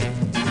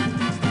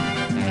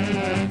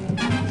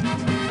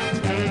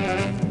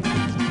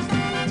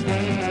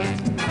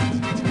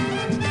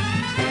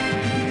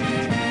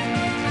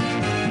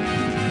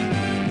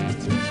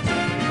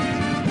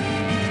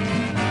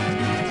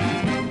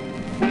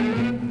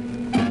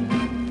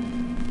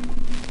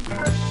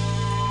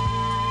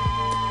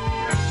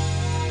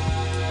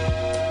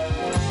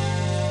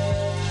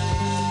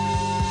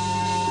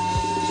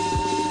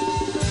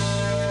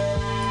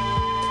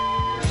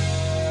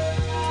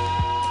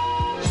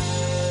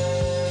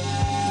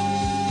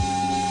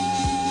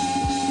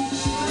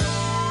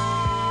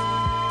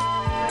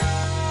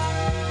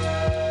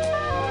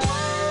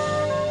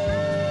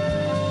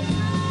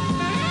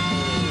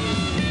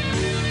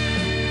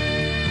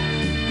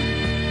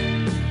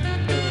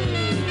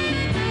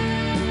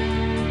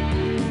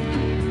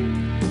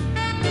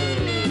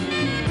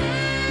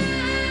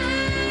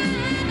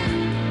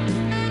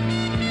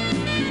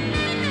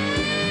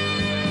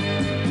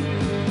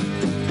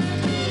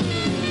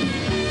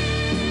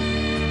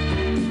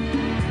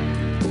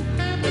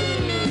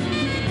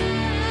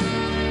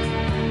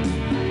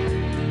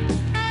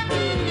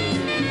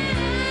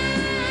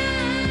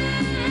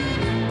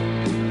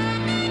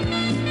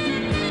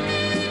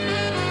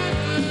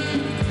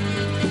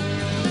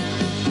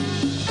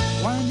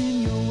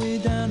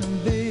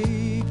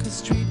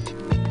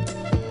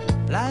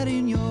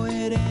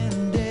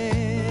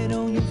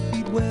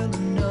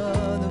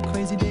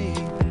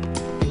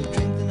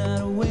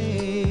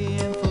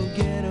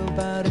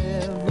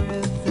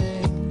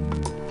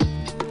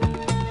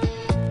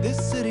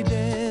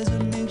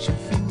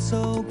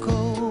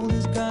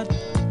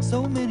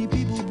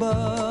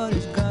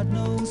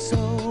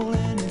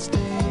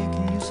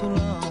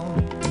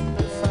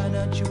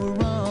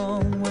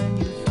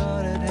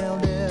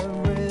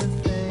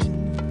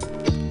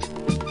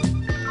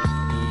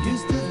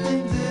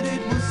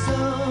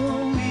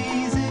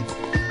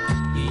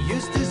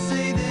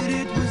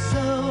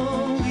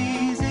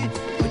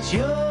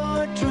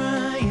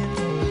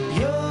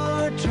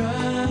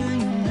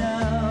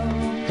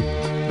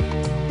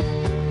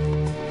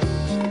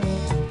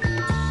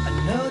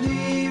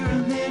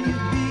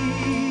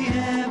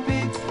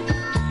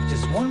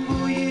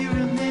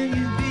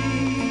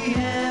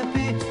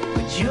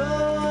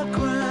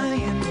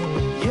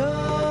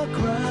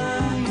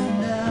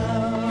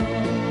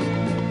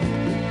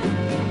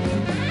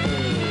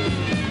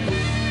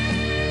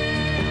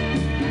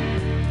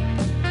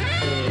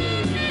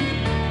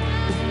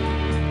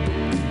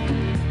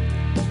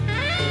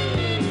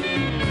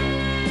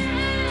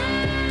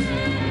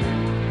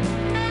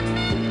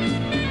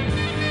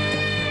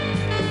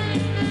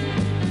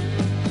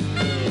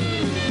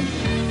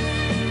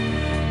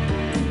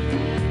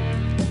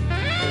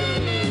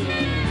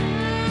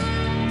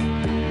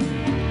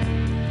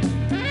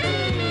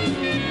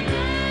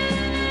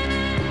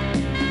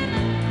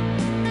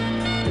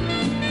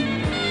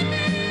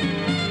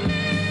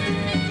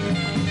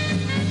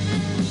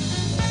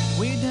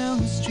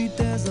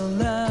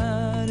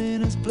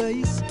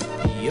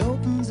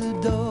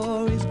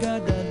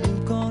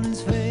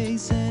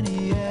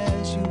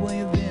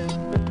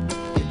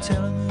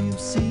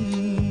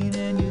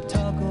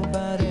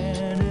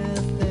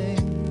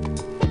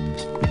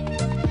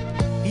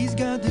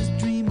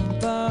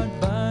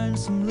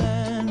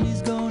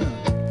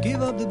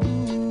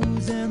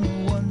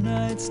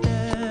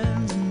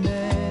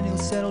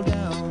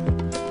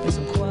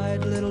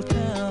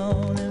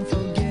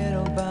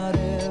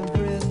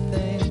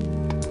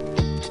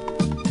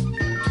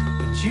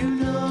 You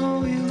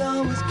know he'll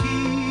always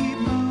keep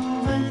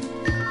moving.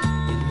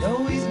 You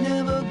know he's never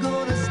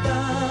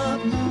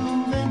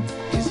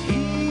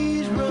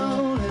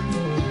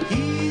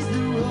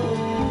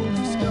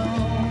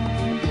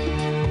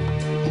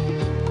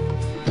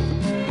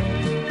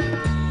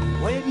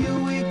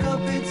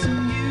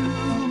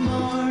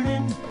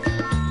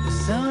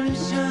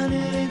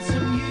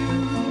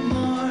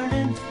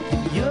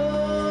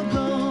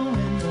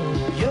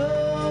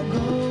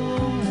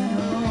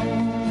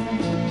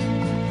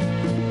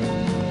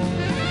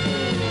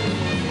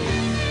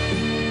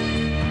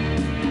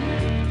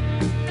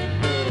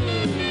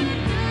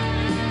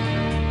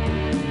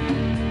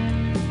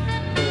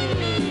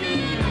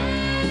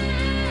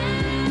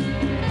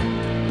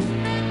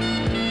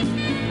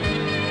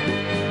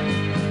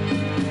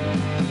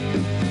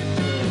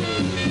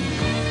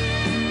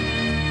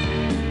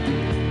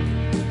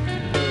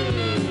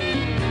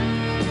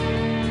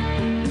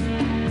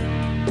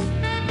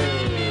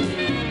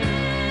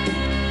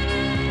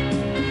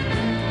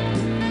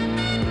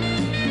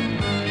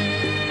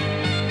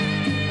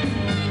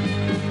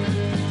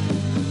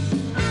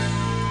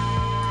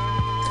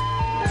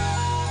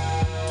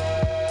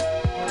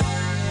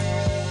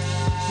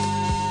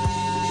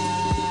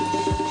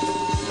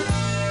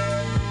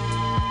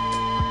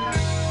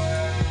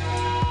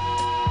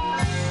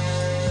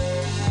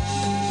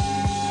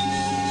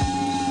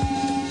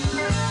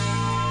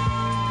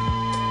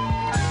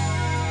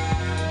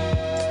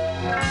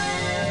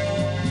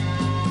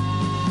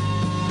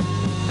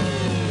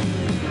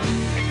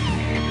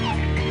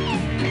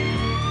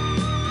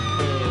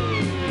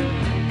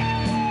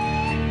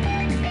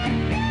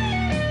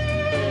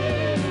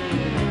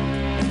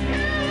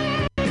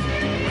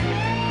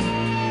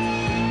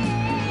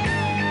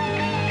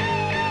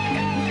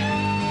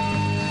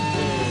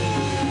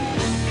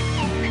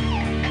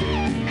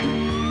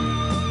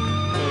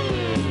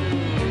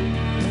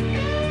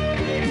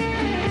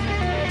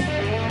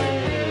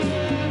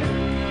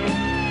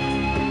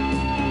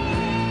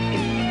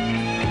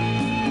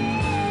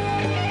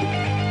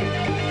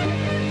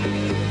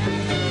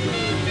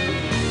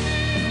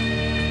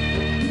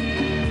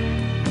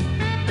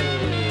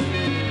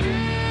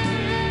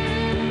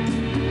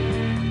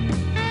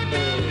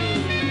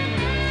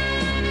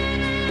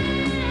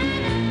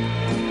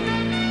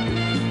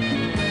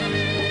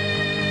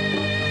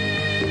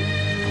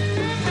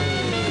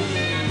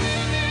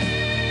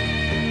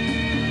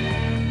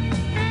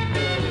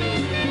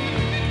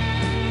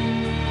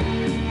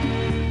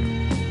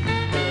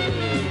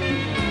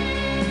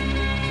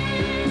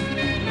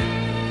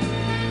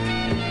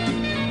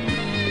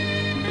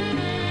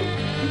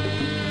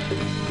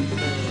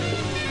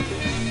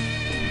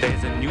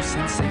There's a new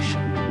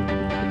sensation,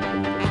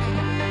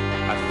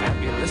 a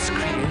fabulous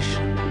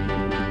creation,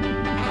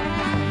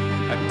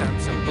 a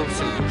danceable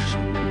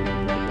solution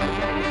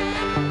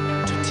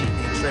to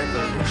teenage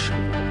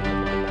revolution.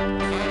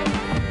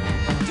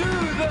 Do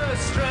the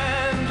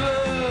strand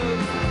love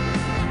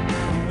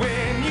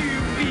when you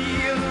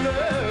feel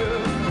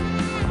love.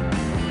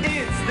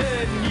 It's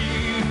the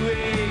new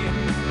way,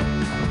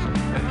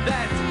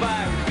 that's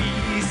why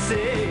we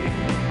say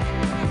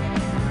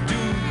do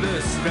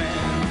the strand.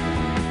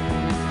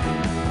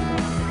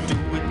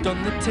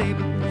 On the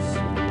tables,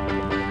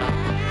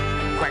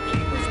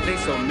 Quackle's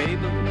place or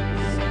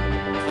Mabel's.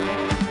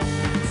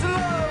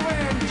 Slow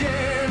and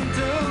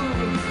gentle,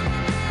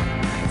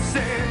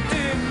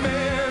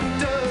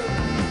 sentimental,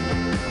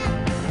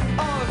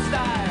 all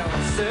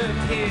styles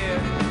served here.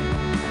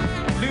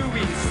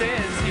 Louis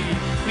says he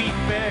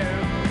prefer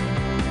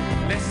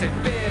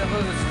laissez-faire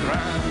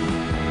strand.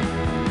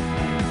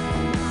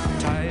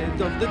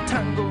 Tired of the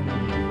tango,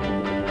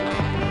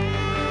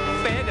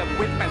 fed up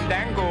with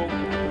fandango.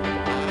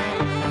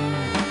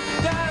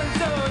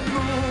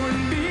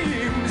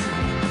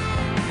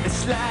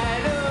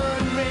 Slide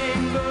on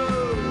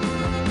rainbow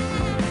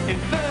in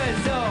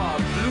furs or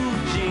blue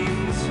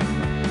jeans.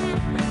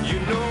 You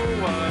know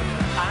what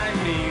I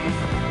mean.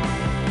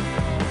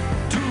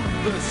 To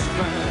the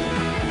strand.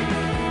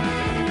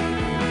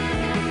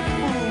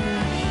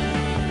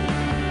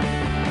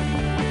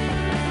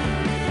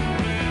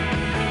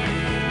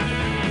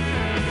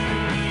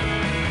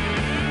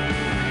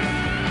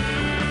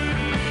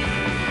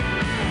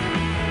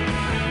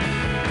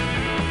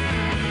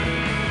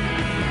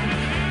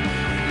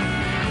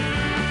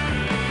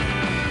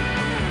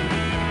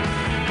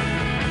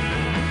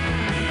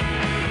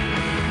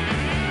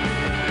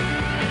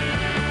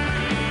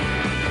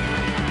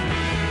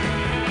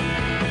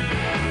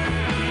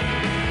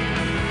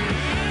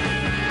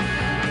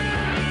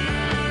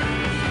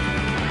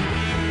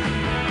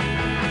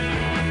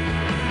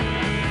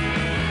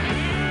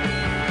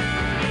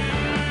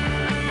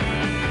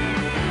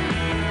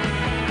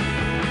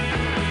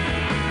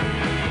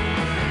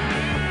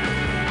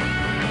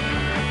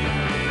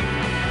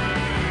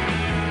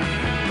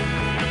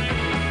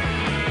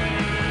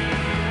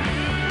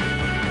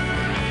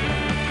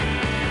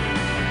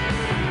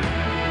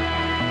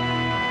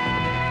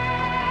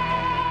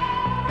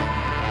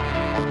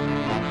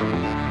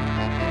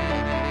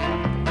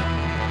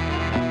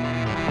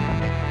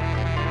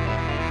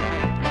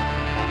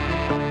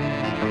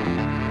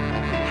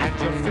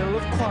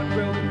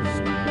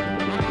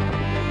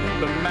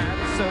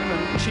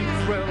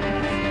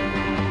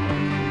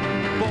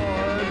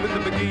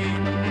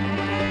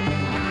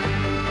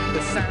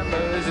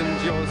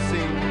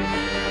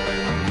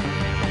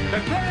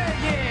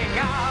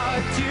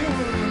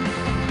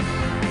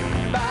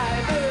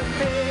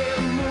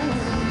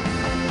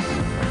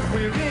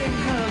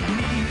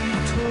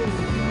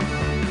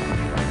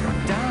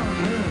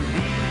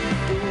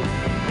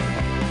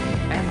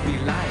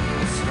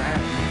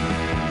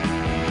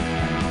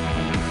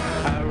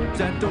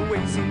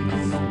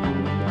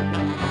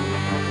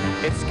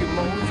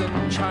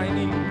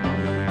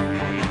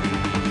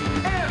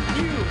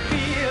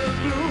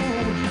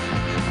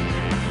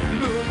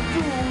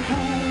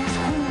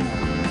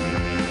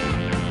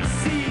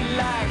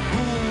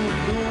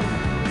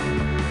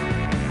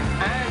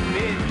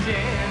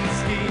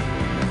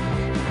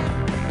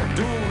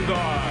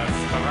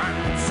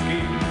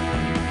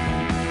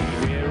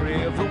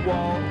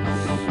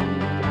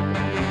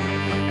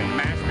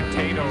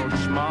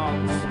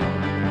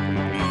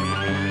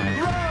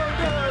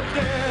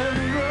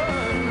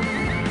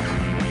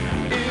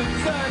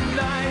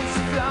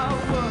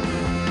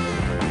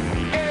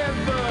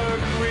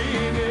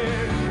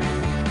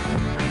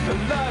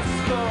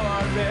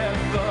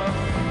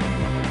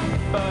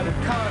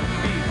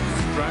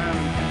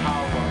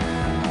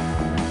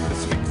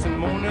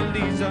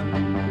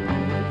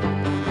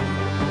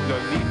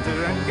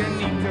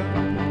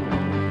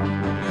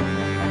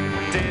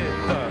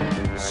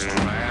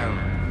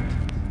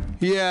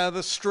 Yeah,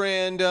 the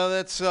Strand.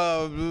 That's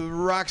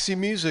Roxy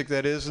Music,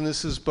 that is, and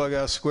this is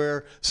Bughouse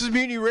Square. This is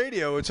Mutiny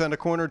Radio. It's on the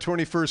corner of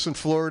 21st and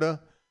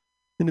Florida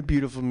in a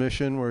beautiful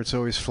Mission where it's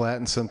always flat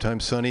and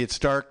sometimes sunny. It's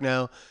dark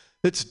now.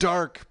 It's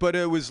dark, but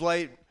it was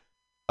light.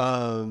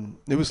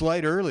 It was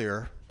light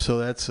earlier, so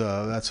that's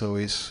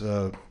always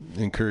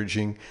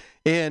encouraging.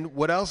 And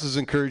what else is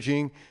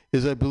encouraging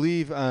is I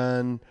believe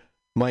on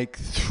mic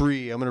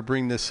 3, I'm going to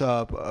bring this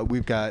up.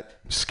 We've got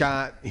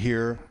Scott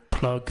here.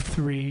 Plug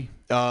 3.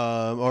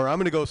 Or I'm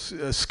going to go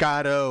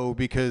Scott-O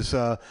because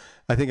I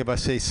think if I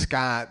say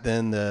Scott,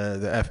 then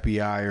the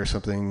FBI or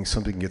something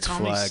gets Call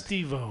flagged. Me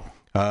Steve-O.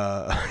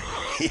 Yeah.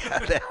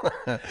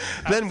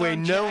 Then wait,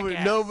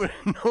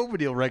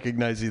 nobody will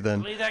recognize you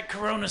then. Play that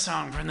Corona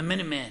song from the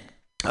Minutemen.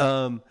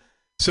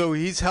 So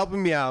he's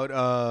helping me out.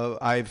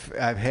 I've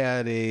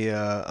had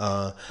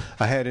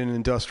I had an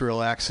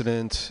industrial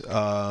accident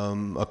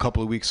a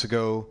couple of weeks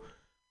ago,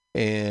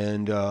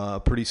 and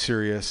pretty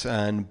serious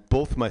on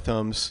both my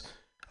thumbs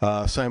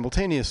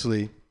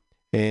simultaneously,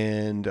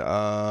 And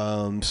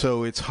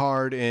so it's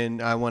hard,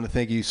 and I want to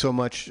thank you so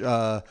much,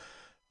 Scott,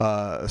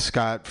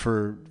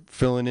 for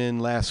filling in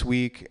last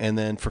week and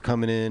then for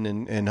coming in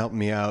and helping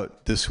me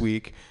out this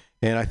week.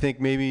 And I think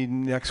maybe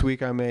next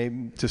week I may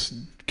just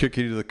kick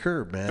you to the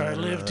curb, man. I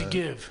live to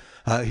give.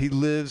 He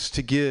lives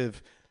to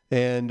give.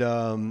 And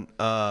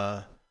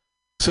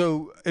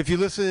so if you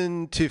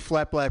listen to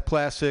Flat Black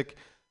Plastic,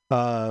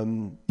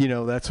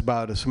 that's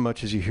about as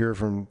much as you hear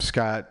from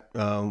Scott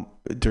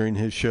during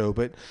his show.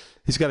 But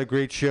he's got a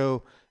great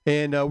show,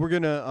 and we're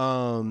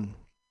gonna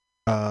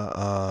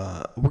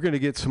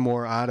get some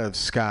more out of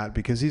Scott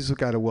because he's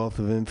got a wealth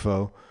of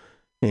info,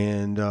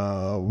 and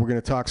we're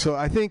gonna talk. So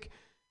I think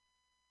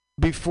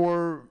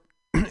before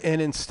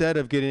and instead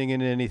of getting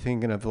into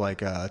anything kind of like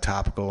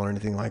topical or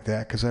anything like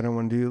that, because I don't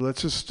want to do.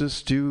 Let's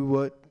just do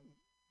what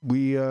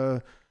we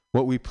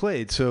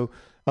played. So.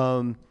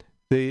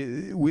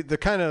 The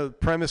kind of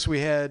premise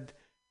we had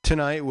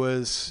tonight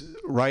was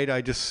right.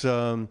 I just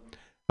I'm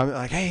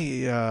like,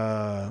 hey,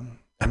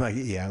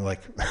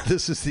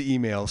 this is the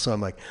email. So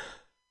I'm like,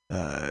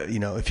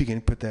 if you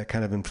can put that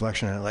kind of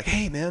inflection on it, like,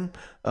 hey, man,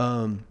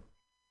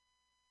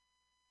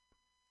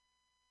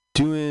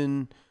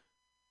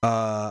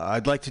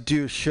 I'd like to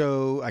do a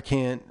show.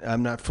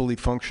 I'm not fully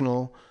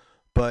functional,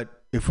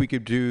 but if we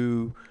could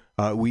do,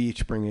 we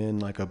each bring in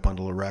like a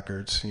bundle of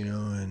records,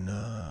 and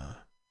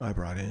I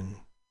brought in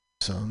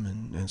some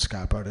and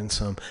Scott brought in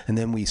some, and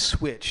then we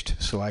switched.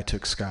 So I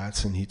took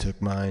Scott's and he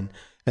took mine,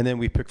 and then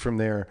we picked from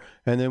there,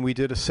 and then we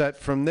did a set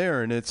from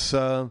there, and it's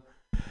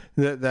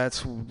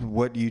that's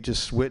what you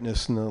just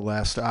witnessed in the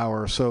last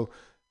hour. So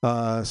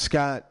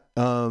Scott,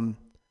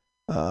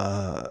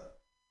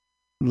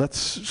 let's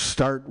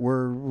start.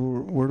 Where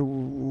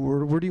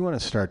do you want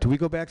to start? Do we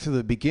go back to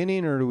the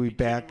beginning, or do we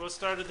back? We'll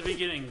start at the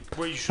beginning,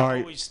 where you should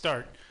always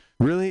start.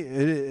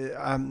 Really?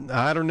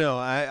 I don't know.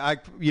 I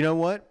you know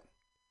what?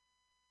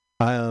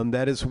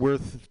 That is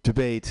worth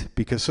debate,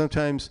 because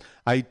sometimes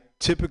I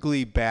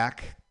typically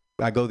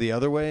I go the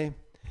other way,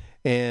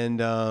 and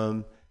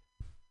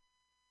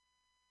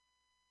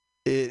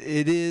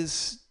it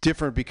is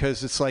different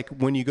because it's like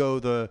when you go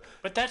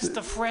But that's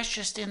the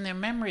freshest in their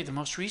memory. The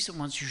most recent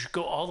ones, you should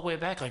go all the way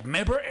back. Like,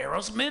 remember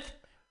Aerosmith?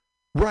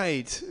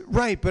 Right.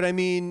 But I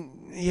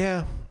mean,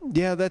 yeah,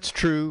 that's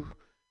true.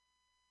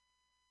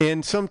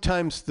 And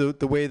sometimes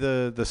the way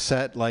the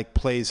set like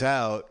plays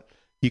out,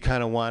 you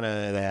kind of want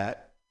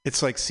that.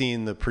 It's like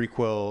seeing the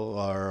prequel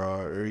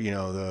or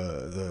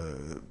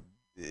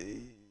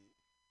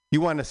you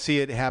want to see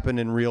it happen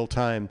in real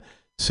time.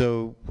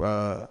 So,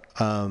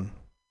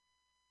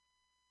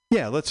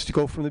 yeah, let's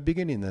go from the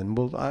beginning then.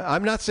 Well,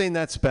 I'm not saying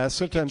that's best.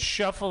 Sometimes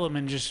shuffle them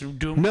and just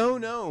do them. No,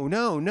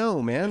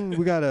 man.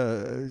 We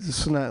gotta. This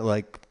is not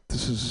like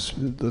this is.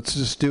 Let's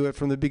just do it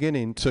from the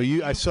beginning. So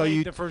I saw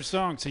you the first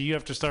song, so you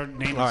have to start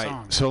naming all right,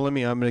 songs. So I'm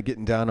gonna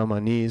get down on my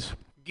knees.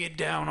 Get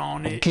down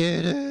on it.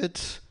 Get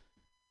it.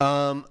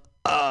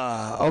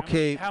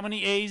 Okay. How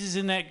many A's is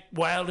in that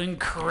Wild and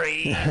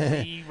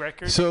Crazy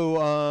record?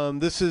 So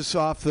this is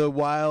off the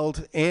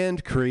Wild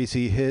and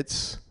Crazy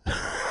Hits.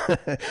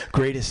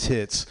 Greatest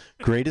hits,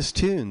 greatest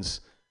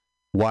tunes,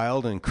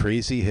 Wild and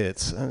Crazy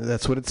Hits.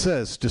 That's what it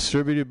says.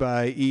 Distributed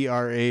by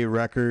ERA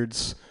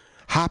Records,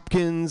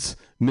 Hopkins,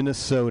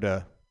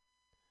 Minnesota.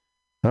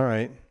 All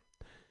right.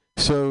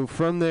 So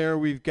from there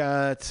we've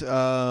got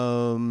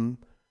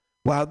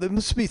wow, there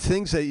must be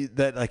things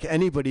that like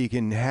anybody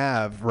can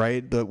have,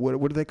 right?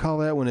 What do they call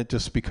that when it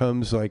just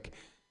becomes like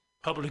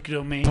public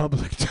domain?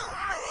 Public domain.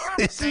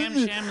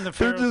 Sam Sham and the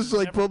Pharaohs. They're just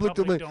like public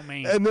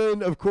domain. And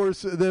then, of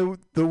course, the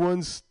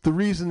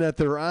reason that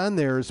they're on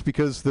there is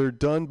because they're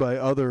done by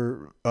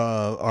other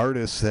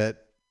artists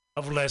that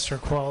of lesser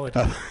quality.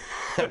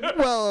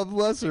 Well, of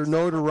lesser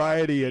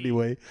notoriety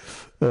anyway.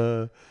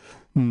 The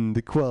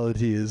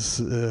quality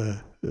is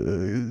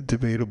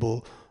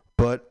debatable,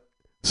 but.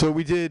 So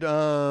we did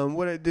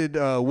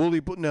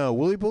Woolly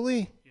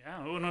Bully?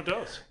 Yeah, uno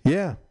dos.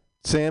 Yeah,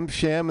 Sam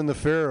Sham and the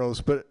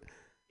Pharaohs, but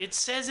it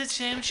says it's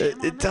Sam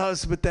Sham. It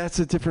does, but that's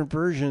a different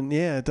version.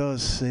 Yeah, it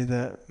does say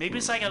that. Maybe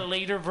it's like a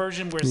later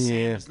version where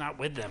Sam is not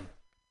with them.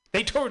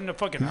 They toured in a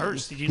fucking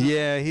hearse. Did you know?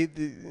 Yeah,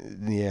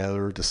 they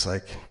were just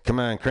like, come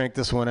on, crank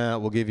this one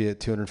out. We'll give you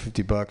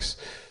 $250.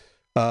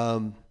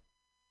 And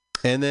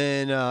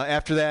then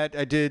after that,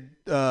 I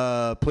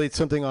played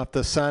something off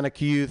the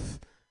Sonic Youth.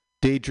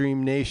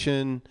 Daydream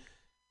Nation.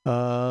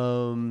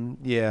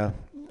 Yeah,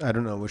 I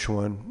don't know which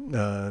one.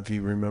 If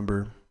you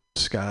remember,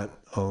 Scott,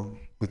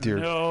 with your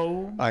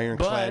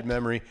ironclad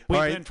memory. We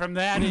went from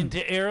that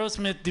into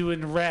Aerosmith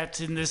doing Rats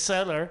in the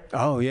Cellar.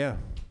 Oh, yeah.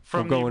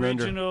 From the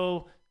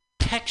original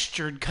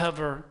textured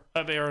cover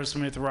of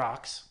Aerosmith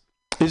Rocks.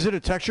 Is it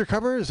a texture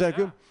cover? Is that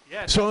good?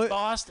 Yeah, it's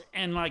embossed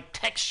and like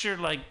textured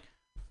like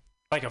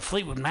a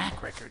Fleetwood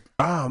Mac record.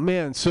 Oh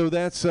man, so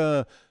that's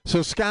so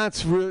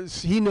Scott's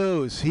he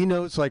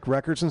knows like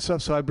records and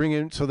stuff. So I bring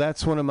in. So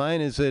that's one of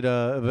mine. Is it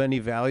of any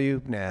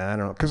value? Nah, I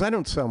don't know, because I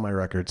don't sell my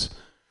records.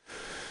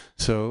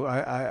 So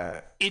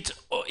I It's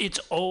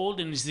old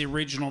and it's the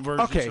original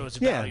version, okay, so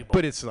it's yeah, valuable.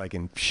 but it's like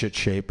in shit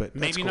shape. But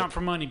that's Maybe cool. not for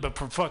money, but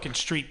for fucking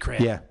street cred.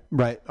 Yeah,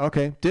 right.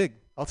 Okay, dig.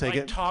 I'll take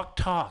like it.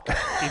 Talk.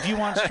 If you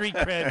want street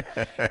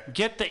cred,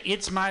 get the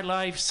 "It's My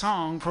Life"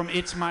 song from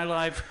 "It's My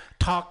Life."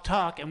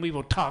 Talk, and we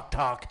will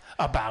talk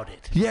about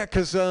it. Yeah,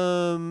 because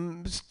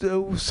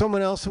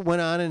someone else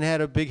went on and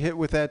had a big hit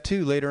with that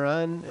too later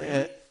on.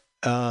 Really?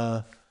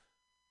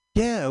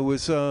 Yeah, it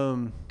was.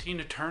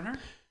 Tina Turner.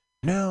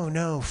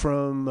 No,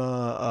 from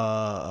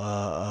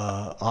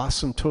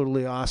Awesome,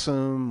 Totally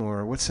Awesome,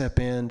 or what's that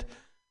band?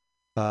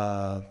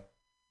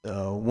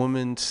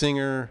 Woman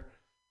singer.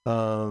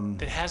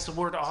 That has the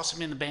word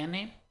 "awesome" in the band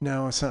name.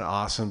 No, it's not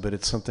Awesome, but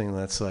it's something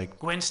that's like.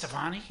 Gwen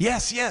Stefani.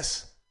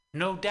 Yes.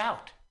 No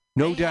doubt.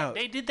 No doubt.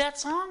 They did that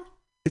song.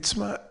 It's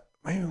my.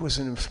 Maybe it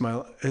wasn't It's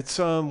My. It's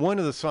one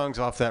of the songs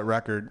off that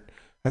record.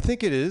 I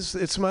think it is.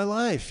 It's My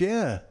Life.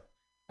 Yeah.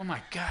 Oh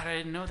my God, I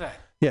didn't know that.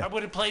 Yeah. I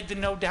would have played the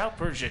No Doubt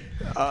version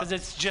because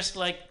it's just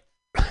like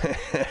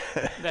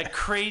that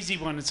crazy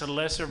one. It's a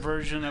lesser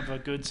version of a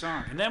good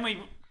song. And then we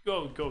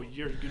go.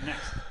 You're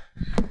next.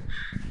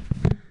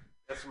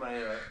 That's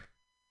my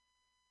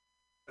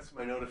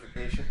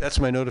notification. That's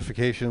my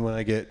notification when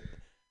I get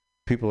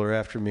people are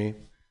after me.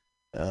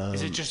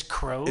 Is it just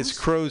crows? It's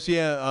crows.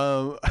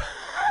 Yeah. Is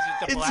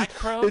it the black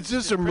crows? It's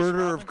just a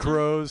murder of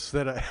crows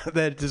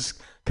that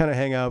just kind of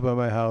hang out by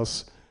my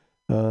house.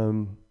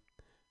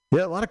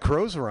 Yeah, a lot of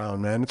crows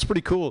around, man. It's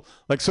pretty cool.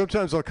 Like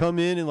sometimes I'll come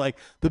in and like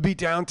they'll be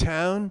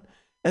downtown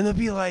and there'll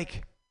be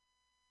like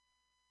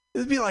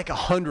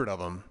 100 of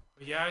them.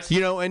 Yeah,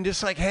 and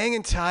just like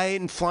hanging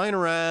tight and flying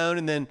around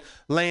and then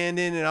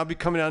landing, and I'll be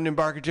coming down to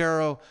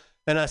Embarcadero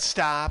and I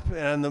stop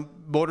and on the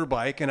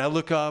motorbike and I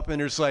look up and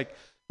there's like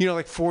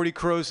 40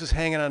 crows just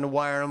hanging on the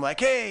wire. And I'm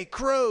like, hey,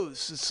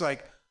 crows. It's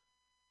like,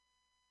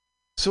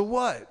 so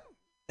what?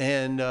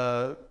 And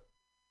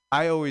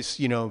I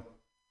always,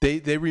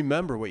 they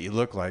remember what you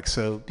look like.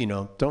 So,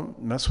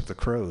 don't mess with the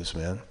crows,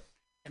 man.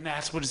 And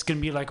that's what it's going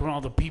to be like when all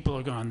the people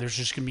are gone. There's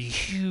just going to be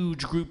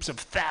huge groups of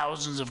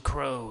thousands of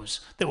crows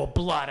that will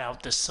blot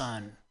out the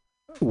sun.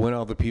 When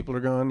all the people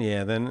are gone?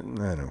 Yeah, then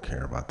I don't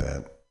care about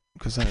that.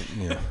 Because, then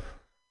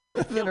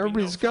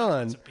everybody's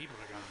gone.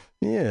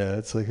 Yeah,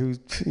 it's like,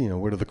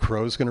 what are the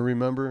crows going to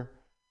remember?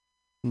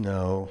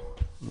 No,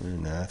 they're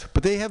not.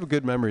 But they have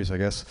good memories, I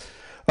guess.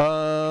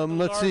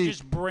 Let's see.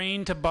 Largest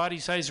brain to body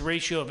size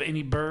ratio of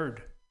any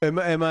bird. Am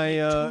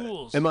I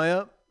Tools. Am I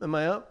up?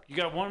 You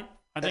got one?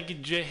 I think you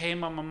did Hey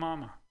Mama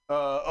Mama.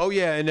 Oh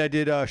yeah, and I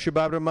did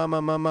Shababa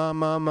Mama Mama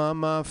Mama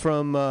Mama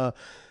from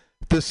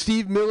the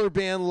Steve Miller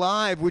Band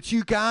live, which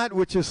you got,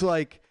 which is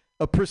like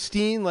a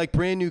pristine, like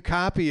brand new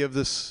copy of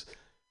this.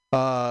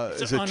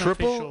 Is it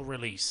triple? Unofficial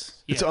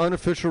release. Yeah. It's an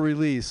unofficial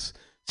release.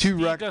 Steve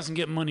doesn't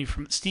get money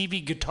from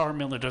Stevie Guitar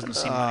Miller doesn't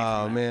see money from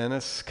that. Oh man,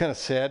 that's kind of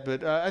sad,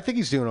 but I think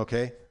he's doing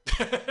okay.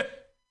 All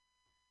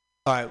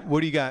right,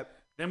 what do you got?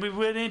 Then we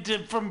went into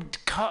from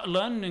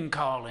London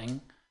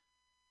Calling.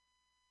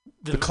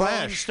 The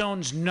Clash.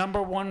 Rolling Stones'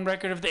 #1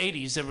 record of the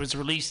 80s that was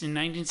released in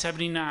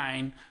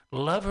 1979,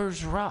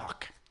 Lovers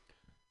Rock.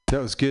 That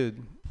was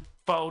good.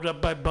 Followed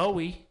up by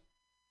Bowie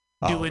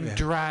doing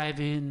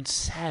Drive-In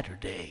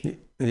Saturday.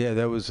 Yeah,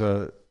 that was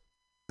from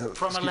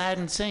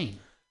Aladdin Sane.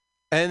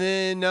 And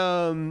then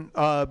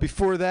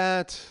before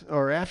that,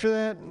 or after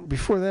that,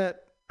 before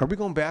that, are we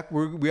going back?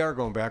 We are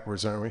going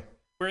backwards, aren't we?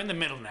 We're in the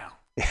middle now.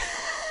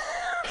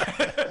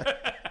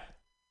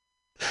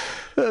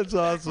 That's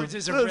awesome. Backwards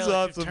is a That's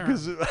relative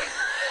awesome. term.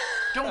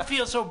 Don't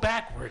feel so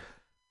backward.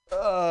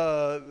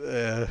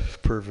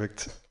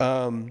 Perfect.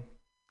 The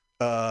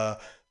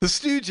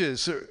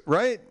Stooges,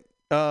 right?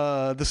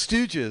 The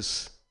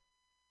Stooges.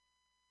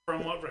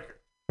 From what record?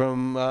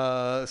 From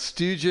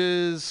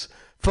Stooges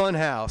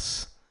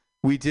Funhouse.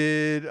 We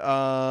did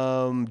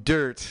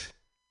Dirt.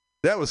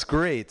 That was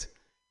great.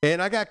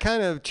 And I got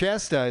kind of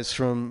chastised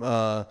from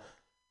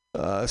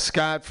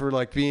Scott for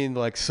like being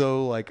like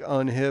so like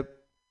unhip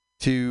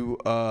to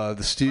the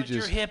Stooges. But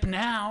you're hip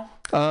now.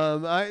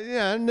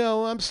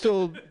 I'm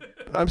still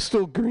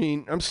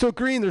green. I'm still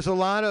green. There's a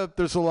lot of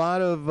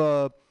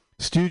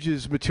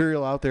Stooges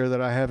material out there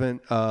that I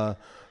haven't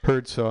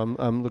heard, so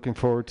I'm looking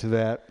forward to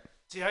that.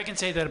 See, I can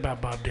say that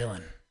about Bob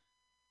Dylan.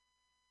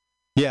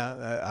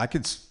 Yeah, I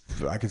could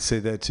say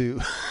that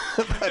too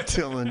about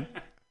Dylan.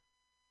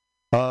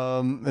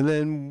 And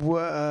then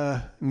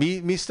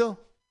me still.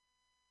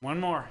 One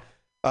more.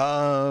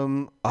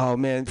 Oh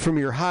man, from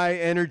your high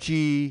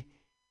energy,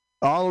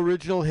 all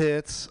original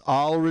hits,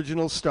 all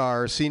original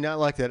stars. See, not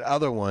like that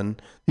other one.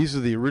 These are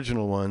the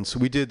original ones.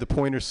 We did the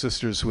Pointer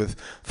Sisters with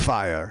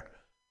Fire.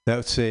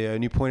 That's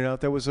and you pointed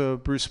out that was a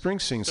Bruce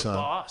Springsteen song. The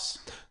Boss.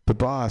 The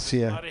Boss,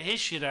 yeah. A lot of his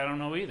shit I don't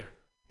know either.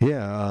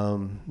 Yeah,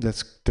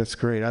 that's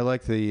great. I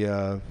like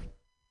the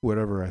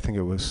whatever. I think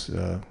it was.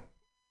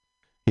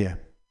 Yeah.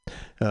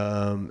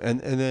 And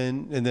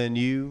then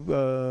you.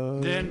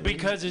 Then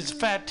because it's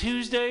Fat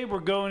Tuesday, we're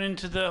going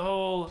into the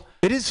whole.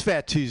 It is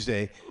Fat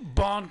Tuesday.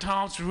 Bon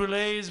Temps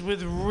relays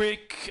with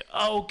Rick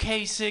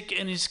Ocasek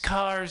and his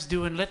Cars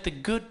doing "Let the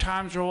Good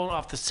Times Roll"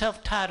 off the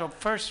self-titled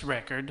first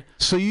record.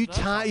 So you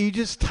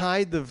just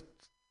tied the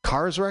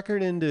Cars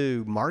record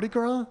into Mardi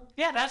Gras?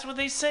 Yeah, that's what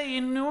they say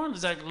in New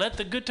Orleans. Like, let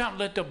the good time,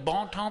 let the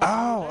bon temps.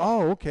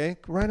 Okay,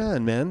 right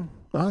on, man.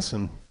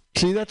 Awesome.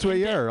 See, that's where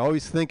you are,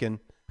 always thinking.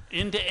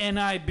 Into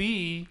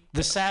NIB,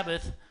 the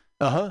Sabbath.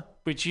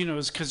 Which,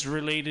 is because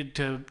related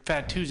to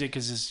Fat Tuesday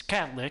because it's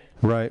Catholic.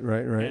 Right.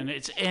 And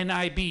it's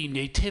NIB,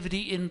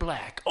 Nativity in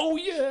Black. Oh,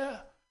 yeah.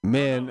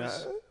 Man,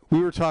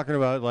 we were talking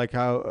about, like,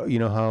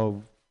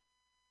 how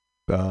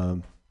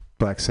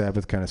Black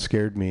Sabbath kind of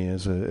scared me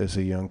as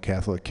a young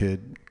Catholic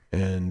kid.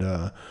 And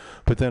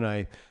but then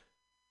I,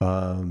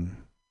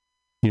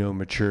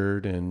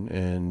 matured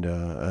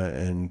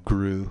and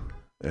grew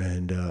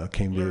and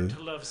came learned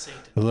to love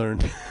Satan.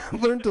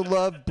 Learned to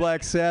love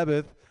Black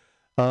Sabbath,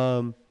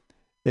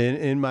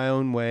 in my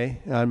own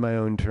way, on my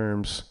own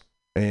terms,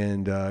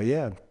 and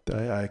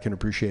I can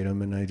appreciate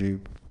them, and I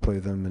do play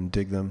them and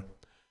dig them.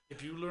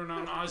 If you learn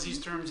on Ozzy's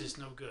terms, it's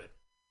no good.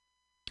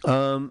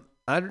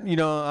 I don't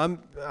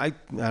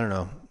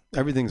know.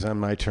 Everything's on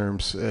my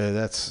terms.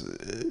 That's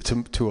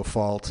to a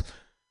fault.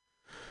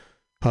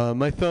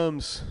 My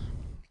thumbs.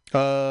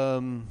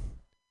 Mucho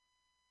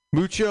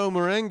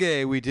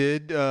Merengue we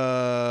did.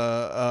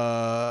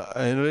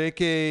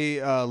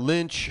 Enrique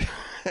Lynch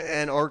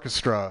and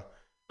Orchestra,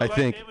 I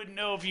think. They would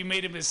know if you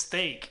made a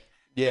mistake.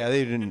 Yeah,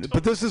 they didn't.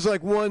 But this is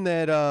like one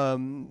that,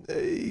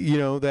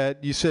 that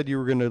you said you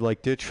were going to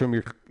like ditch from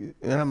your...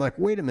 And I'm like,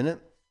 wait a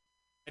minute.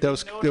 That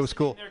was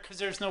cool. Because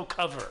there's no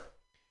cover.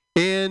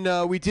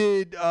 And we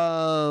did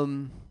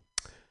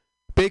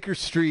Baker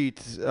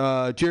Street,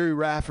 Jerry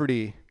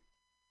Rafferty,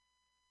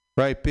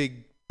 right?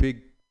 Big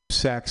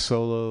sax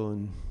solo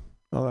and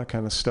all that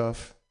kind of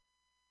stuff.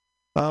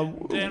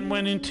 Then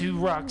went into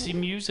Roxy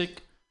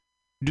Music,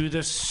 do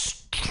the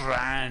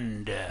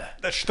Strand.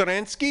 The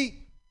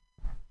Stransky?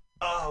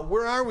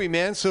 Where are we,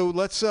 man? So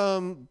let's...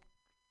 I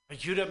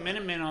queued up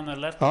Minutemen on the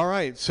left. All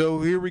right, so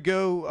here we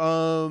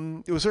go.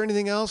 Was there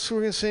anything else?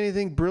 We're going to say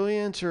anything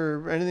brilliant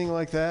or anything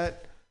like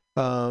that?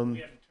 We have to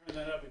turn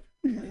that up.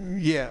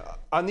 Yeah,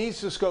 on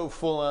these, just go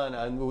full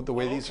on the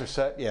way these are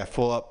set. Yeah,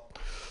 full up.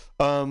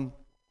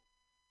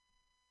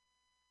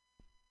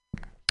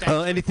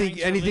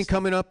 Anything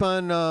coming up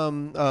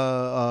on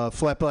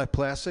Flat Black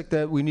Plastic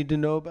that we need to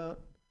know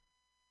about?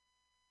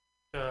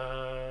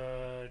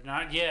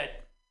 Not yet.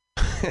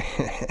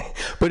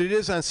 But it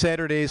is on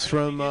Saturdays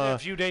from a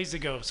few days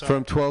ago. Sorry.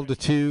 From 12 to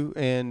 2,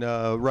 and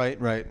right.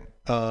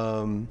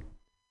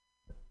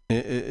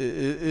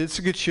 It's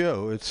a good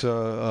show. It's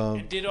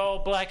it did all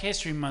Black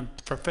History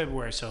Month for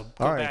February, so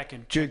go back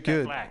and check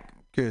that Black.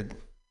 Good.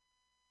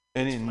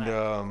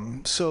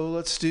 And so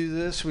let's do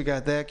this. We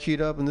got that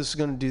queued up, and this is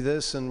going to do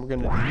this, and we're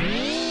going to.